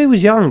 because Pepe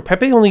was young.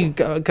 Pepe only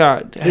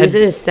got... He was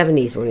in his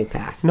 70s when he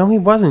passed. No, he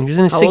wasn't. He was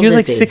in his... How He old was is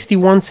like he?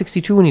 61,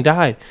 62 when he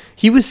died.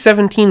 He was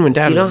 17 when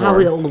Dad Do you know was how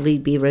born. old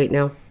he'd be right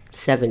now?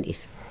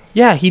 70s.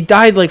 Yeah, he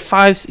died like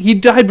He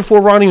died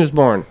before Ronnie was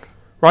born.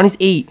 Ronnie's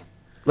 8.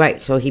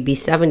 Right, so he'd be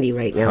 70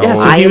 right now. Yeah,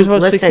 so he was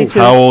about listen, 62.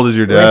 How old is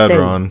your dad, listen,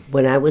 Ron?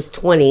 when I was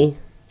 20,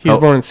 He was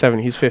born in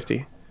 70. He's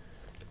 50.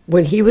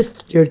 when he was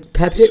your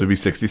Pepe, Should be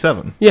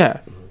 67. Yeah.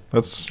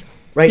 That's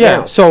right Yeah,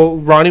 now. so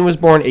Ronnie was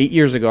born 8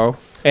 years ago,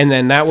 and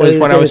then that So was he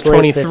when was I in was his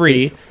late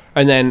 23, 50s.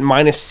 and then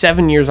minus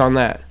 7 years on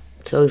that.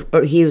 So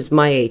he was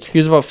my age. He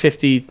was about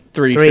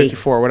 53, Three.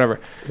 54, whatever.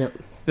 Yep.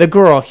 The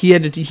girl,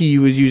 he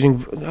was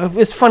using...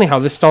 it's funny how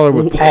this started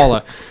with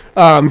Paula.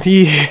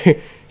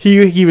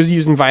 He was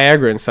using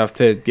Viagra and stuff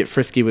to get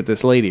frisky with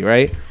this lady,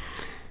 right?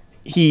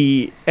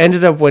 He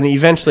ended up when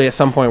eventually at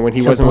some point when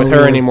he wasn't with her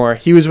Taboo. anymore,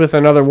 he was with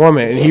another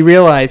woman, and he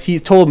realized, he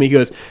told me, he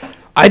goes,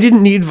 I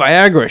didn't need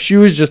Viagra. She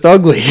was just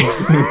ugly.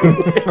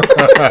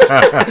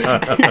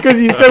 Because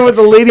he said with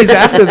the ladies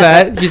after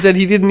that, he said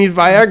he didn't need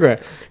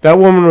Viagra. That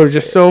woman was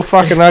just so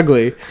fucking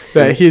ugly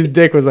that his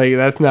dick was like,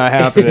 that's not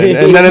happening.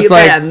 And then You it's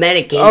like, better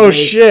medicate oh me.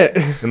 shit.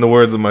 in the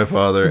words of my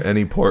father,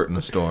 any port in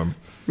a storm.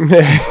 No,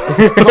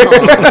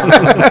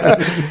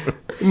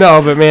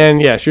 but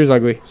man, yeah, she was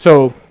ugly.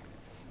 So,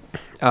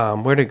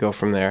 where'd it go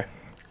from there?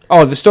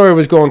 Oh, the story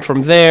was going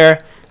from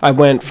there. I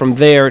went from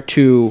there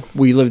to,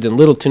 we lived in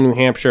Littleton, New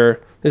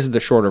Hampshire. This is the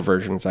shorter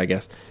versions, I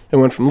guess. I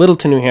went from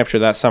Littleton, New Hampshire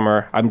that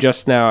summer. I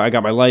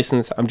got my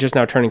license. I'm just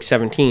now turning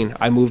 17.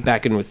 I moved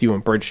back in with you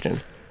in Bridgeton.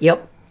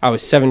 Yep. I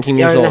was 17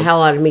 years Scaring old. the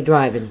hell out of me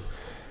driving.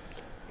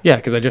 Yeah,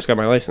 because I just got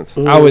my license.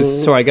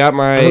 Mm. I got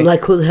my... I'm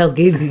like, who the hell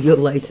gave you your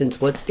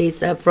license? What state's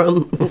that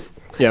from?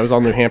 Yeah, it was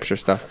all New Hampshire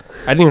stuff.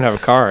 I didn't even have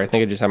a car. I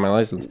think I just had my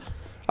license.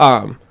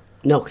 No,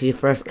 because your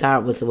first car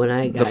was the one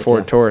I got. The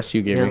Ford you. Taurus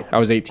you gave me. Yeah. I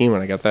was 18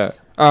 when I got that.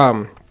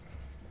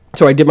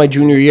 So I did my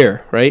junior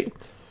year, right?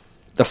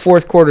 The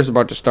fourth quarter's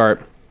about to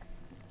start.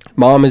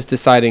 Mom is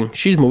deciding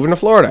she's moving to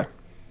Florida.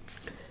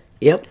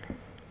 Yep.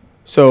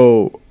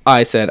 So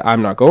I said,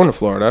 I'm not going to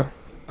Florida.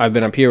 I've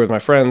been up here with my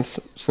friends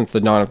since the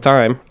dawn of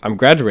time. I'm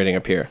graduating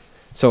up here.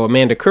 So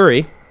Amanda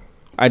Curry,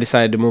 I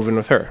decided to move in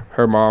with her.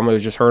 Her mom, it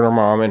was just her and her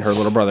mom and her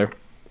little brother.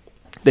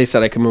 They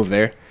said I could move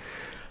there.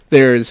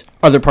 There's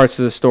other parts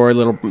of the story,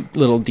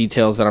 little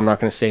details that I'm not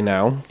going to say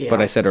now,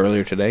 but I said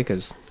earlier today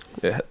because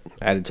it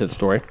added to the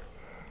story.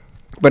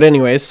 But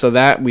anyways, so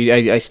that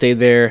I stayed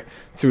there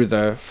through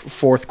the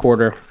fourth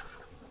quarter,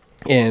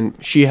 and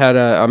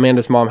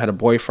Amanda's mom had a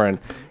boyfriend,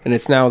 and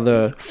it's now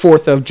the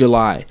 4th of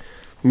July.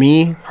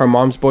 Me, her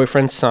mom's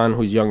boyfriend's son,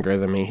 who's younger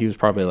than me, he was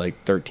probably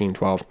like 13,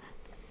 12,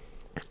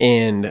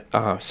 and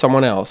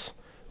someone else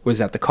was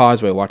at the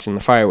causeway watching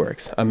the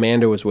fireworks.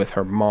 Amanda was with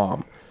her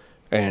mom,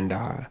 and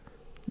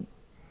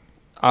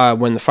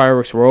when the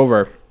fireworks were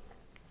over,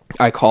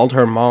 I called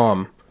her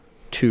mom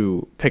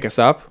to pick us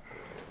up,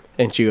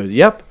 and she goes,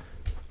 yep,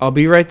 I'll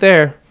be right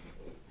there.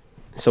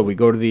 So we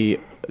go to the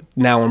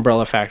now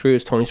Umbrella Factory, it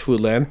was Tony's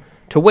Foodland,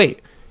 to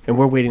wait. And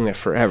we're waiting there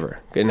forever.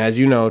 And as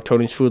you know,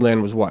 Tony's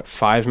Foodland was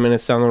 5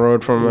 minutes down the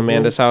road from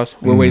Amanda's house?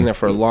 We're waiting there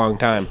for a long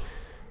time.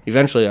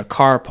 Eventually, a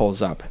car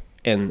pulls up,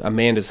 and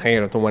Amanda's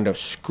hanging out the window,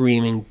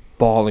 screaming,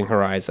 bawling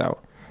her eyes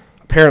out.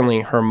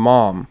 Apparently, her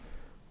mom,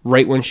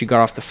 right when she got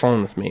off the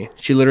phone with me,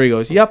 she literally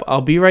goes, yep,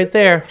 I'll be right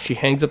there. She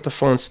hangs up the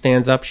phone,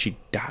 stands up, she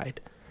died.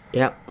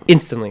 Yep.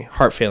 Instantly.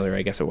 Heart failure,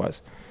 I guess it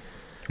was.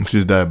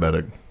 She's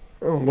diabetic.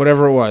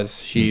 Whatever it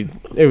was,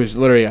 it was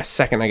literally a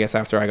second, I guess,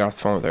 after I got off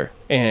the phone with her.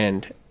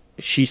 And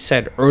she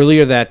said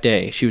earlier that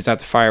day, she was at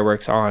the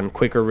fireworks on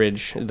Quaker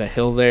Ridge, the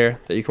hill there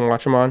that you can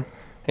watch them on.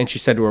 And she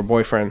said to her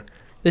boyfriend,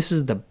 this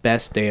is the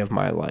best day of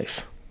my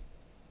life.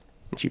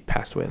 And she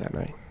passed away that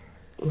night.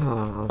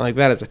 Aww. Like,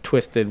 that is a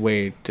twisted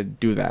way to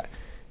do that.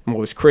 And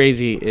what was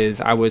crazy is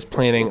I was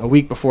planning, a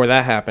week before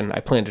that happened,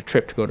 I planned a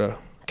trip to go to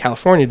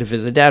California to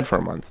visit Dad for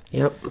a month.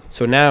 Yep.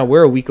 So now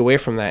we're a week away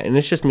from that, and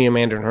it's just me,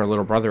 Amanda, and her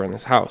little brother in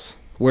this house.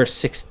 We're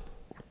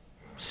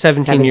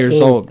 17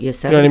 years old. You're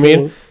 17. You know what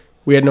I mean?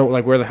 We had no,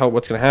 like, where the hell,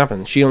 what's going to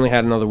happen? She only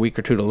had another week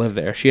or two to live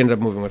there. She ended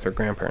up moving with her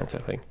grandparents, I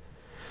think.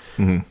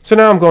 Mm-hmm. So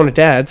now I'm going to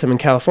Dad's. I'm in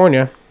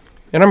California,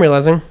 and I'm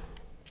realizing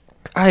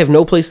I have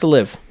no place to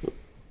live.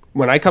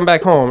 When I come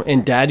back home,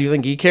 and Dad, you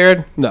think he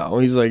cared? No.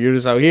 He's like, you're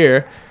just out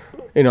here.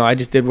 You know, I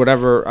just did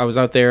whatever. I was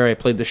out there. I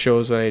played the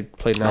shows that I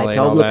played in LA and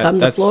all told him to that. come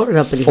to That's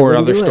Florida, but he 4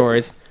 wouldn't other do it.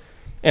 stories.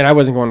 And I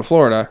wasn't going to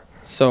Florida.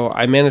 So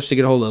I managed to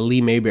get a hold of Lee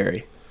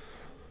Mayberry.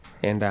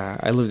 And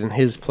I lived in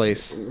his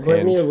place.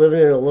 Weren't you living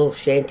in a little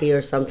shanty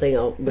or something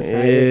out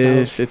beside his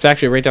house? It's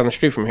actually right down the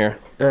street from here.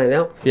 I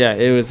know. Yeah,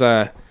 it was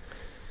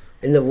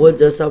in the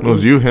woods or It something.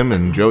 was you, him,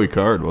 and Joey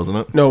Card, wasn't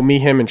it? No, me,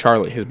 him, and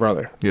Charlie, his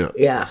brother. Yeah.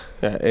 Yeah.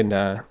 Yeah,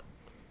 and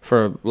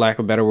for lack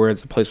of better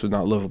words, the place was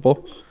not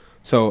livable.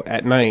 So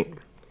at night,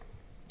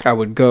 I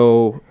would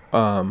go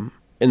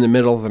in the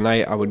middle of the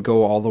night. I would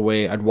go all the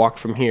way. I'd walk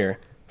from here,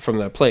 from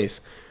the place,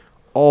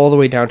 all the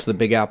way down to the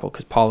Big Apple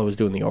because Paula was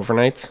doing the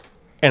overnights,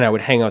 and I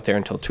would hang out there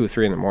until 2 or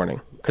 3 in the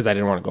morning because I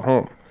didn't want to go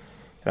home.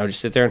 And I would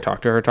just sit there and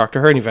talk to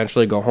her, and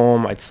eventually go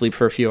home. I'd sleep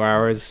for a few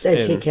hours.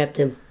 Then she kept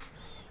him.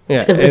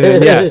 Yeah, and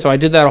then, yeah. So I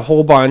did that a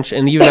whole bunch,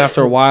 and even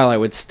after a while, I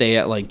would stay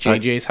at like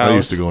JJ's house. I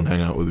used to go and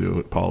hang out with you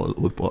at Paula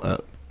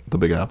at the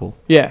Big Apple.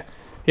 Yeah,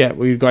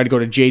 I'd go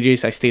to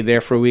JJ's. I stayed there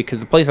for a week because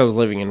the place I was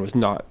living in was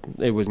not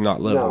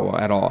livable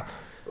at all.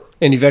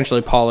 And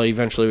eventually, Paula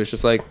was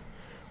just like,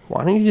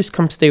 "Why don't you just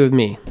come stay with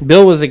me?"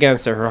 Bill was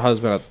against it. Her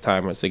husband at the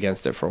time was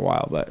against it for a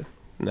while, but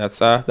that's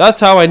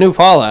how I knew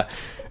Paula.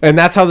 And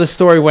that's how the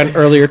story went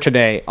earlier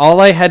today.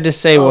 All I had to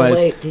say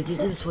was... wait, did you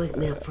just wake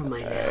me up from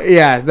my nap?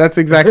 Yeah, that's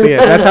exactly it.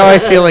 That's how I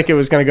feel like it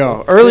was going to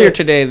go. Earlier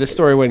today, the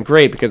story went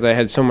great because I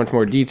had so much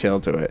more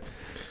detail to it.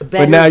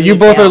 But now you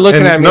both are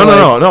looking at me No.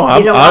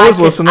 I was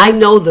listening. I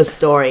know the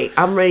story.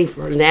 I'm ready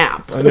for a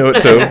nap. I know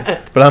it too.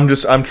 But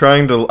I'm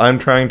trying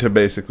to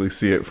basically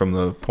see it from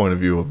the point of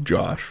view of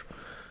Josh.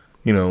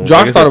 You know, Josh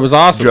like I thought said, it was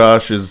awesome.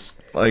 Josh is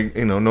like,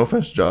 no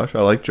offense to Josh.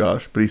 I like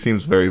Josh, but he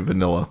seems very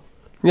vanilla.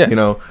 Yes, You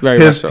know, very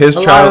his much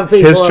so.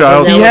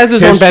 He has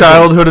his own bedroom.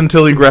 childhood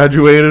until he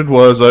graduated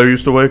was I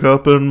used to wake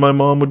up and my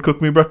mom would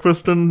cook me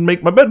breakfast and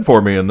make my bed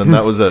for me, and then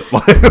that was it.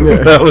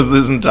 That was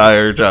his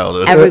entire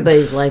childhood.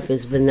 Everybody's life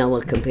is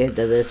vanilla compared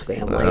to this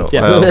family.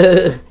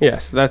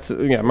 Yes, that's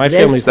my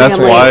This family's. That's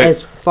family why-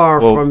 is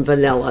far well, from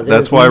vanilla. That's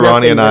There's why Ronnie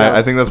nothing and vanilla.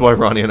 I think that's why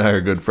Ronnie and I are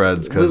good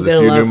friends, because We've if got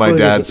a you lot knew of my food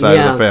dad's to- side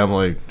yeah. of the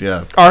family,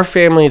 yeah. Our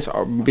families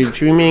are,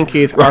 between me and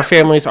Keith. Our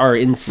families are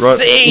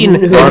insane.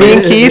 And Ronnie- me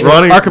and Keith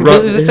are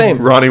completely the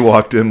same. Ronnie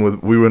walked in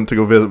we went to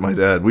go visit my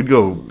dad. We'd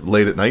go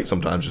late at night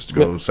sometimes just to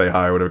go say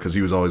hi or whatever, because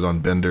he was always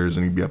on benders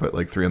and he'd be up at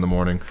like 3 in the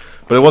morning.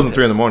 But it wasn't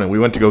 3 in the morning. We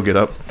went to go get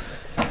up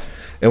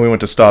and we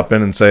went to stop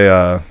in and say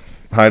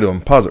hi to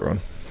him. Pause it, Ron.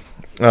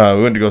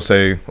 We went to go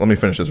say, let me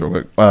finish this real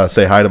quick,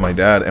 say hi to my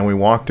dad, and we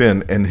walked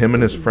in, and him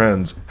and his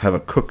friends have a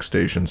cook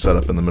station set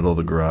up in the middle of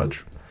the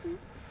garage.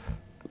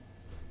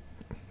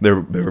 They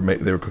were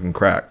cooking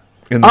crack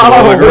in the middle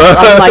of the garage.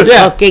 I'm like,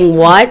 fucking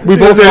what? We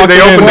both They walked in.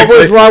 opened What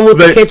was wrong with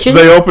the kitchen?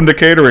 They opened a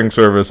catering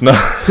service. No,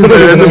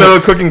 they're in the middle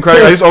of cooking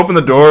crack. I just opened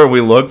the door and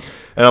we looked,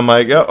 and I'm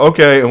like, yeah,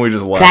 okay, and we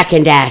just left. Crack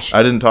and dash.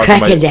 I didn't talk Crack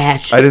to my and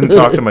dash. I didn't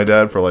talk to my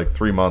dad for like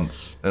 3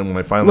 months, and when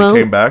I finally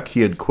came back,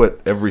 he had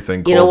quit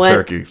everything You know cold what?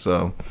 turkey.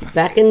 So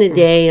Back in the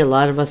day, a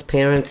lot of us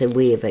parents, and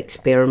we have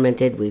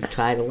experimented. We've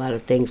tried a lot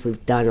of things.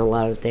 We've done a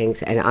lot of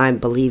things.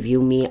 And believe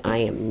you me, I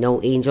am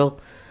no angel.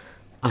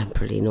 I'm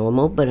pretty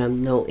normal, but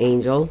I'm no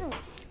angel.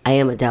 I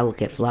am a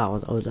delicate flower,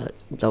 though.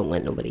 Don't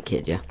let nobody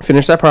kid you.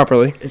 Finish that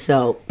properly.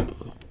 So,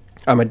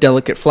 I'm a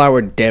delicate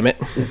flower, damn it.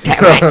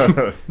 damn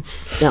it.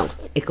 No,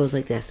 it goes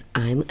like this.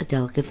 I'm a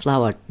delicate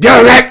flower.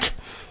 Damn it!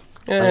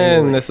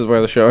 And this is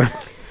where the show.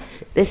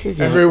 This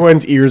is it.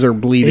 Everyone's ears are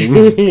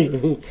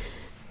bleeding.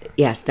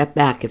 Yeah, step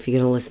back if you're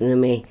going to listen to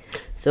me.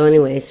 So,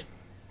 anyways.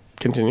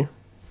 Continue.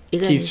 You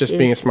guys Keith's just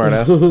being a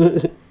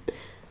smartass.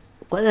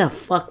 What the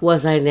fuck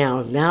was I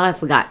now? Now I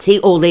forgot. See,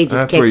 old age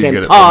just that's where kicked you in.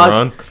 get it Pause.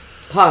 from, Ron.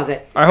 Pause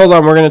it. All right, hold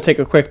on. We're going to take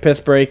a quick piss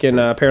break, and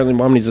apparently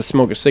Mom needs to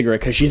smoke a cigarette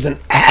because she's an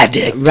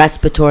addict.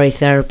 Respiratory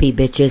therapy,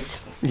 bitches.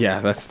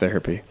 Yeah, that's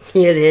therapy.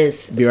 It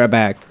is. Be right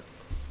back.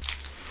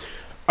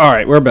 All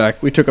right, we're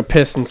back. We took a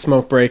piss and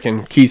smoke break,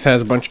 and Keith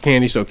has a bunch of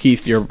candy. So,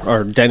 Keith,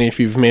 or Denny, if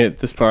you've made it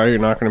this far, you're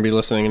not going to be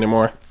listening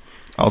anymore.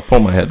 I'll pull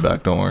my head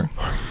back. Don't worry.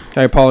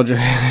 I apologize.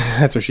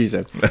 That's what she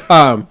said.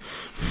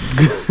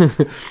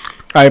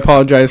 I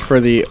apologize for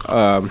the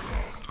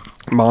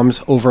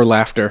mom's over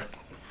laughter.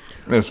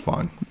 It's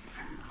fine.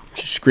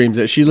 She screams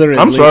it. She literally.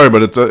 I'm sorry,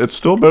 but it's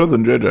still better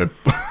than JJ.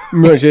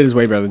 No, it is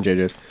way better than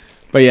JJ's.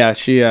 But yeah,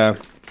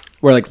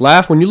 we're like,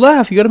 laugh. When you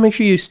laugh, you got to make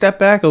sure you step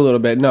back a little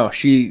bit. No,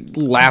 she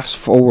laughs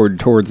forward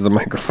towards the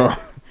microphone.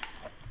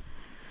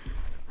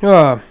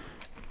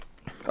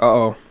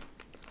 Uh-oh.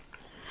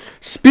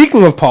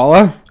 Speaking of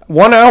Paula,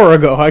 1 hour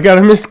ago, I got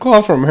a missed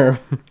call from her.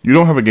 You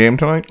don't have a game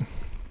tonight?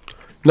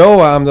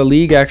 No, the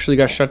league actually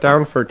got shut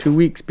down for 2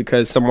 weeks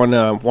because someone,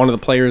 one of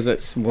the players at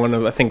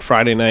I think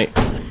Friday night,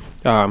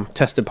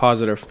 tested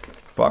positive.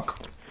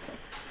 Fuck.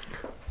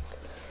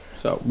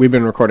 So we've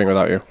been recording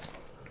without you.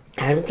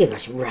 I don't give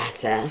a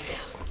rat's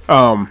ass.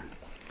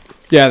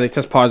 Yeah, they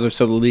test positive,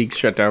 so the league's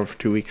shut down for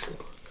 2 weeks.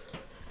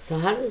 So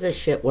how does this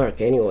shit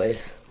work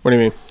anyways? What do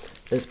you mean?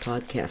 This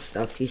podcast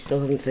stuff. You still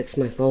haven't fixed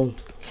my phone.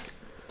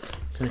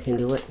 So I can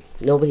do it.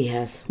 Nobody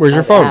has. Where's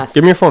your I've phone? asked.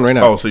 Give me your phone right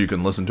now. Oh, so you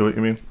can listen to it,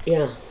 you mean?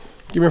 Yeah.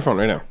 Give me your phone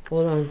right now.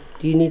 Hold on.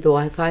 Do you need the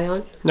Wi-Fi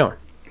on? No.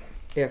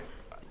 Here.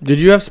 Did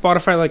you have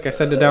Spotify like I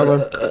said to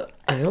download?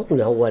 I don't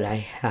know what I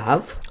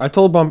have. I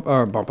told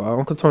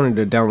Uncle Tony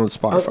to download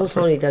Spotify. Uncle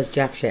Tony does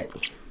jack shit.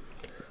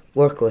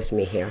 Work with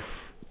me here.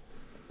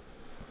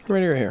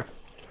 Right here.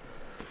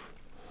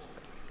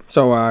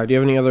 So, do you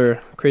have any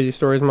other crazy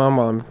stories, Mom,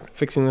 while I'm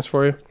fixing this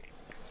for you?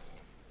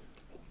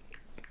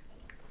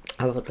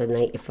 How about the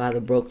night your father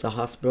broke the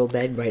hospital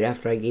bed right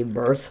after I gave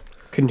birth?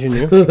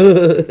 Continue.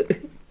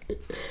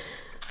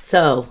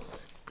 So,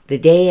 the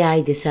day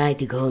I decide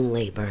to go in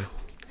labor.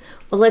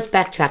 Well, let's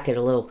backtrack it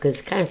a little because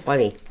it's kind of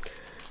funny.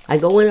 I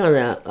go in on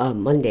a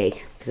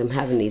Monday because I'm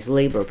having these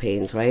labor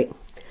pains, right?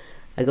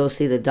 I go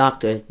see the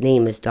doctor. His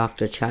name is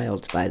Dr.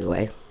 Childs, by the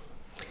way.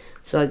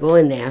 So I go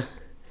in there.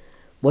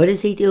 What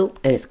does he do?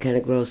 And it's kind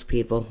of gross,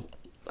 people.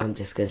 I'm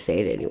just going to say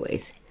it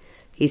anyways.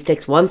 He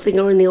sticks one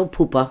finger in the old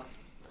poopa,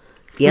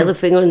 the other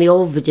finger in the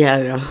old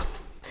vagina,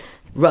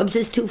 rubs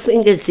his 2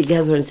 fingers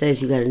together and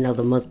says, you got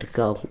another month to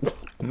go.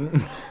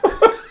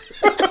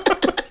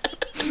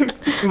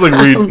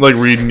 It's like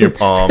reading your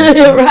palm.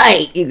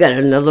 Right. You got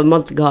another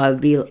month to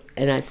go.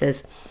 And I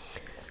says,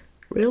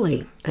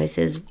 really? I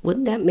says,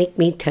 wouldn't that make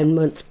me 10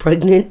 months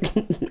pregnant?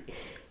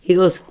 He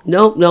goes,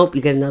 nope,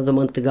 you got another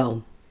month to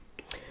go.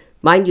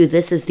 Mind you,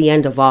 this is the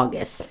end of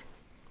August.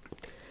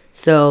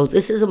 So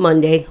this is a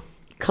Monday.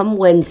 Come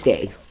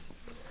Wednesday,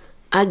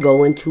 I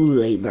go into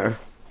labor.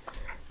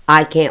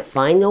 I can't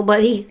find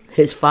nobody.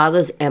 His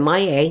father's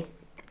MIA,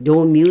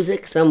 doing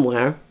music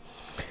somewhere.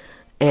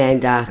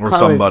 And I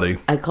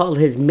called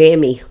his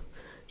mammy.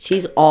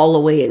 She's all the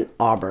way in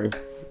Auburn.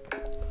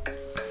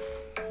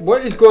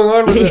 What is going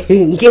on with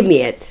this? Give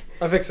me it.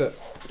 I'll fix it.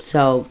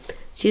 So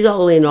she's all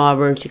the way in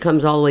Auburn. She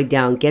comes all the way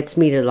down, gets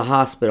me to the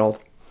hospital,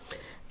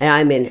 and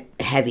I'm in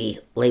heavy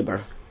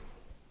labor.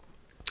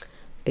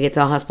 I get to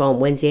the hospital on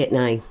Wednesday at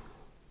 9.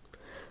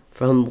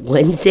 From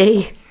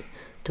Wednesday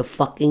to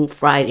fucking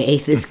Friday,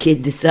 this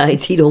kid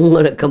decides he don't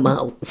want to come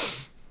out.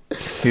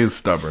 He's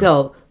stubborn.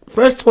 So,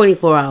 first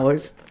 24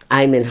 hours,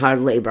 I'm in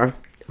hard labor,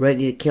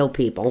 ready to kill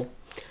people.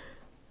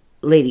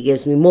 Lady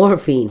gives me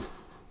morphine.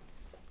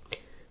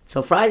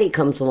 So Friday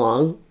comes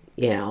along,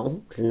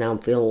 because now I'm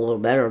feeling a little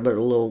better, but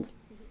a little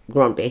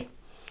grumpy.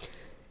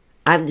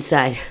 I've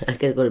decided I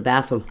gotta go to the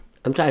bathroom.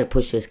 I'm trying to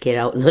push this kid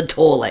out in the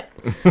toilet,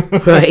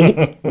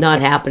 right?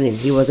 Not happening.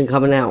 He wasn't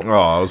coming out. Oh,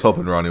 I was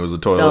hoping Ronnie was a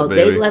toilet So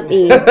baby. they let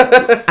me.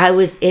 I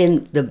was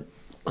in the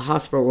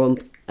hospital room.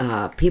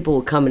 People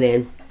were coming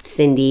in.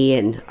 Cindy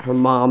and her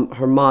mom.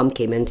 Her mom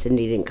came in.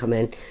 Cindy didn't come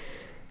in.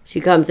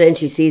 She comes in.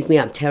 She sees me.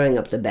 I'm tearing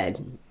up the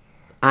bed.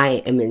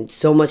 I am in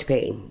so much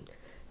pain.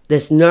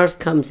 This nurse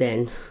comes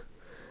in.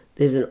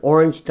 There's an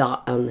orange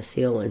dot on the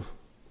ceiling.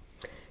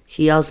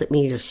 She yells at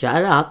me to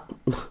shut up.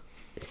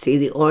 See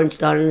the orange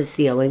dot on the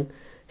ceiling,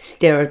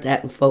 stare at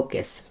that and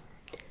focus.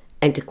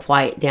 And to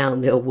quiet down,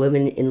 there are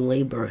women in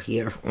labor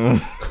here.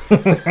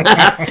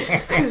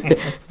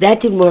 That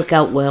didn't work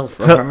out well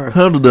for her.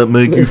 How did that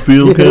make you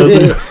feel,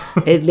 Kathy?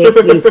 It made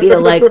me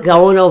feel like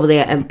going over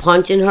there and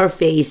punching her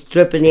face,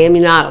 dripping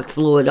amniotic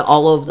fluid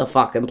all over the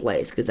fucking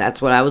place, because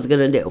that's what I was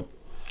going to do.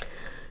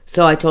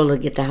 So I told her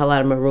to get the hell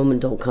out of my room and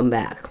don't come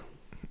back.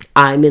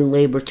 I'm in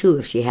labor too,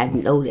 if she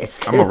hadn't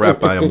noticed. I'm going to wrap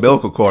my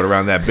umbilical cord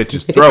around that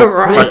bitch's throat.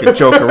 Right. I can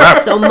choke her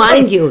out. So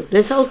mind you,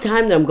 this whole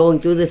time that I'm going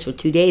through this for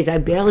 2 days, I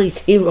barely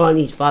see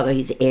Ronnie's father.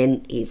 He's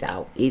in, he's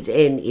out. He's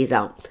in, he's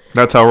out.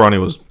 That's how Ronnie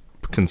was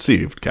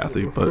conceived,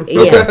 Kathy. But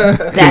Yeah,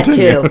 that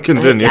too.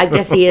 Continue. I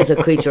guess he is a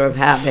creature of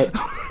habit.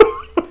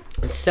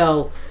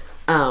 So,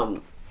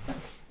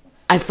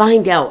 I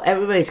find out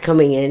everybody's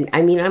coming in.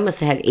 I mean, I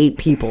must have had 8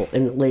 people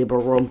in the labor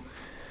room.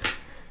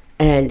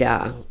 And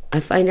I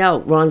find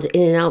out Ron's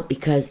in and out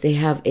because they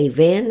have a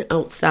van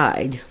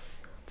outside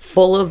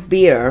full of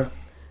beer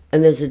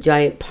and there's a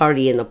giant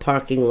party in the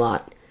parking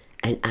lot.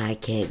 And I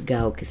can't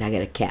go because I got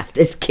to calf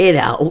this kid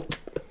out.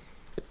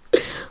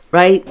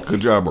 Right?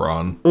 good job,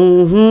 Ron.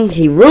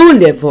 He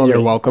ruined it for me.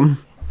 You're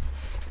welcome.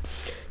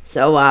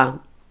 So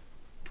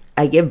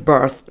I give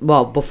birth.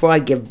 Well, before I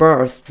give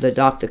birth, the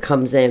doctor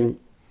comes in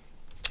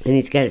and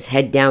he's got his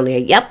head down there.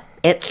 Yep,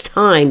 it's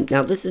time.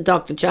 Now, this is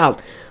Dr.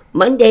 Child.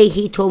 Monday,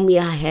 he told me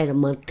I had a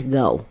month to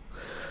go.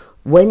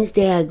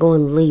 Wednesday, I go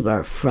in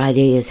labor.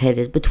 Friday, his head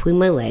is between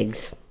my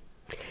legs.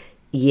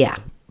 Yeah.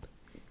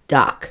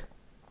 Doc,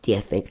 do you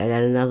think I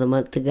got another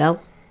month to go?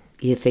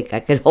 You think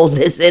I could hold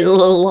this in a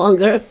little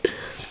longer?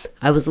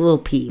 I was a little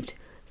peeved.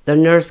 The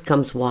nurse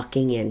comes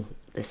walking in.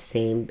 The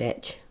same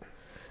bitch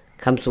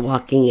comes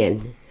walking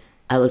in.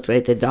 I looked right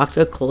at the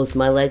doctor, closed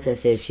my legs. I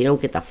said, if she don't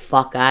get the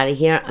fuck out of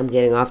here, I'm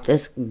getting off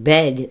this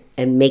bed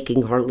and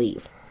making her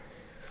leave.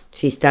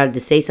 She started to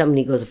say something.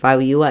 He goes, if I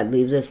were you, I'd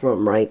leave this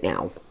room right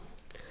now.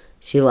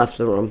 She left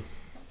the room.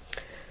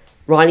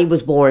 Ronnie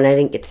was born. I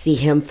didn't get to see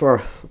him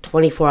for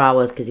 24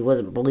 hours because he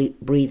wasn't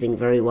breathing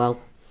very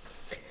well.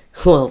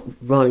 Well,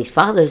 Ronnie's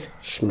father's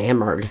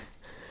schmammered.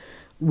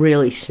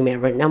 Really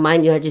schmammered. Now,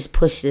 mind you, I just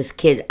pushed this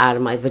kid out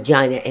of my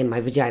vagina and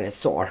my vagina's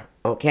sore,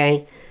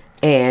 okay?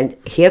 And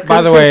here comes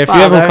By the way, his if father.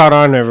 you haven't caught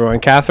on, everyone,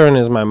 Katherine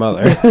is my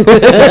mother.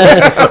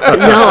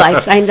 No, I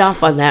signed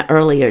off on that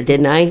earlier,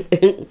 didn't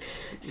I?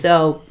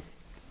 So,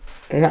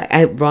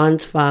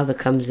 Ron's father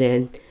comes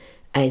in,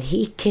 and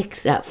he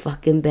kicks that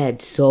fucking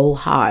bed so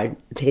hard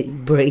that he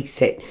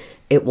breaks it.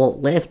 It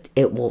won't lift,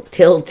 it won't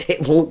tilt,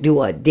 it won't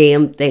do a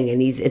damn thing,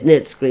 and he's in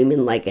there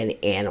screaming like an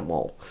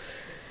animal.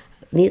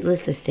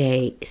 Needless to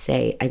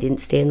say, I didn't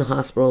stay in the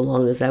hospital as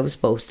long as I was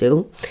supposed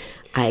to.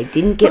 I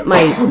didn't get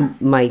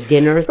my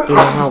dinner. You know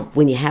how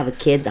when you have a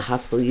kid, the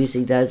hospital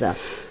usually does a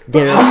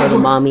dinner for the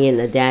mommy and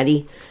the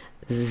daddy.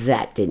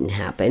 That didn't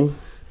happen.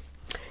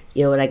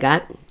 You know what I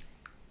got?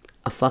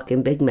 A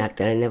fucking Big Mac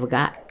that I never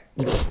got.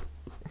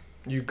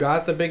 You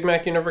got the Big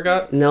Mac you never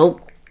got?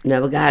 Nope,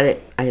 never got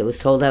it. I was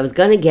told I was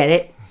gonna get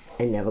it,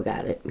 and never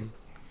got it.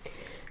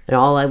 And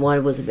all I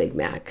wanted was a Big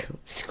Mac.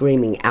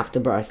 Screaming after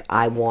birth,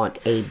 I want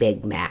a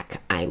Big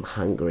Mac. I'm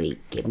hungry.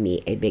 Give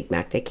me a Big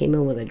Mac. They came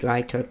in with a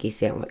dry turkey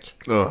sandwich.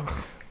 Ugh.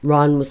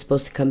 Ron was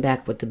supposed to come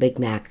back with the Big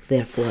Mac.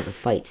 Therefore, the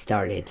fight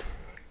started.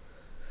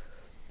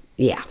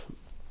 Yeah.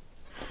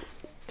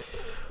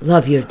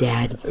 Love your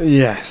dad.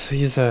 Yes,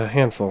 he's a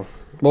handful.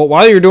 Well,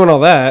 while you're doing all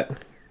that,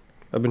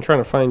 I've been trying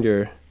to find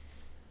your...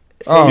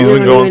 So He's you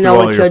been don't going even know through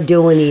all what your- you're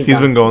doing either. He's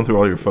been going through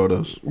all your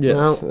photos.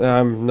 Yes.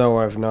 No,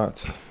 I've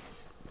not.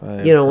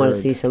 You don't want to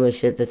see some of the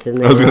shit that's in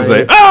there. I was going to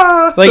Ronnie. say,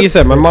 ah! Like you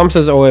said, my mom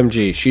says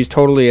OMG. She's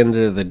totally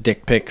into the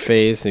dick pic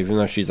phase, even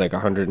though she's like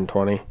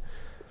 120.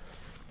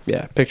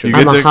 Yeah, picture. You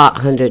I'm get a dick- hot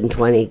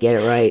 120.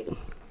 Get it right.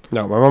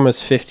 No, my mom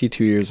is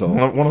 52 years old.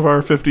 One of our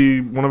like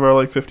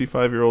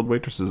 55-year-old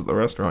waitresses at the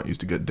restaurant used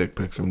to get dick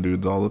pics from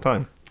dudes all the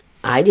time.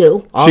 I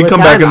do. All She'd the come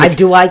time. back in the-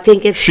 Do I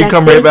think it's She'd sexy?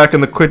 come right back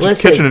in the Listen.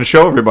 kitchen and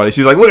show everybody.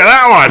 She's like, look at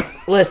that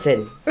one.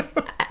 Listen,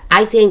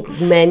 I think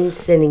men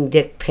sending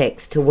dick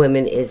pics to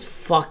women is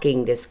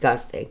fucking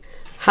disgusting.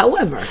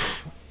 However,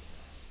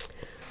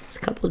 there's a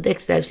couple of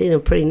dicks that I've seen that are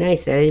pretty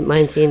nice. I didn't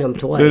mind seeing them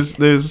twice.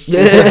 There's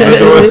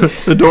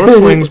the door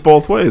swings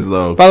both ways,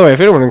 though. By the way, if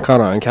anyone caught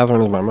on,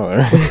 Catherine is my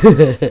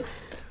mother.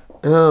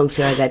 Oh, I'm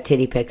sure I got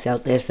titty pics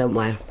out there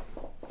somewhere.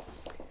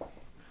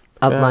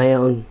 Of my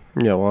own.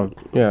 Yeah, well,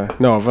 yeah.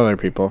 No, of other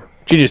people.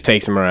 She just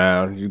takes them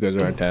around. She goes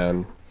around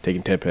town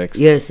taking tit pics.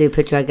 You gotta see a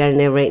picture I got in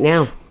there right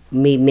now.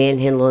 Me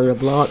manhandling a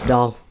blow-up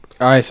doll.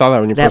 I saw that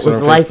when you That posted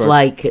was it on Facebook.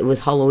 lifelike. It was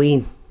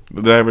Halloween.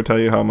 Did I ever tell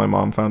you how my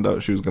mom found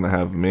out she was going to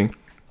have me?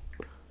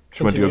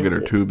 She went to go Continue. get her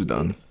tubes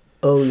done.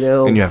 Oh,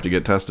 no. And you have to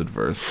get tested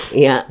first.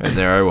 Yeah. And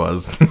there I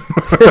was.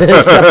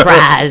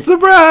 Surprise.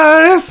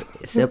 Surprise!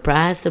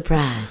 Surprise,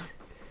 surprise.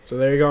 So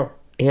there you go.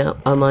 Yeah,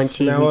 I'm on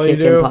Cheesy Now all you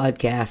Chicken do-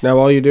 Podcast. Now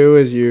all you do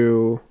is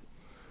you...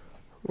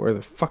 Where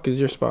the fuck is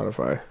your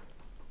Spotify?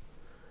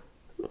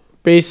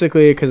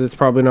 Basically, because it's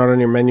probably not on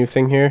your menu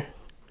thing here.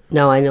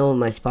 No, I know what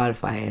my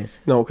Spotify is.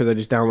 No, because I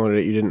just downloaded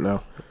it. You didn't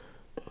know.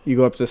 You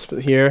go up to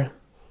here.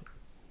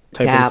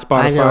 Type Tap, in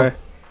I know. Spotify.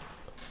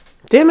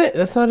 Damn it,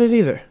 that's not it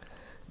either.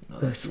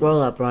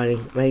 Scroll up, Ronnie.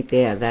 Right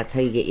there. That's how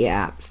you get your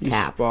apps.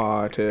 Tap.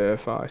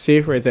 Spotify. See,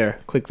 right there.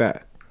 Click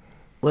that.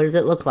 What does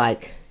it look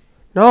like?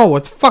 No,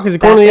 what the fuck is it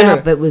Back going to the it up.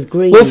 internet? It was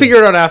green. We'll figure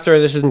it out after.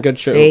 This isn't good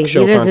show. See,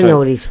 show he doesn't content. know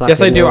what he's fucking Yes,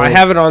 I do. I doing.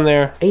 have it on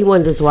there. He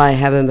wonders why I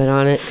haven't been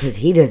on it, because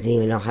he doesn't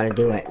even know how to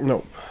do it.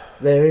 No,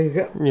 There you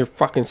go. your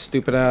fucking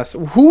stupid ass.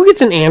 Who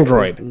gets an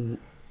Android?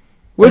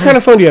 What kind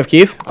of phone do you have,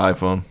 Keith?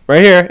 iPhone.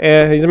 Right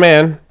here. He's a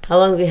man. How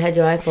long have you had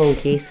your iPhone,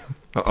 Keith?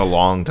 A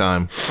long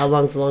time. How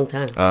long's a long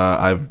time?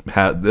 I've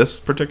had this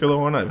particular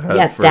one. I've had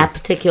Yeah, for that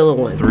particular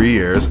one. 3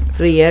 years.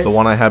 3 years? The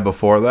one I had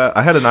before that,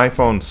 I had an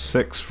iPhone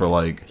 6 for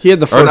like... He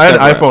had the or first I had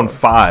an ever. iPhone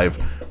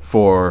 5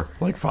 for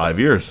like 5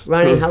 years.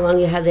 Ronnie, how long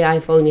you had the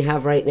iPhone you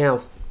have right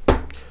now?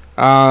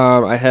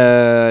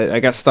 I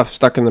got stuff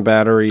stuck in the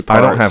battery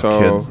part. I don't have so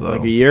kids, though.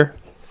 Like a year?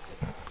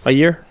 A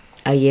year?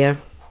 A year.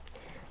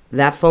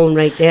 That phone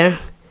right there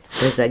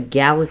is a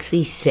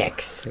Galaxy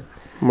 6.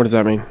 What does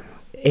that mean?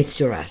 It's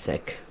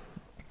Jurassic.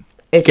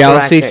 It's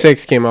Galaxy Jurassic.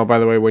 6 came out, by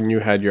the way, when you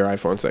had your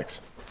iPhone 6.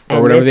 Or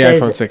And whatever the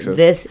this iPhone 6 is.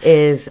 This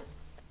is,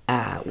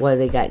 what do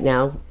they got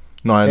now?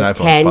 No, I had The an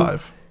iPhone 10?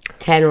 5.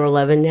 10 or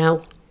 11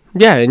 now?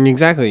 Yeah, and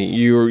exactly.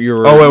 You were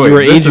Oh, you were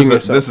wait. This aging is,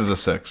 yourself. this is a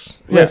 6.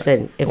 Yeah.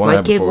 Listen, if The one I my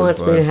had kid before was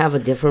wants me to 5. have a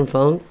different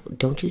phone,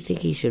 don't you think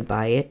he should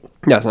buy it?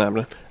 That's not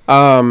happening.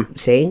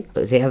 See?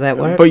 See how that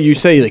works? But you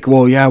say, like,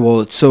 well, yeah,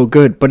 well, it's so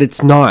good. But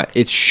it's not.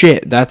 It's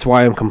shit. That's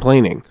why I'm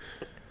complaining.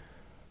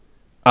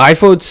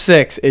 iPhone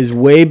 6 is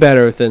way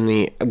better than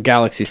the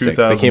Galaxy 6.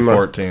 That came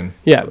out. 2014.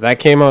 Yeah, that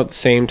came out the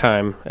same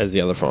time as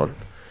the other phone.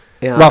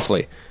 Yeah.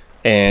 Roughly.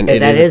 And Yeah, it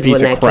that is a is piece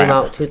when of that came crap.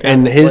 out,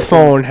 And his 2014.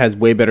 phone has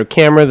way better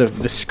camera.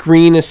 The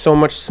screen is so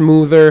much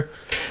smoother.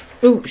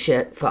 Ooh,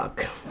 shit,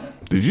 fuck.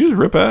 Did you just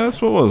rip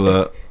ass? What was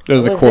that?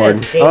 There's the What's cord.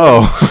 this, Dave?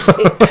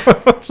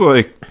 Oh. It's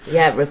like,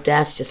 Yeah, ripped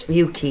ass just for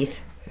you,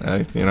 Keith.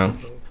 you know.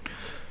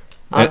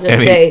 I'll just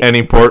say,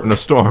 Any port in a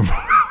storm.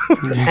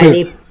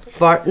 any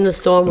fart in the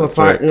storm or That's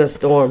fart right. in the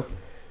storm.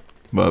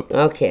 But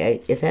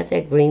Okay, is that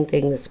green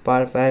thing, the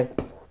Spotify?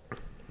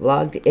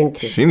 Logged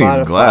into she Spotify.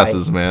 needs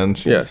glasses, man.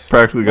 She's Yes.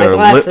 practically My got her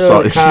glasses lips are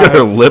on. the She got her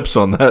cars. lips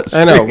on that I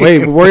screen. know.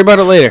 Wait, worry about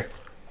it later.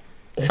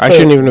 I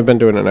shouldn't even have been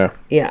doing it now.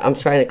 Yeah, I'm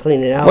trying to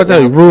clean it out. What's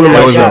that? now. You ruining Now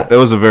my you show. got- That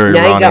was a very Now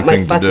you Ronnie got my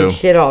thing to fucking do.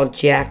 shit all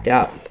jacked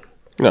up.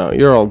 No,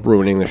 you're all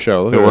ruining the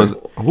show. Look It at was her.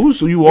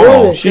 who's you Ruin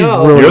all? the She's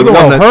show. ruining. You're the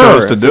one that her.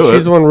 chose to do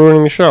She's it. the one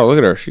ruining the show. Look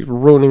at her. She's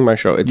ruining my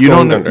show. It's You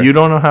going don't under. you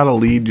don't know how to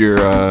lead your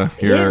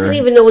He doesn't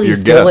even know what your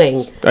he's guests.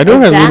 doing. I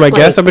don't have to leave my Exactly.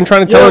 guests. I've been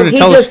trying to tell her to he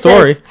tell a just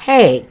story. Says,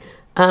 hey,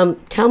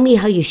 Tell me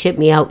how you shipped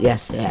me out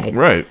yesterday.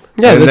 Right.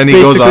 Yeah, and that's then he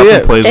goes basically off it.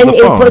 and plays Then with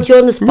the he'll phone. put you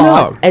on the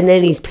spot, No. and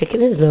then he's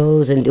picking his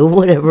nose and doing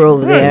whatever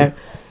over there.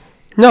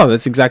 No,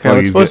 that's exactly how Oh,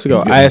 it's he's supposed to get- go.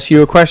 he's I getting- ask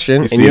you a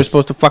question, see and you're his-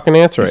 supposed to fucking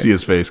answer You it. see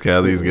his face,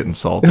 Kathy. He's getting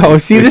salty. Oh,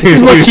 see, this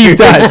is what Keith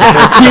does.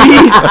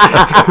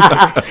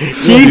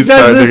 Keith He's does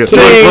starting to this get-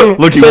 thing.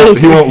 Look,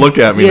 he won't look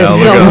at me You're now.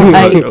 so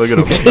right. Look at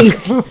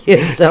him.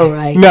 You're so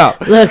right. No.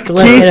 Look Keith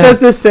at does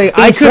him. this thing.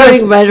 He's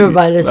turning redder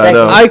by the second.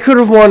 know. I could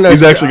have won.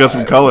 He's actually got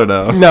some color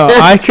now. No,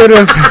 I could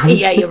have.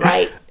 Yeah, you're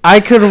right. I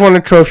could have won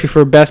a trophy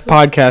for best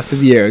podcast of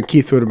the year, and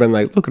Keith would have been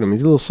like, "Look at him,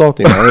 he's a little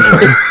salty now, isn't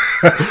he?"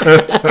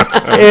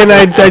 And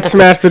I'd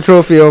smash the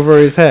trophy over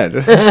his head.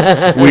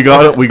 We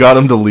got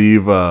him to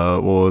leave.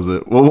 What was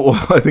it? Well,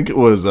 I think it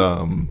was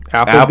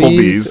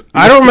Applebee's.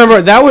 I don't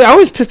remember that. I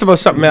was pissed about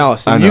something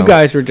else. And I you know.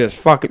 guys were just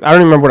fucking. I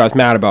don't even remember what I was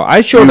mad about.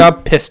 I showed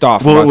up pissed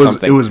off Well, about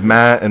something. it was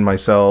Matt and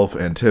myself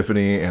and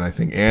Tiffany and I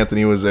think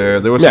Anthony was there.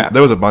 There was Yeah.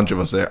 there was a bunch of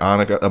us there.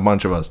 Annika, a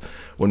bunch of us.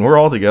 When we're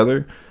all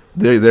together,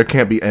 there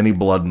can't be any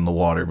blood in the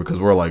water because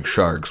we're like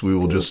sharks. We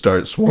will just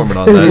start swarming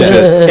on that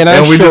shit. And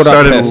I we showed just up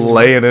started pissed.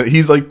 laying it.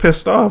 He's like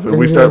pissed off, and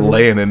we start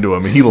laying into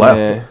him. And he left.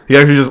 Yeah. He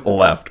actually just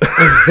left.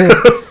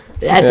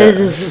 That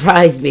doesn't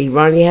surprise me.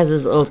 Ronnie has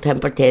his little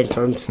temper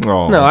tantrums.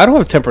 Oh. No, I don't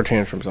have temper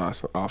tantrums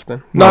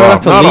often. No, Not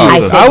enough to not leave. often.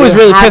 I I said I was you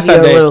really have pissed that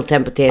your day. little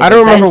temper tantrums. I don't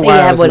remember didn't say why you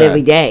I have was one mad.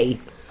 every day.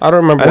 I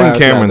don't remember. I why think was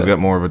mad Cameron's that- got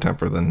more of a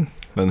temper than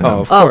him.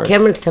 Oh, of Oh, course.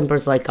 Cameron's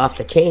temper's like off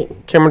the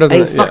chain. Cameron Are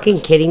doesn't. you yeah. fucking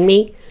kidding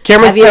me?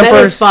 Cameron's have you met temper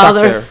his is stuck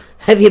father? there.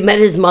 Have you met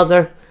his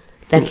mother?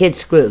 That kid's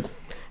screwed.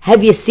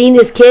 Have you seen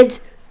his kids?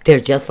 They're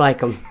just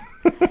like him.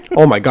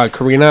 Oh my God,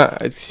 Karina!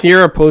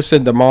 Sierra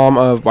posted, the mom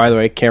of, by the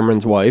way,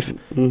 Cameron's wife,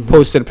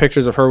 posted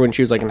pictures of her when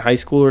she was like in high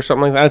school or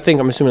something like that.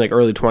 I'm assuming like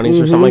early 20s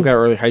or something like that,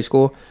 early high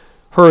school.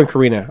 Her and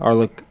Karina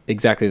look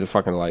exactly the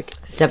fucking alike.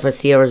 Except for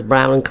Sierra's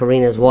brown and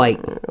Karina's white.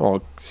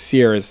 Well,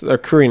 Karina's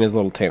a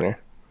little tanner.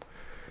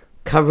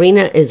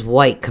 Karina is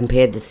white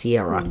compared to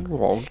Sierra.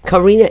 Well,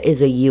 Karina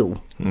is a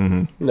U.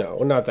 no,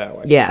 not that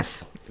way.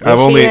 Yes. I've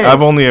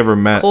only ever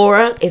met.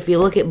 Cora, if you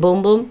look at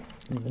Boom Boom,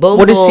 Boom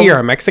What is Boom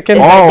Sierra? Mexican?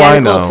 is Oh, I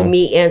identical know. to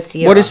me and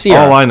Sierra. What is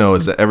Sierra? All I know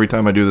is that every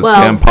time I do this Well,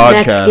 damn podcast,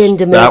 Mexican, that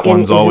Dominican,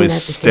 one's isn't always that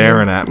the same?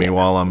 staring at me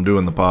while I'm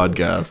doing the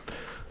podcast.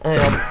 I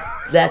know.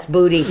 That's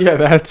Booty. Yeah,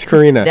 that's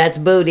Karina. That's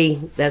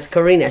Booty. That's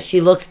Karina. She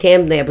looks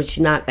tan there, but she's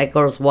not. That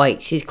girl's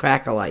white. She's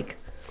cracker-like.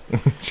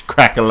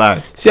 Crack a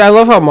lot. See, I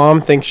love how mom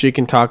thinks she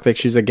can talk like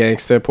she's a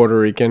gangster Puerto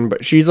Rican,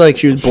 but she's like,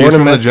 she was She's born in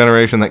from the Ma-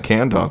 generation that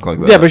can talk like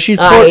that. Yeah, but she's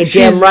You're she's,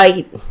 damn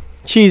right.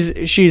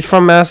 she's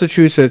from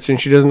Massachusetts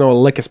and she doesn't know a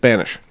lick of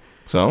Spanish.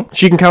 So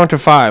She can count to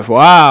 5.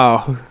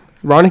 Wow.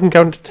 Ronnie can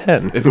count to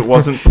 10. if it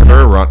wasn't for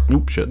her,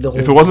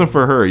 If it wasn't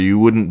for her, you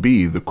wouldn't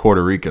be the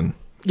Puerto Rican.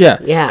 Yeah.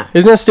 Yeah.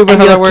 Isn't that stupid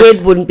And how that your works?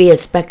 kid wouldn't be a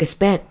speck of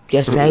speck.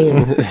 Just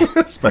saying.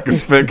 Speck and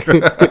spick.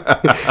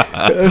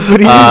 But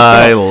he's-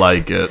 I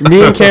like it.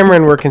 Me and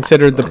Cameron were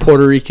considered the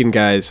Puerto Rican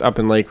guys up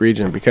in Lake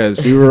Region because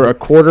we were a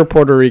quarter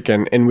Puerto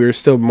Rican and we were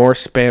still more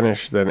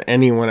Spanish than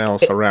anyone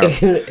else around.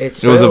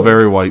 It's It was a true.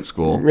 very white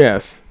school.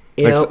 Yes.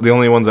 You know, The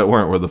only ones that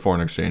weren't were the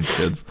foreign exchange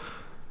kids.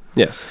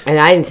 Yes. and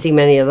I didn't see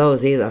many of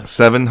those either.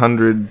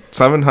 700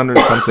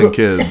 something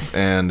kids,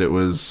 and it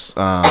was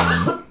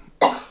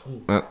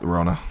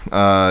Rona.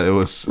 It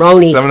was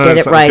Ronies, 700 get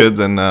it something right. kids,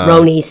 and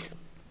Ronies.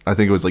 I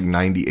think it was like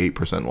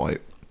 98%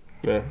 white.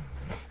 Yeah.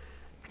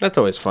 That's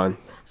always fun.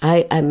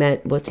 I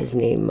met, what's his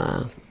name?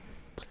 What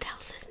the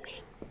hell's his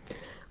name?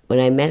 When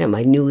I met him,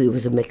 I knew he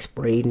was a mixed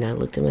breed, and I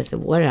looked at him and I said,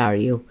 what are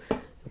you?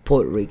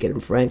 Puerto Rican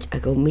and French. I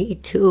go, me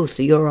too,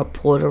 so you're a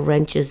Puerto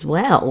Wrench as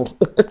well.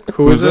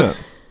 Who is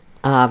this?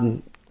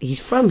 He's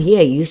from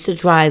here. He used to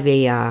drive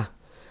a, I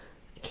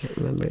can't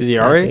remember his Is he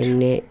our goddamn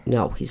name.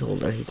 No, he's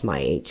older. He's my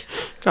age.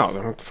 Oh,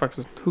 then what the fuck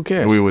who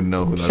cares? We would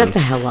know who that Shut is. the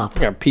hell up.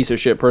 What kind of piece of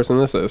shit person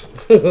this is.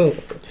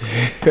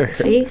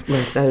 See?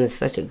 My son is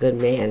such a good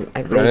man.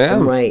 I've raised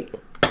am. him right.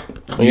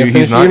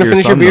 He's not gonna your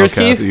finish son, your beers,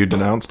 though, Kathy. Keith? You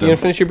denounced You gonna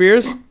him. finish your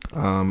beers?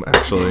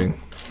 Actually,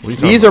 what are you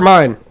These talking are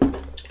mine.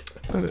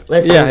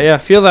 Listen, Yeah.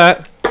 Feel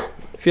that.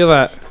 Feel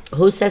that.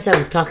 who says I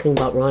was talking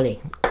about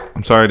Ronnie? about?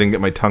 I'm sorry I didn't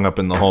get my tongue up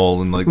in the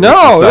hole and like No, lick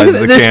the look sides at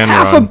of the there's can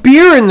half run. a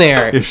beer in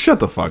there. Yeah, shut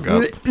the fuck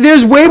up.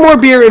 There's way more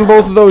beer in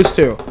both of those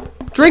two.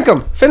 Drink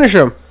them. Finish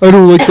them. I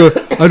don't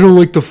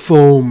like the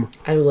foam.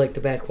 I don't like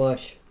the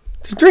backwash.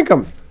 Just drink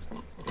them.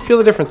 Feel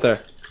the difference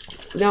there.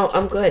 No,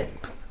 I'm good.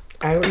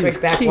 I don't drink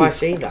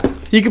backwash either.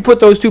 You could put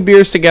those two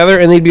beers together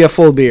and they'd be a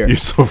full beer. You're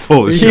so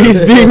full of shit. He's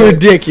being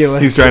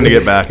ridiculous. He's trying to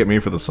get back at me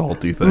for the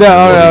salty thing. No.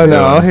 That's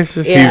what he's doing. It's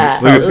just Yeah.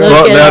 Look at, Look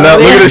well, at now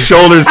him. look at his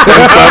shoulders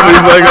tense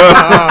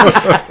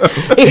up.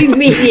 He's like,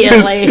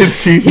 Immediately. his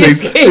teeth.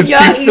 His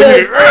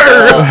teeth.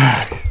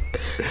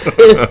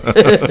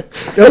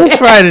 don't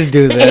try to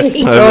do this.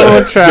 He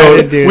Don't try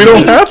to do We this.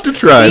 don't have to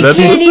try. He That's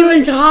can't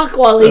even talk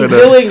while he's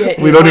doing it.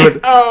 we He's don't like,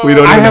 even. oh. We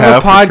don't I even have a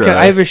have to podcast. try.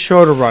 I have a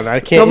show to run. I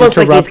It's can't almost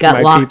like interrupt he's got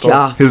my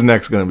lockjaw. people. His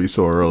neck's gonna be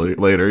sore early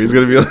later. He's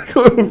gonna be like,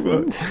 oh,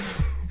 fuck. 'Cause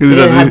You're he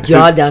gonna have does-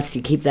 jaw dust.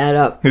 You keep that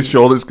up. his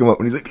shoulders come up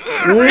and he's like,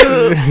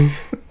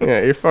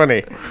 Yeah, you're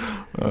funny.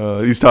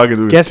 He's talking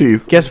to his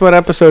teeth. Guess what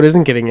episode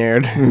isn't getting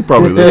aired?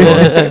 Probably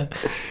this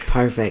one.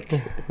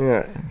 Perfect.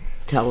 Yeah.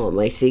 Tell all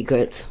my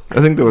secrets.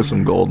 I think there was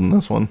some gold in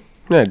this one.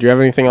 Yeah. Do you have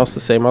anything else to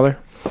say, Mother?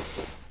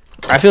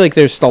 I feel like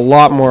there's a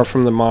lot more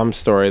from the mom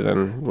story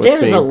than what's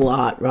There's being... a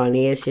lot,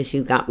 Ronnie. It's just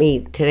you got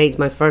me. Today's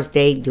my first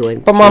day doing.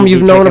 But Mom, Cheesy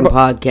you've known Chicken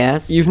about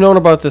podcast. You've known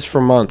about this for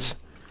months.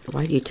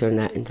 Why do you turn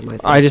that into my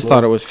face? I just more?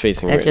 thought it was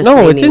facing That right. just No,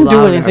 made it me didn't do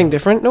louder. anything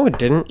different. No, it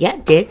didn't. Yeah,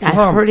 it did. I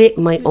Mom. heard it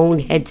in my own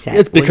headset.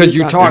 It's What are because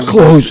you talk talking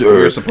closer.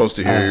 You're supposed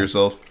to hear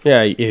yourself.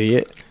 Yeah, you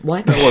idiot. about?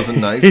 What? That wasn't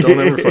nice. Don't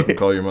ever fucking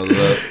call your mother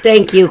that.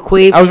 Thank you,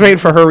 Queef. I was waiting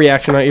for her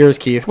reaction, not yours,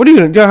 Keith. What are you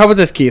gonna do? How about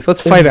this, Keith?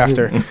 Let's fight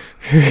after.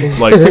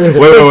 Like,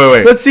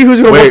 wait. Let's see who's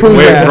gonna Wait, whoop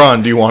who's ass.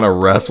 Ron, do you want to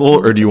wrestle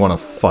or do you want to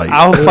fight?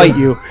 I'll fight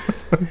you.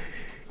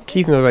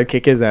 Keith knows I'd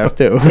kick his ass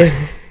too.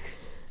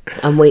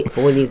 I'm waiting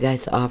for one of you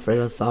guys to offer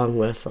the thong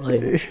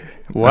wrestling.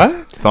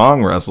 What?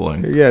 Thong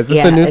wrestling. Yeah, is this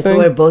Yeah, a new it's thing?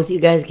 where both you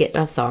guys get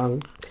a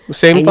thong.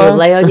 Same And you thong?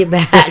 lay on your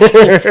back.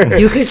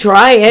 You could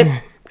try it. Lay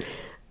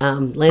I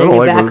on don't your like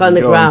where back this on is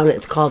the going. ground.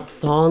 It's called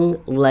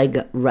thong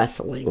leg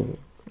wrestling.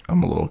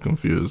 I'm a little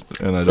confused,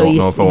 and I So don't you,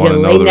 know if I you want to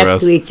lay know the next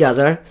rest. to each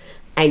other,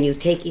 and you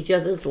take each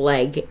other's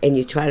leg, and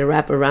you try to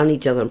wrap around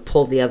each other and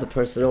pull the other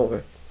person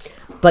over.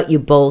 But you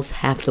both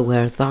have to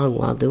wear a thong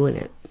while doing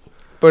it.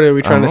 But are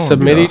we trying to know,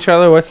 submit yeah. each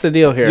other? What's the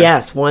deal here?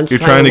 Yes, one's You're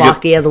trying to trying to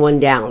lock the other one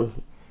down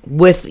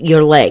with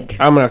your leg.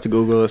 I'm gonna have to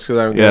Google this because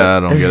I don't get Yeah, it. I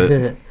don't get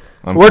it.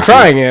 I'm We're confused.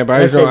 trying it, but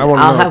Listen, I want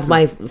to I'll know. have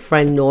my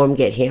friend Norm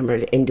get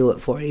hammered and do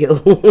it for you.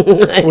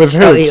 With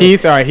Show who? you.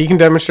 Keith? All right, he can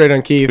demonstrate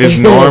on Keith. Is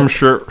Norm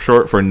short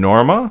for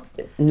Norma?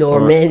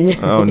 Norman.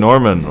 Oh,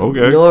 Norman.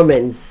 Okay.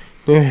 Norman.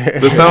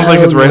 This sounds like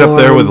it's right up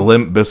there with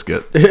Limp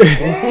Biscuit.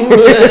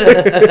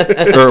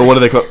 Or what do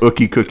they call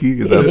Ookie Cookie?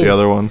 Is that the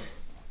other one?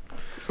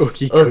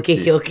 Ookie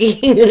Okay, cookie.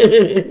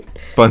 okay.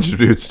 Bunch of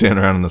dudes stand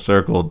around in a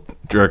circle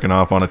jerking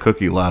off on a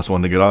cookie. Last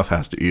one to get off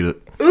has to eat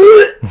it.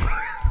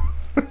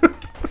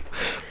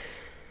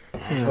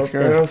 Hope they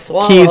don't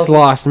swallow. Keith's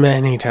lost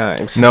many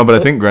times. No, but I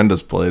think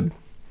Grenda's played.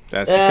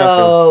 That's disgusting.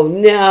 Oh,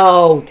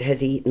 no.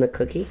 Has he eaten the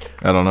cookie?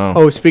 I don't know.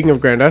 Oh, speaking of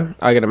Grenda,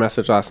 I got a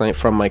message last night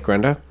from Mike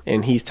Grenda,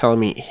 and he's telling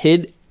me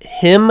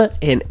him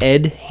and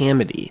Ed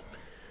Hamady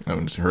I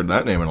haven't heard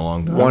that name in a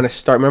long time. want to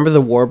start. Remember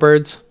the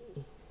Warbirds,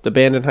 the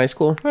band in high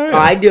school?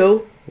 I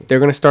do. They're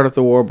going to start up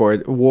the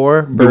Warbirds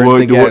The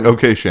again. wood,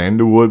 okay, Shane,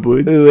 the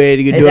Woodwoods. Ooh, hey,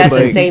 you Is do it, that the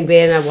buddy. same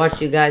band I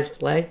watched you guys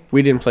play?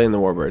 We didn't play in the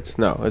Warbirds.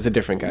 No, it's a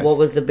different guys. What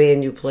was the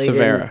band you played in?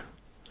 Severa.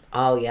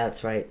 Oh, yeah,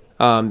 that's right.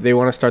 They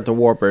want to start the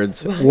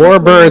Warbirds.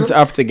 Warbirds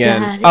up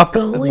again. Up.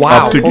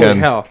 Wow. Up Holy again.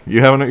 hell.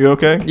 You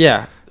okay?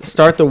 Yeah.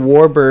 Start the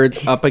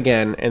Warbirds up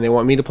again, and they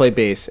want me to play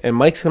bass, and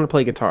Mike's going to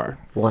play guitar,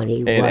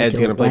 and Ed's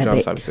going to play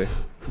drums, obviously.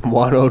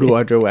 Wano to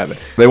Audra Webbit.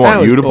 They want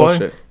That you was to play?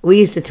 bullshit. We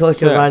used to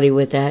torture Yeah. Ronnie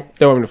with that.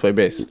 They want me to play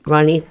bass.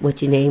 Ronnie,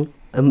 what's your name?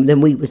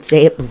 Then we would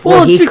say it before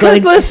Well, he it's because,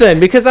 could. listen,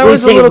 because I We'd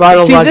was a say little...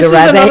 Ronald See, Roger this is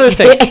Rabbit. another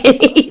thing.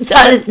 He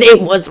thought his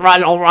name was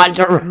Ronald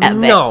Roger Rabbit.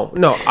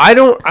 No, I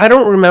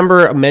don't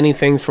remember many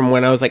things from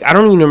when I was like, I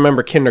don't even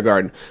remember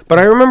kindergarten, but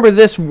I remember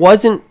this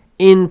wasn't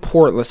in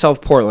Portland,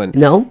 South Portland.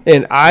 No?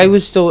 And I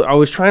was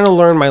trying to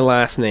learn my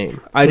last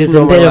name. I It was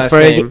didn't know in my last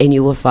Biddeford, name. and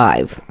you were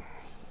 5.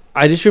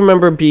 I just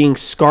remember being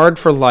scarred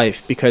for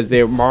life because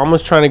their mom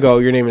was trying to go,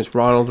 your name is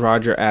Ronald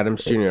Roger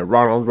Adams Jr.,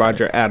 Ronald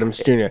Roger Adams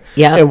Jr.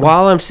 Yeah. And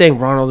while I'm saying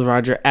Ronald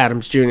Roger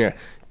Adams Jr.,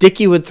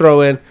 Dickie would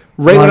throw in,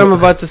 right when I'm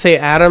about to say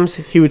Adams,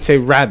 he would say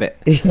Rabbit.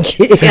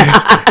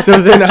 Yeah.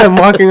 So then I'm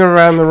walking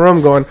around the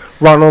room going,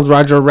 Ronald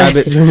Roger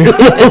Rabbit Jr.,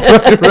 Ronald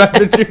Roger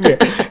Rabbit Jr.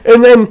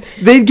 And then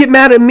they'd get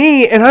mad at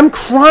me, and I'm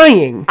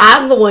crying.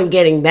 I'm the one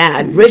getting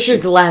mad.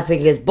 Richard's laughing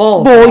his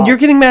balls Well, off. you're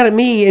getting mad at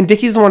me, and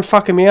Dickie's the one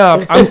fucking me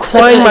up. I'm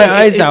crying my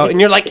eyes out, and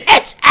you're like,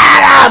 it's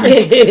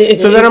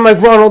Adams! So then I'm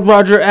like, Ronald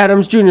Roger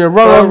Adams Jr.,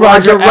 Ronald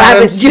Roger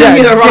Rabbit Adams Jr.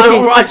 Yeah,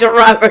 Ronald Roger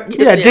Rabbit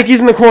Jr. yeah, Dickie's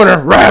in the corner,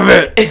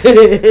 Rabbit!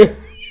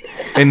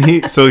 And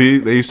they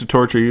used to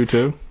torture you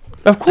too?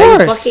 Of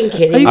course. fucking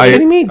kidding Are you me?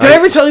 kidding me? Did I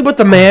ever tell you about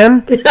the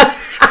man?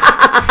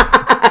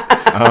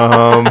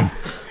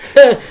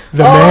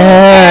 The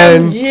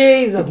man.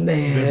 OMG, the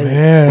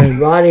man.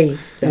 Ronnie.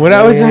 the When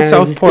I was in man.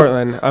 South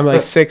Portland, I'm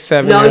like 6,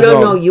 7 No, years no,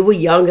 old. no. You were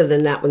younger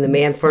than that when the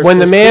man first When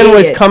the was man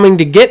was created. coming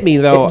to get me,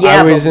 though,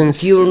 Yeah, I was but in...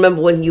 do you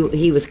remember when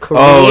he was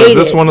created? Oh, is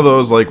this one of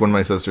those, like, when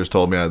my sisters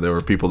told me there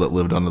were people that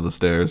lived under the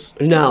stairs?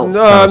 No.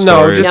 No, kind of no,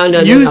 stories? just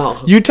No.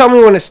 you tell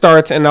me when it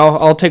starts, and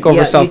I'll take over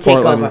Yeah, South you take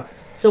Portland. over.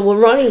 So when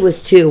Ronnie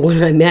was 2,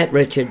 when I met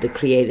Richard, the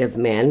creative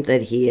man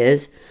that he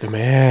is, The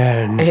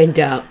man. and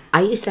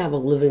I used to have a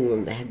living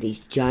room that had these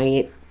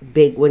giant,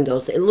 big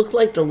windows. It looked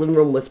like the living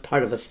room was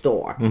part of a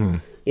store. Mm-hmm.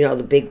 You know,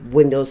 the big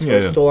windows for Yeah,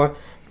 a yeah. store.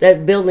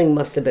 That building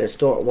must have been a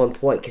store at one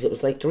point because it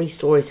was like 3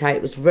 stories high.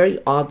 It was very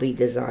oddly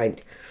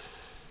designed.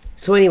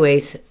 So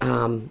anyways,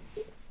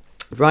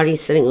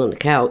 Ronnie's sitting on the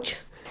couch.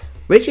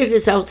 Richard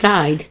is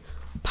outside,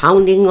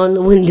 pounding on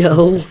the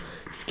window,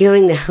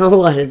 scaring the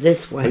hell out of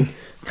this one.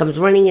 Comes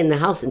running in the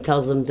house and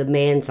tells him the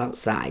man's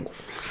outside.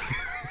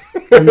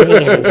 The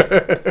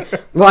man.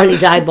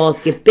 Ronnie's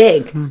eyeballs get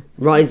big.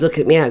 Ronnie's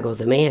looking at me. I go,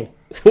 the man.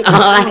 All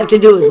I have to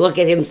do is look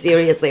at him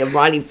seriously, and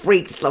Ronnie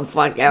freaks the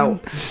fuck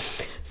out.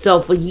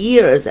 So for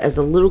years, as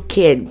a little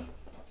kid,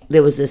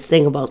 there was this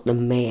thing about the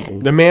man.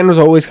 The man was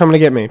always coming to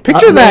get me.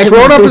 Picture that,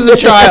 growing up as a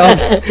child,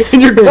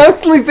 and you're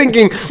constantly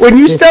thinking, when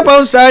you step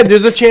outside,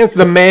 there's a chance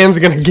the man's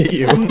going to get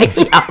you.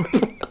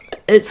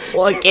 This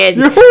poor kid.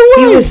 Your whole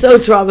He life. was so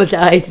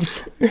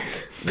traumatized. We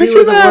Picture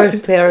were the that.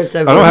 worst parents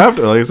ever. I don't have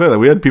to. Like I said,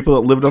 we had people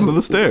that lived under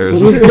the stairs.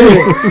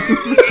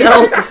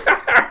 So,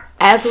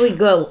 as we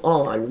go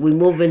on, we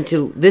move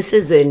into, this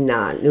is in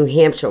New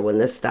Hampshire when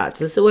this starts.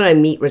 This is when I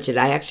meet Richard.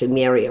 I actually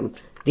marry him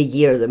the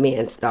year the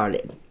man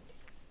started.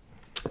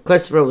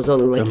 Christopher was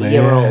only like a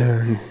year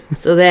old.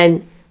 So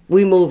then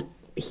we moved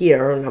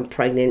here, and I'm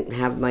pregnant and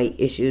have my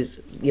issues,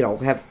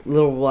 have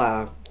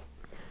little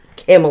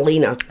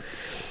camelina.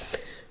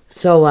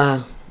 So,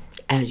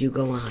 as you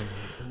go on.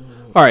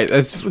 All right, I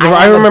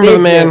have a remember the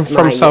man business,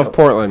 from mind South you.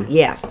 Portland.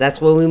 Yes, that's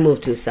where we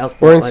moved to, South We're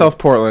Portland. in South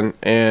Portland,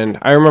 and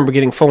I remember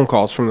getting phone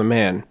calls from the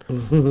man.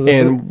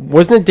 And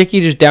wasn't it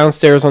Dickie just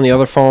downstairs on the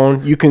other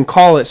phone? You can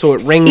call it so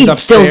it rings He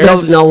upstairs. still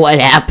don't know what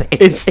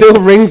happened. It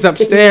still rings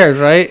upstairs,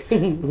 right?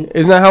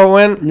 Isn't that how it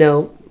went?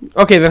 No.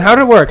 Okay, then how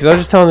did it work? Because I was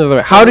just telling the other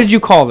way. How did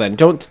you call then?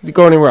 Don't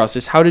go anywhere else.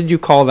 Just how did you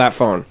call that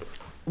phone?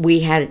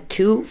 We had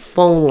 2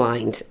 phone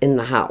lines in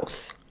the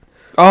house.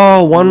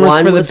 Oh, one was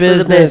One for the was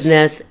business. for the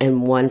business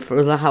and one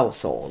for the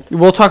household.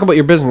 We'll talk about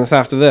your business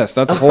after this.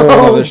 That's a whole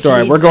Oh, other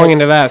story. We're going Jesus.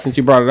 into that since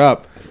you brought it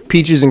up.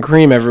 Peaches and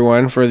cream,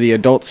 everyone, for the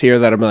adults here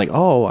that have been like,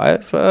 oh,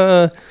 I've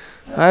been.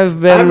 I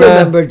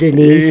remember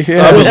Denise.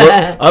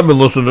 Yeah. I've been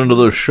listening to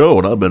this show,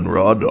 and I've been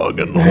raw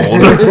dogging the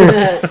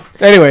whole time.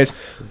 Anyways,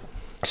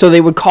 so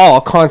they would call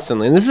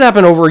constantly, and this has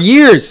happened over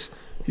years.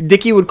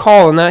 Dickie would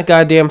call on that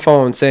goddamn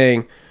phone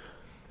saying,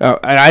 and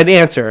I'd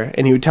answer,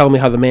 and he would tell me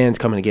how the man's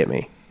coming to get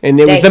me. And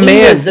it was That the he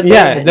man. was the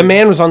Yeah, man. the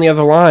man was on the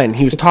other line.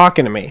 He was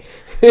talking to me.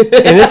 And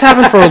this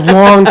happened for a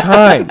long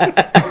time.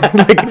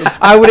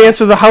 Like, I would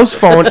answer the house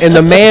phone, and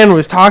the man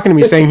was talking to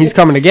me saying he's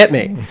coming to get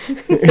me.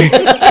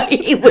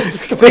 He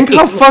was Think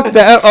how fucked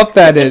up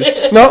that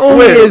is. Not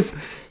only Wait. is...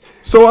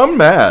 So I'm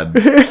mad.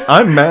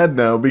 I'm mad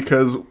now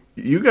because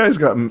you guys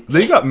got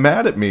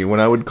mad at me when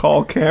I would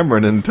call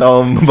Cameron and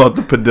tell him about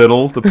the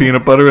padiddle, the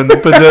peanut butter and the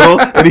padiddle,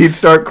 and he'd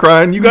start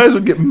crying. You guys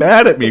would get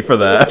mad at me for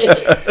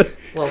that.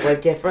 Well, we're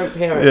different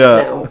parents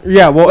Yeah. now.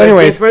 Yeah, well, We're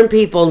anyways. different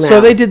people now. So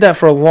they did that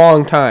for a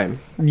long time.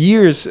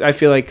 Years, I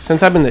feel like,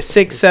 since I've been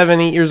 6, 7,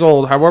 8 years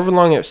old, however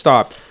long it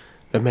stopped,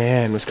 the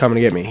man was coming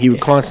to get me. He would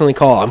constantly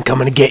call, I'm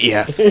coming to get you.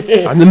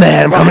 I'm the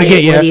man, I'm coming to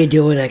get What are you. you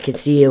doing? I can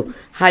see you.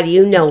 How do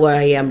you know where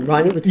I am?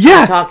 Ronnie would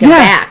Yeah, start talking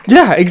yeah, back.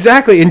 yeah,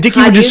 exactly. And Dickie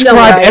How would do you know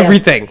where describe I am?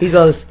 everything. He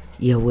goes,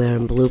 you're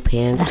wearing blue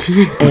pants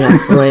and a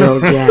flannel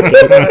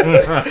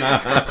jacket.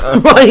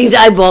 Ronnie's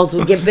eyeballs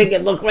would get big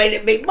and look right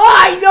at me.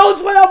 Ma, he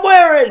knows what I'm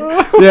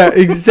wearing. Yeah,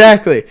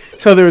 exactly.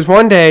 So there was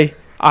one day,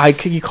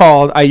 he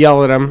called, I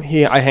yell at him,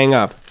 I hang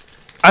up.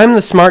 I'm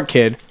the smart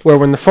kid, where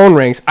when the phone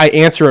rings, I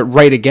answer it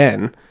right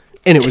again,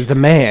 and it was the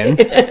man.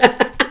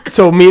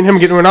 So me and him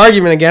get into an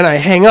argument again, I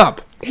hang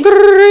up.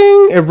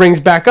 It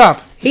rings back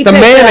up. He The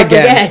picks man it up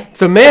again. again. It's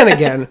the man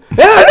again.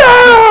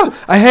 Ah, no!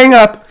 I hang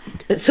up.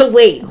 So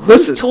wait, who's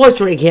Listen.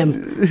 torturing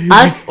him?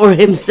 Us or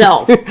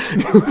himself?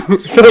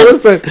 So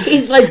listen.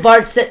 He's like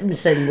Bart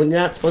Simpson when you're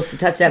not supposed to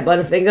touch that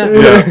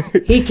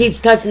butterfinger. He keeps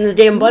touching the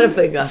damn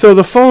butterfinger. So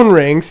the phone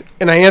rings,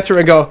 and I answer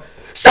and go,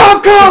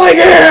 stop calling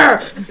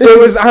here! It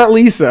was Aunt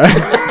Lisa.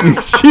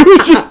 She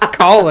was just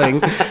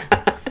calling.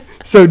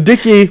 So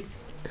Dickie,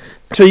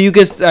 so you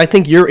guys, I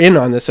think you're in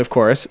on this, of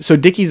course. So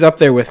Dickie's up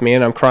there with me,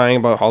 and I'm crying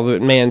about how the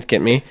man's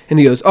get me. And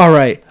he goes, all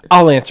right,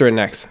 I'll answer it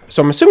next.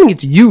 So I'm assuming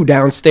it's you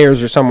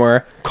downstairs or somewhere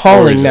Or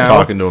calling he's just now.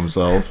 talking to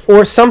himself.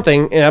 Or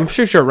something, and I'm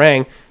sure it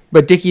rang.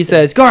 But Dickie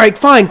says, all right,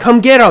 fine, come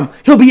get him.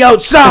 He'll be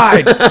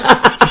outside.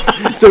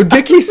 So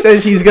Dickie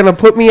says he's going to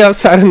put me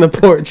outside on the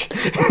porch.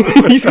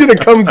 He's going to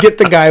come get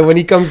the guy when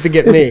he comes to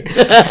get me.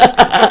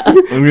 I'm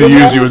going to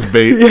use you as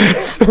bait.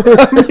 So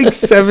I'm like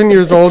 7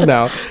 years old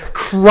now,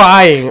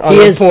 crying on He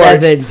the is porch,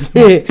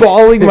 7.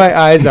 bawling my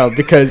eyes out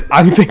because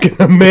I'm thinking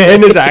a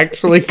man is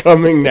actually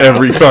coming now.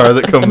 Every car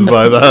that comes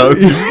by the house.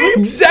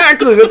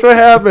 Exactly, that's what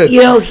happened.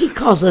 You know, he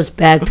calls us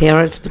bad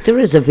parents, but there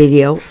is a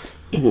video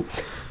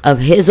of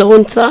his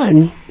own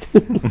son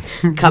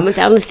coming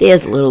down the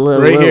stairs,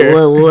 Right here.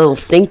 little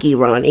stinky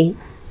Ronnie,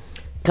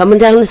 coming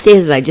down the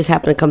stairs, and I just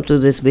happened to come through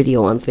this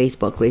video on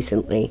Facebook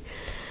recently.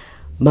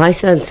 My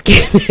son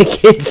scared the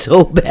kid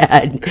so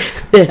bad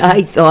that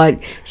I thought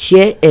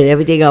shit and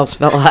everything else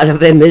fell out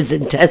of him, his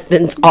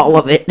intestines, all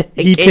of it.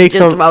 The He kid takes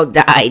just some- about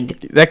died.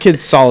 That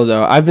kid's solid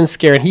though. I've been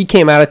scared. He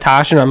came out of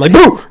Tosh and I'm like,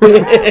 boo!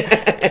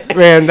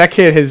 Man, that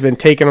kid has been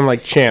taking them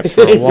like champs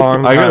for a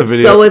long time. I got a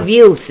video. So have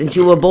you, since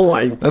you were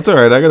born. That's all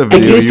right. I got a And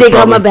video. you think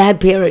probably- I'm a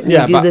bad parent and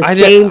Yeah, you but do the I,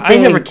 same I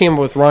thing. never came up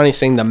with Ronnie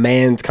saying the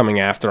man's coming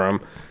after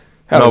him.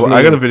 That No, was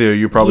I got mean. a video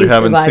you probably He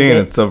haven't survived seen. it.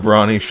 It's of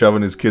Ronnie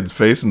shoving his kid's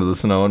face into the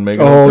snow and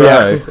making Oh him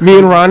cry. yeah, me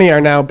and Ronnie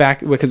are now back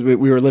because we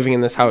were living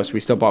in this house.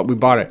 We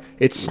bought it.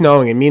 It's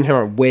snowing, and me and him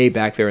are way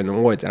back there in the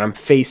woods, and I'm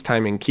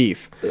FaceTiming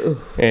Keith.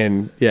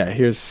 And yeah,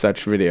 here's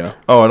such video.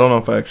 Oh, I don't know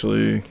if I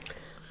actually.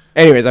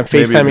 Anyways, I'm Maybe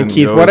it FaceTiming didn't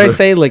Keith. go What'd I as a-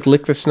 say? Like,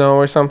 lick the snow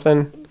or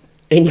something?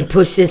 And you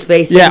pushed his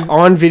face Yeah, in?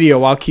 on video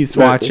while Keith's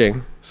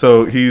watching.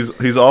 So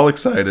he's all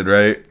excited,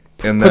 right?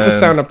 And then Put the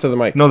sound up to the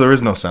mic. No, there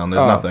is no sound.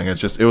 There's Oh. nothing.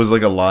 It was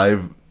like a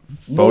live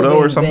photo or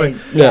Moving something.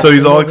 big. Yeah. So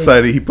he's all Moving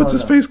excited. He puts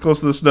his photo. face close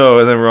to the snow,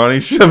 and then Ronnie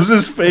shoves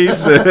his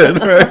face in,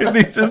 right? And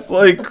he's just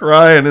like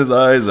crying his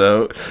eyes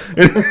out.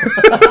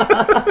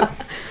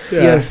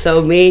 You're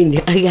so mean.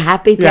 Are you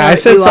happy? Yeah, I parent?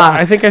 said. You are.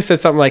 I think I said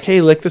something like,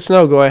 "Hey, lick the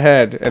snow. Go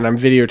ahead." And I'm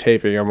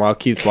videotaping him while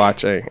Keith's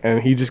watching,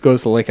 and he just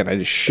goes to lick it. I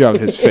just shove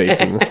his face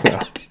in the snow.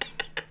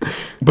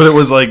 But it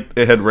was like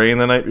it had rained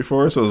the night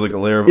before, so it was like a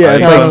layer of Yeah, ice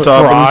it's like on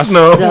top frost. of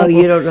the snow. So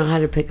you don't know how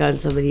to pick on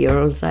somebody your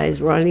own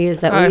size, Ronnie? Is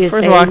that what you're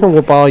First saying? of all, I can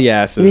whoop all your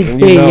asses. And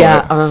you know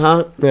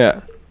yeah, it.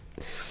 Yeah.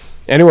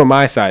 Anyone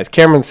my size,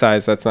 Cameron's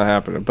size, that's not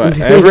happening. But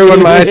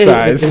everyone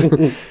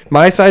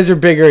my size are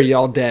bigger.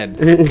 Y'all dead.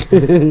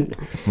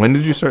 When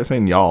did you start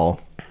saying y'all?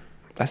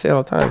 I say it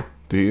all the time.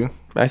 Do you?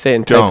 I say it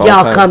in type Don't. all the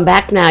Y'all time. come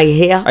back now. You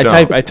hear? I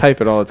Don't.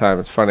 type it all the time.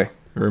 It's funny. It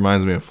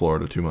reminds me of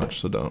Florida too much,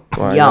 so don't.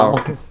 Well, I Y'all.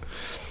 know.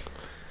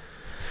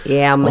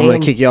 Yeah, I'm man. gonna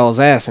kick y'all's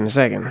ass in a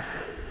second.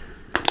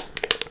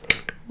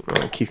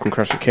 Oh, Keith can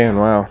crush a can.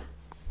 Wow.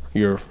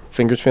 Your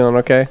fingers feeling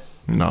okay?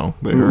 No,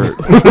 they hurt.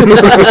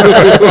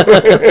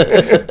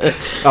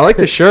 I like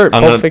the shirt.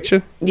 I'm Pulp gonna-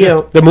 Fiction. You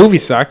know, The movie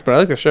sucked, but I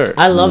like the shirt.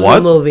 I love What?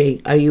 the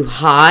movie. Are you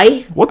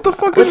high? What the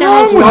fuck What is the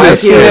hell's wrong with wrong I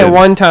this seen kid? it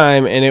one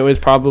time, and it was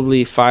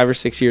probably 5 or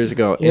 6 years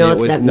ago, You know, and it's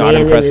it was that not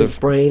man in his impressive.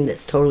 brain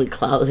that's totally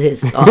clouded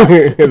his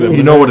thoughts.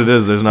 You know what it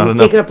is? There's not He's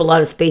enough. taking up a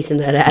lot of space in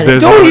that attic.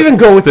 There's Don't not- even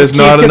go with there's this,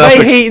 not Keith, 'cause I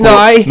enough hate. explo- No,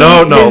 I hate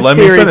No, his let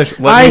me theories. finish.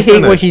 Let I me hate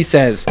what finish. he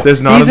says.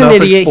 There's not he's an enough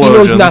idiot. He knows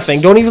explosions. nothing.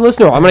 Don't even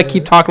listen to him. I'm gonna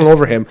keep talking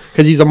over him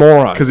because he's a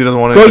moron. 'Cause he doesn't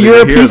want Go. anybody You're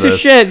to a hear piece of this.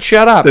 shit.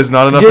 Shut up. There's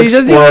not enough He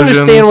doesn't even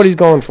understand explosions. what he's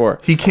going for.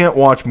 He can't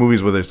watch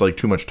movies where there's like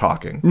too much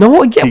talking.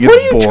 No, yeah, He what are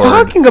gets you bored.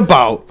 talking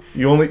about?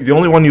 The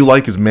only one you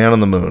like is Man on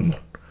the Moon.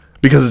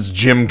 Because it's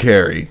Jim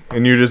Carrey,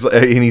 and you're just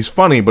and he's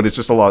funny, but it's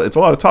just a lot. It's a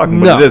lot of talking,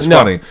 but No, it is no.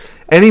 funny.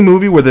 Any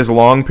movie where there's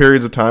long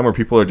periods of time where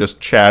people are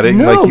just chatting,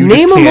 No, like you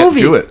name just a can't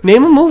movie. do it.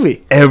 Name a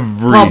movie.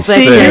 Everything. Fiction.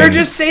 See, you're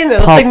just saying that.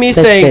 That's Pulp like me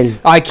Fiction.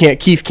 saying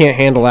Keith can't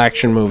handle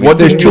action movies. What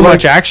There's didn't too you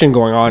much like- action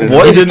going on, and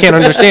What he just didn't- can't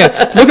understand.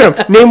 Look at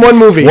him. Name one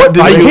movie. What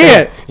didn't he you-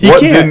 can't. He what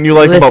can't. didn't you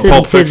like about Listen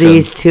Pulp to Fiction?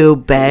 these two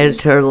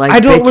banter like I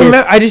don't bitches.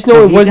 remember. I just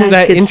know it If wasn't you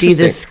guys that can see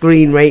the interesting.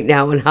 screen right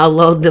now and how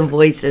low the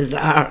voices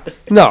are.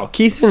 No,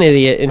 Keith's an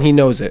idiot, and he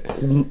knows it.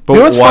 But You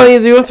know what's why- funny? You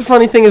know what the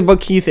funny thing about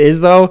Keith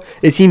is though?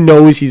 Is he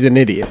knows he's an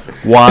idiot.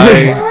 Why?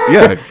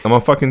 Yeah, I'm a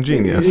fucking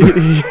genius.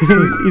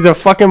 He's a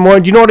fucking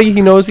moron. Do you know what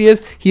he knows he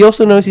is? He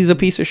also knows he's a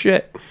piece of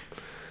shit.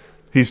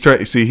 He's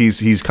trying. See,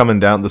 he's coming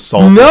down the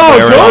salt. No, is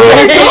wearing don't off.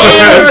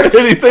 say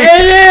And he thinks-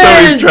 It So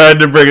is. he's trying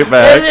to bring it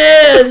back. It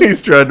is.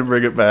 He's trying to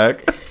bring it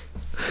back.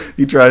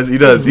 He tries. He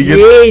does. He Jeez,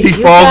 gets. He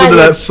you falls guys- into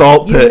that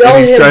salt You pit know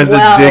and he him tries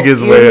well. to dig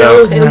his you way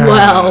know out. him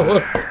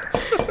well.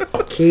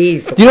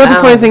 Keith. Do you know what the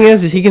wow. funny thing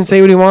is? Is he can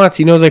say what he wants.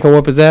 He knows I can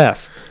whoop his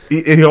ass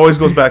He always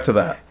goes back to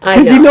that. I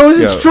because he know. knows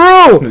it's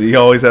true. He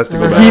always has to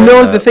go back. He to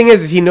knows that. the thing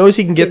is he knows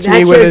he can get to me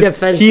That's with your his.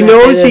 defense He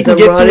knows he can mechanism,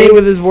 get to me Ronnie.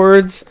 with his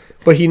words,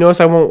 but he knows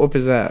I won't whoop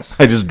his ass.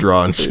 I just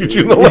draw and shoot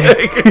you in the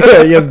leg.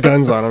 Yeah, he has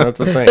guns on him. That's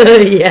the thing.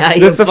 Yeah,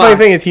 you're That's the funny fucked.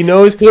 thing is he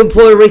knows You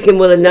Puerto Rican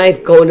with a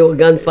knife going to a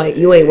gunfight.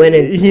 You ain't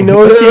winning. he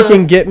knows he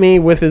can get me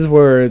with his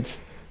words,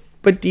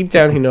 but deep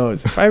down he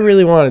knows if I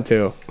really wanted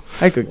to,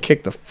 I could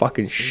kick the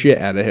fucking shit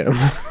out of him.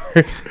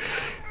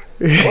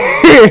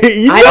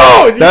 He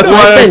knows. That's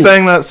why I Listen.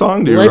 sang that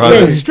song to you, Listen.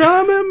 Ronnie.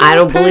 Strumming my I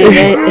don't believe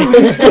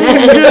it.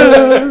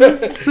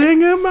 fingers,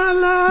 singing my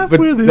life But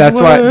with his that's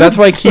words.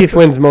 why Keith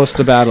wins most of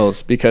the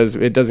battles because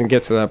it doesn't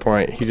get to that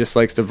point. He just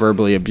likes to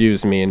verbally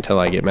abuse me until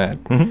I get mad.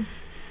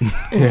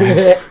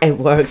 It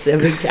works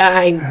every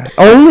time.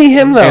 Only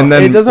him though. And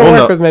then- It doesn't oh,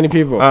 work no. with many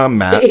people.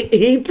 Matt.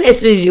 He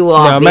pisses you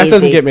off. no, Matt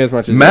doesn't easy. get me as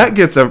much as Matt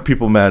gets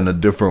people mad in a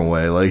different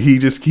way. Like he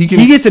can.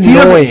 He gets doesn't-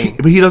 annoying.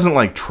 but he doesn't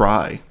like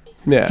try.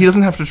 Yeah. He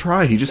doesn't have to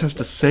try. He just has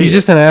to say. He's it.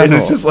 just an And asshole.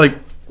 it's just like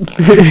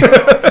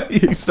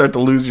you start to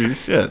lose your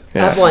shit.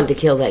 Yeah. I've wanted to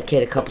kill that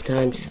kid a couple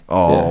times.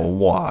 Oh,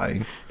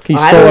 why? He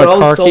I stole don't our know.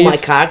 car Stole my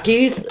keys, car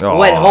keys. Aw.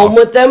 Went home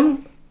with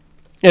them.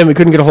 and we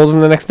couldn't get a hold of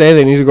him the next day.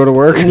 They needed to go to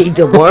work. Need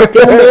to work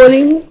in the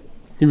morning.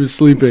 He was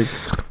sleeping.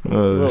 Oh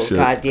Little shit!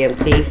 goddamn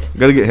thief.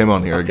 Gotta get him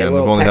on here again. We've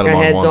Little only had him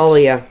on peckerheads, all once.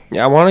 of ya.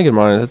 Yeah, I want to get him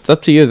on. It's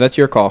up to you. That's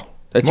your call.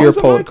 That's Why your is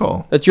it pull. my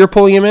call? That's your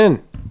pulling him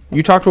in.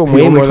 You talk to him He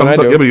way only more than I comes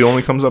up, do. yeah, but he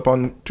only comes up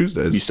on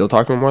Tuesdays. You still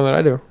talk to him more than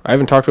I do. I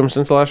haven't talked to him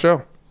since the last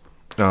show.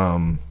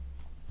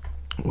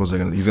 What was I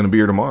gonna? He's gonna be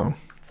here tomorrow.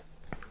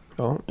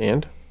 Oh,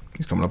 and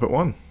He's coming up at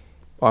 1.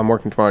 I'm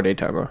working tomorrow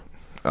daytime though.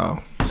 Oh,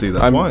 see,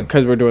 that's why.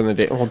 Because we're doing the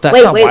day. Well, that's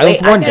Wait, not wait, why. wait.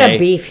 That's one I got day. a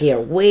beef here.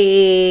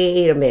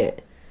 Wait a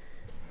minute.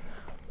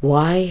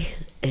 Why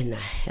in the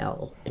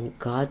hell, in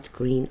God's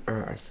green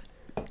earth,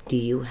 do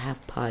you have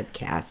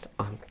podcasts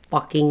on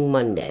fucking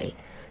Monday?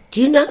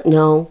 Do you not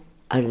know,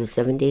 out of the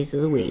 7 days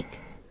of the week,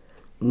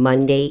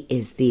 Monday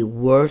is the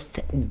worst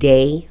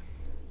day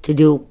to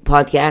do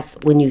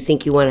podcasts when you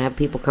think you want to have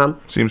people come?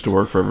 Seems to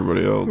work for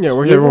everybody else. Yeah,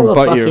 we're You everyone go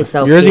but fuck you.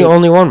 yourself, You're the Keith.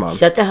 only one, Mom.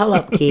 Shut the hell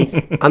up,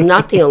 Keith. I'm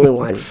not the only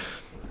one.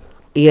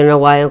 You know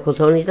why Uncle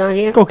Tony's not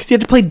here? Oh, because he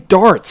had to play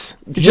darts.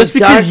 His Just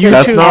because darts you is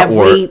That's two... not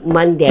every work.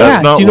 Monday.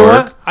 That's not do you know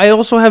work. what? I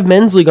also have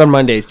men's league on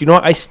Mondays. Do you know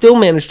what? I still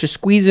managed to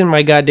squeeze in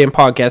my goddamn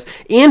podcast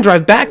and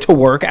drive back to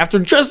work after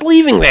just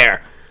leaving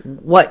there.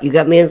 What, you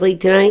got Man's League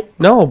tonight?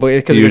 No, but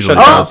because He it was shut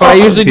usually down. does. But I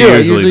usually He do. I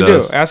usually usually do.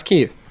 does. Ask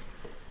Keith.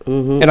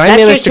 Mm-hmm. And I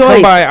That's managed to your come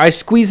choice. by. I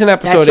squeeze an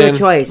episode That's your in.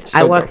 choice. I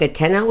Still work go. a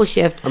 10-hour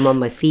shift. I'm on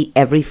my feet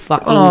every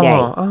fucking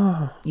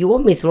day. You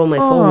want me to throw my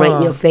phone right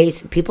in your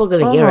face? People are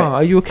going to hear it.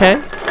 Are you okay?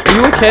 Are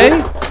you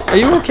okay? Are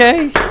you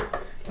okay?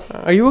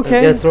 Are you I'm going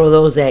okay? to throw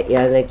those at you,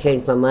 and I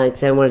changed my mind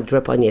because I don't want to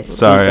drip on your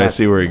Sorry, I speaker.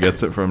 see where he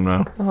gets it from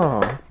now.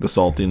 Oh. The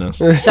saltiness.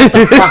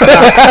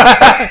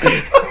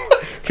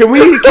 Can we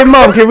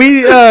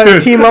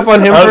team up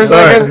on him for a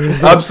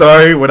second? I'm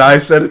sorry. When I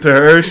said it to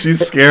her,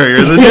 she's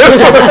scarier than you.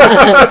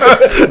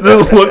 The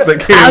look that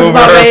came I was over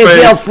about ready to her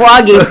feel face.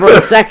 froggy for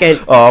a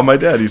second. Oh, my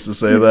dad used to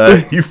say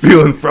that. You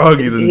feeling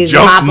froggy, then You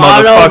jump,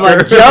 hop all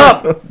over,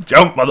 motherfucker.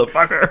 Jump,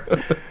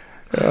 motherfucker.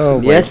 Oh,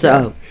 my Yes,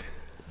 God. sir.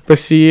 But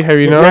see, have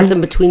you There's known?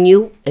 nothing between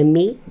you and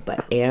me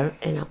but air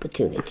and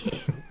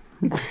opportunity.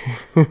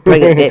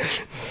 Bring it,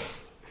 bitch.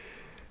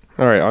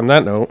 All right, on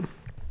that note,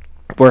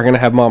 we're going to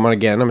have Mom on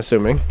again, I'm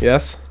assuming.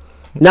 Yes?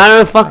 Not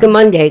on a fucking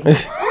Monday.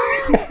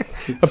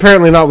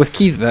 Apparently not with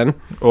Keith then.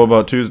 What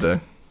about Tuesday?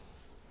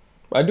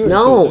 I do it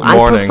No, Tuesday. I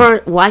Morning.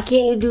 prefer. Why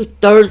can't you do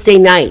Thursday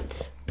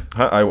nights?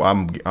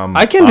 I'm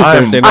I can do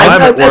Thursday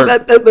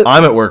night.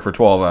 I'm at work for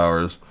 12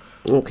 hours.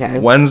 Okay.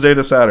 Wednesday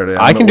to Saturday.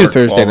 I I'm can at do work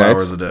Thursday 12 nights.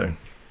 hours a day.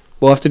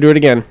 We'll have to do it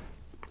again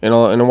in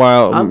a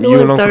while. I'll do You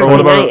it and Uncle- Thursday What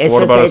about- night. It's what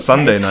just, about a it's,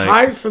 Sunday it's night?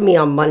 hard for me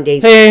on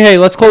Mondays. Hey,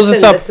 let's close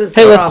Listen, this this up. is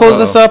Hey, the let's close problem.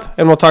 this up,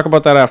 and we'll talk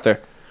about that after.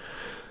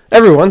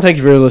 Everyone, thank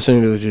you for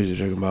listening to the Cheesy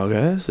Chicken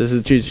Podcast. This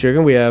is Cheesy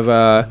Chicken. We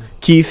have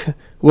Keith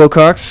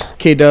Wilcox,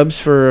 K-Dubs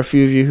for a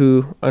few of you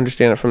who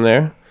understand it from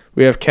there.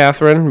 We have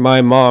Katherine,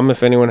 my mom,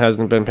 if anyone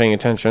hasn't been paying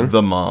attention.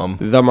 The mom.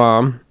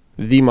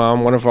 The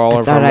mom, one of all I of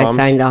our thought I moms.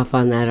 signed off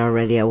on that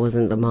already. I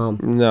wasn't the mom.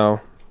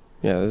 No.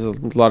 Yeah, there's a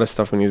lot of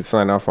stuff we need to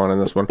sign off on in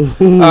this one.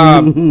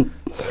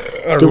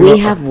 Do we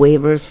have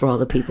waivers for all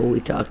the people we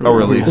talk about? A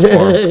release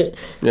form.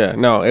 Yeah,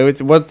 no.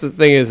 It's what the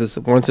thing is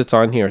once it's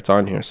on here, it's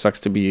on here. Sucks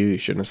to be you. You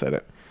shouldn't have said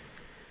it.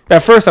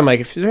 At first, I'm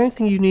like, if there's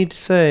anything you need to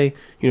say,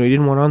 you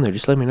didn't want on there,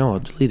 just let me know. I'll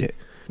delete it.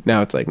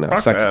 Now it's like, no,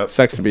 Fuck that.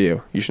 sucks to be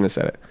you. You shouldn't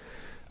have said it.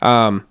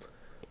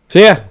 So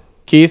yeah,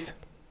 Keith,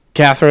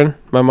 Katherine,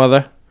 my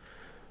mother,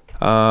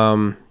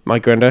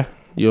 Mike Grenda.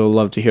 You'll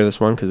love to hear this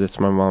one because it's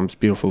my mom's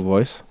beautiful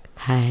voice.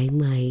 Hi,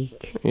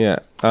 Mike. Yeah.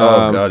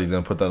 Oh, God, he's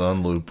going to put that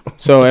on loop.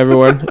 So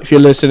everyone, if you're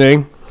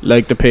listening,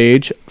 like the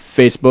page,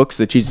 Facebook's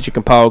the Cheesy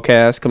Chicken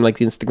Podcast. Come like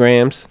the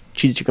Instagrams,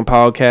 Cheesy Chicken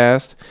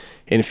Podcast.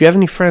 And if you have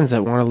any friends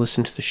that want to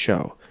listen to the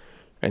show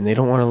and they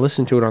don't want to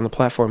listen to it on the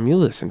platform you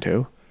listen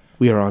to,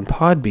 we are on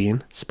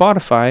Podbean,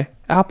 Spotify,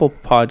 Apple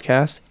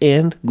Podcast,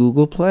 and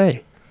Google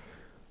Play.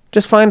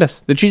 Just find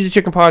us, the Cheesy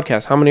Chicken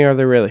Podcast. How many are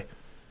there really?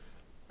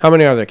 How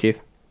many are there,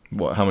 Keith?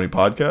 What? How many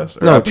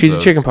podcasts? Or No, episodes? Cheesy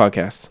Chicken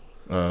Podcasts.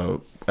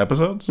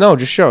 Episodes? No,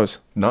 just shows.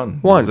 None.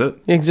 One. This is it?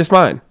 Yeah, just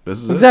mine. This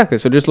is it? Exactly.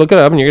 So just look it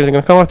up and you're going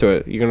to come up to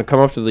it. You're going to come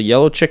up to the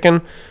yellow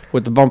chicken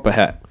with the bumper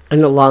hat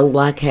And the long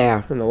black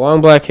hair. and the long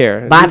black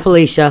hair. Bye,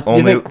 Felicia.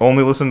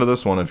 Only listen to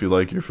this one if you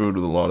like your food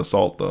with a lot of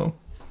salt, though.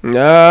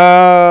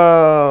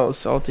 No,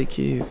 salty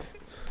Keith.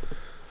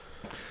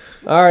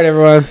 All right,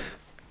 everyone.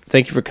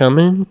 Thank you for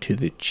coming to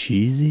the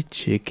Cheesy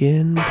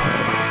Chicken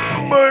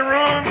Podcast.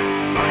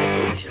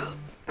 Bye,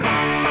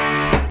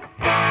 Felicia.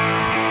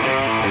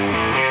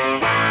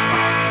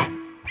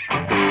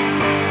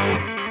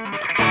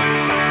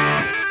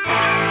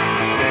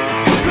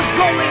 Cause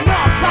growing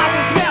up, I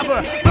was never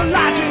the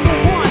logical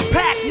one.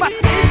 Packed my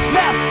ish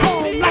left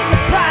home like the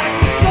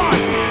prodigal son.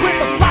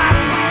 With a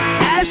bottle of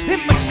ash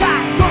in my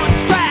shotgun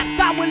strapped.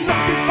 I went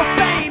looking for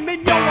fame, and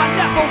yo, I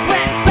never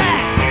went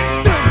back.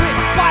 Filled with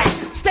spite,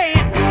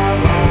 staying.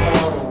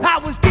 I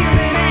was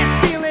dealing and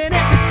stealing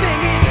everything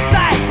in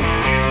sight.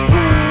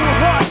 Ooh,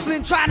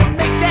 hustling, trying to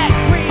make that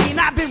green.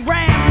 I've been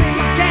rambling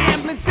and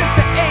gambling since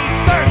the age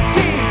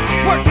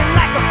 13. Working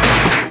like a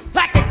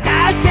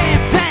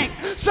goddamn tank.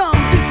 Some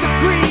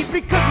disagree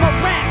because my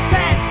rants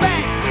had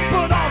bank.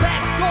 But all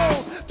that's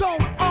gold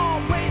don't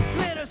always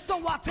glitter, so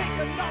I'll take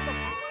another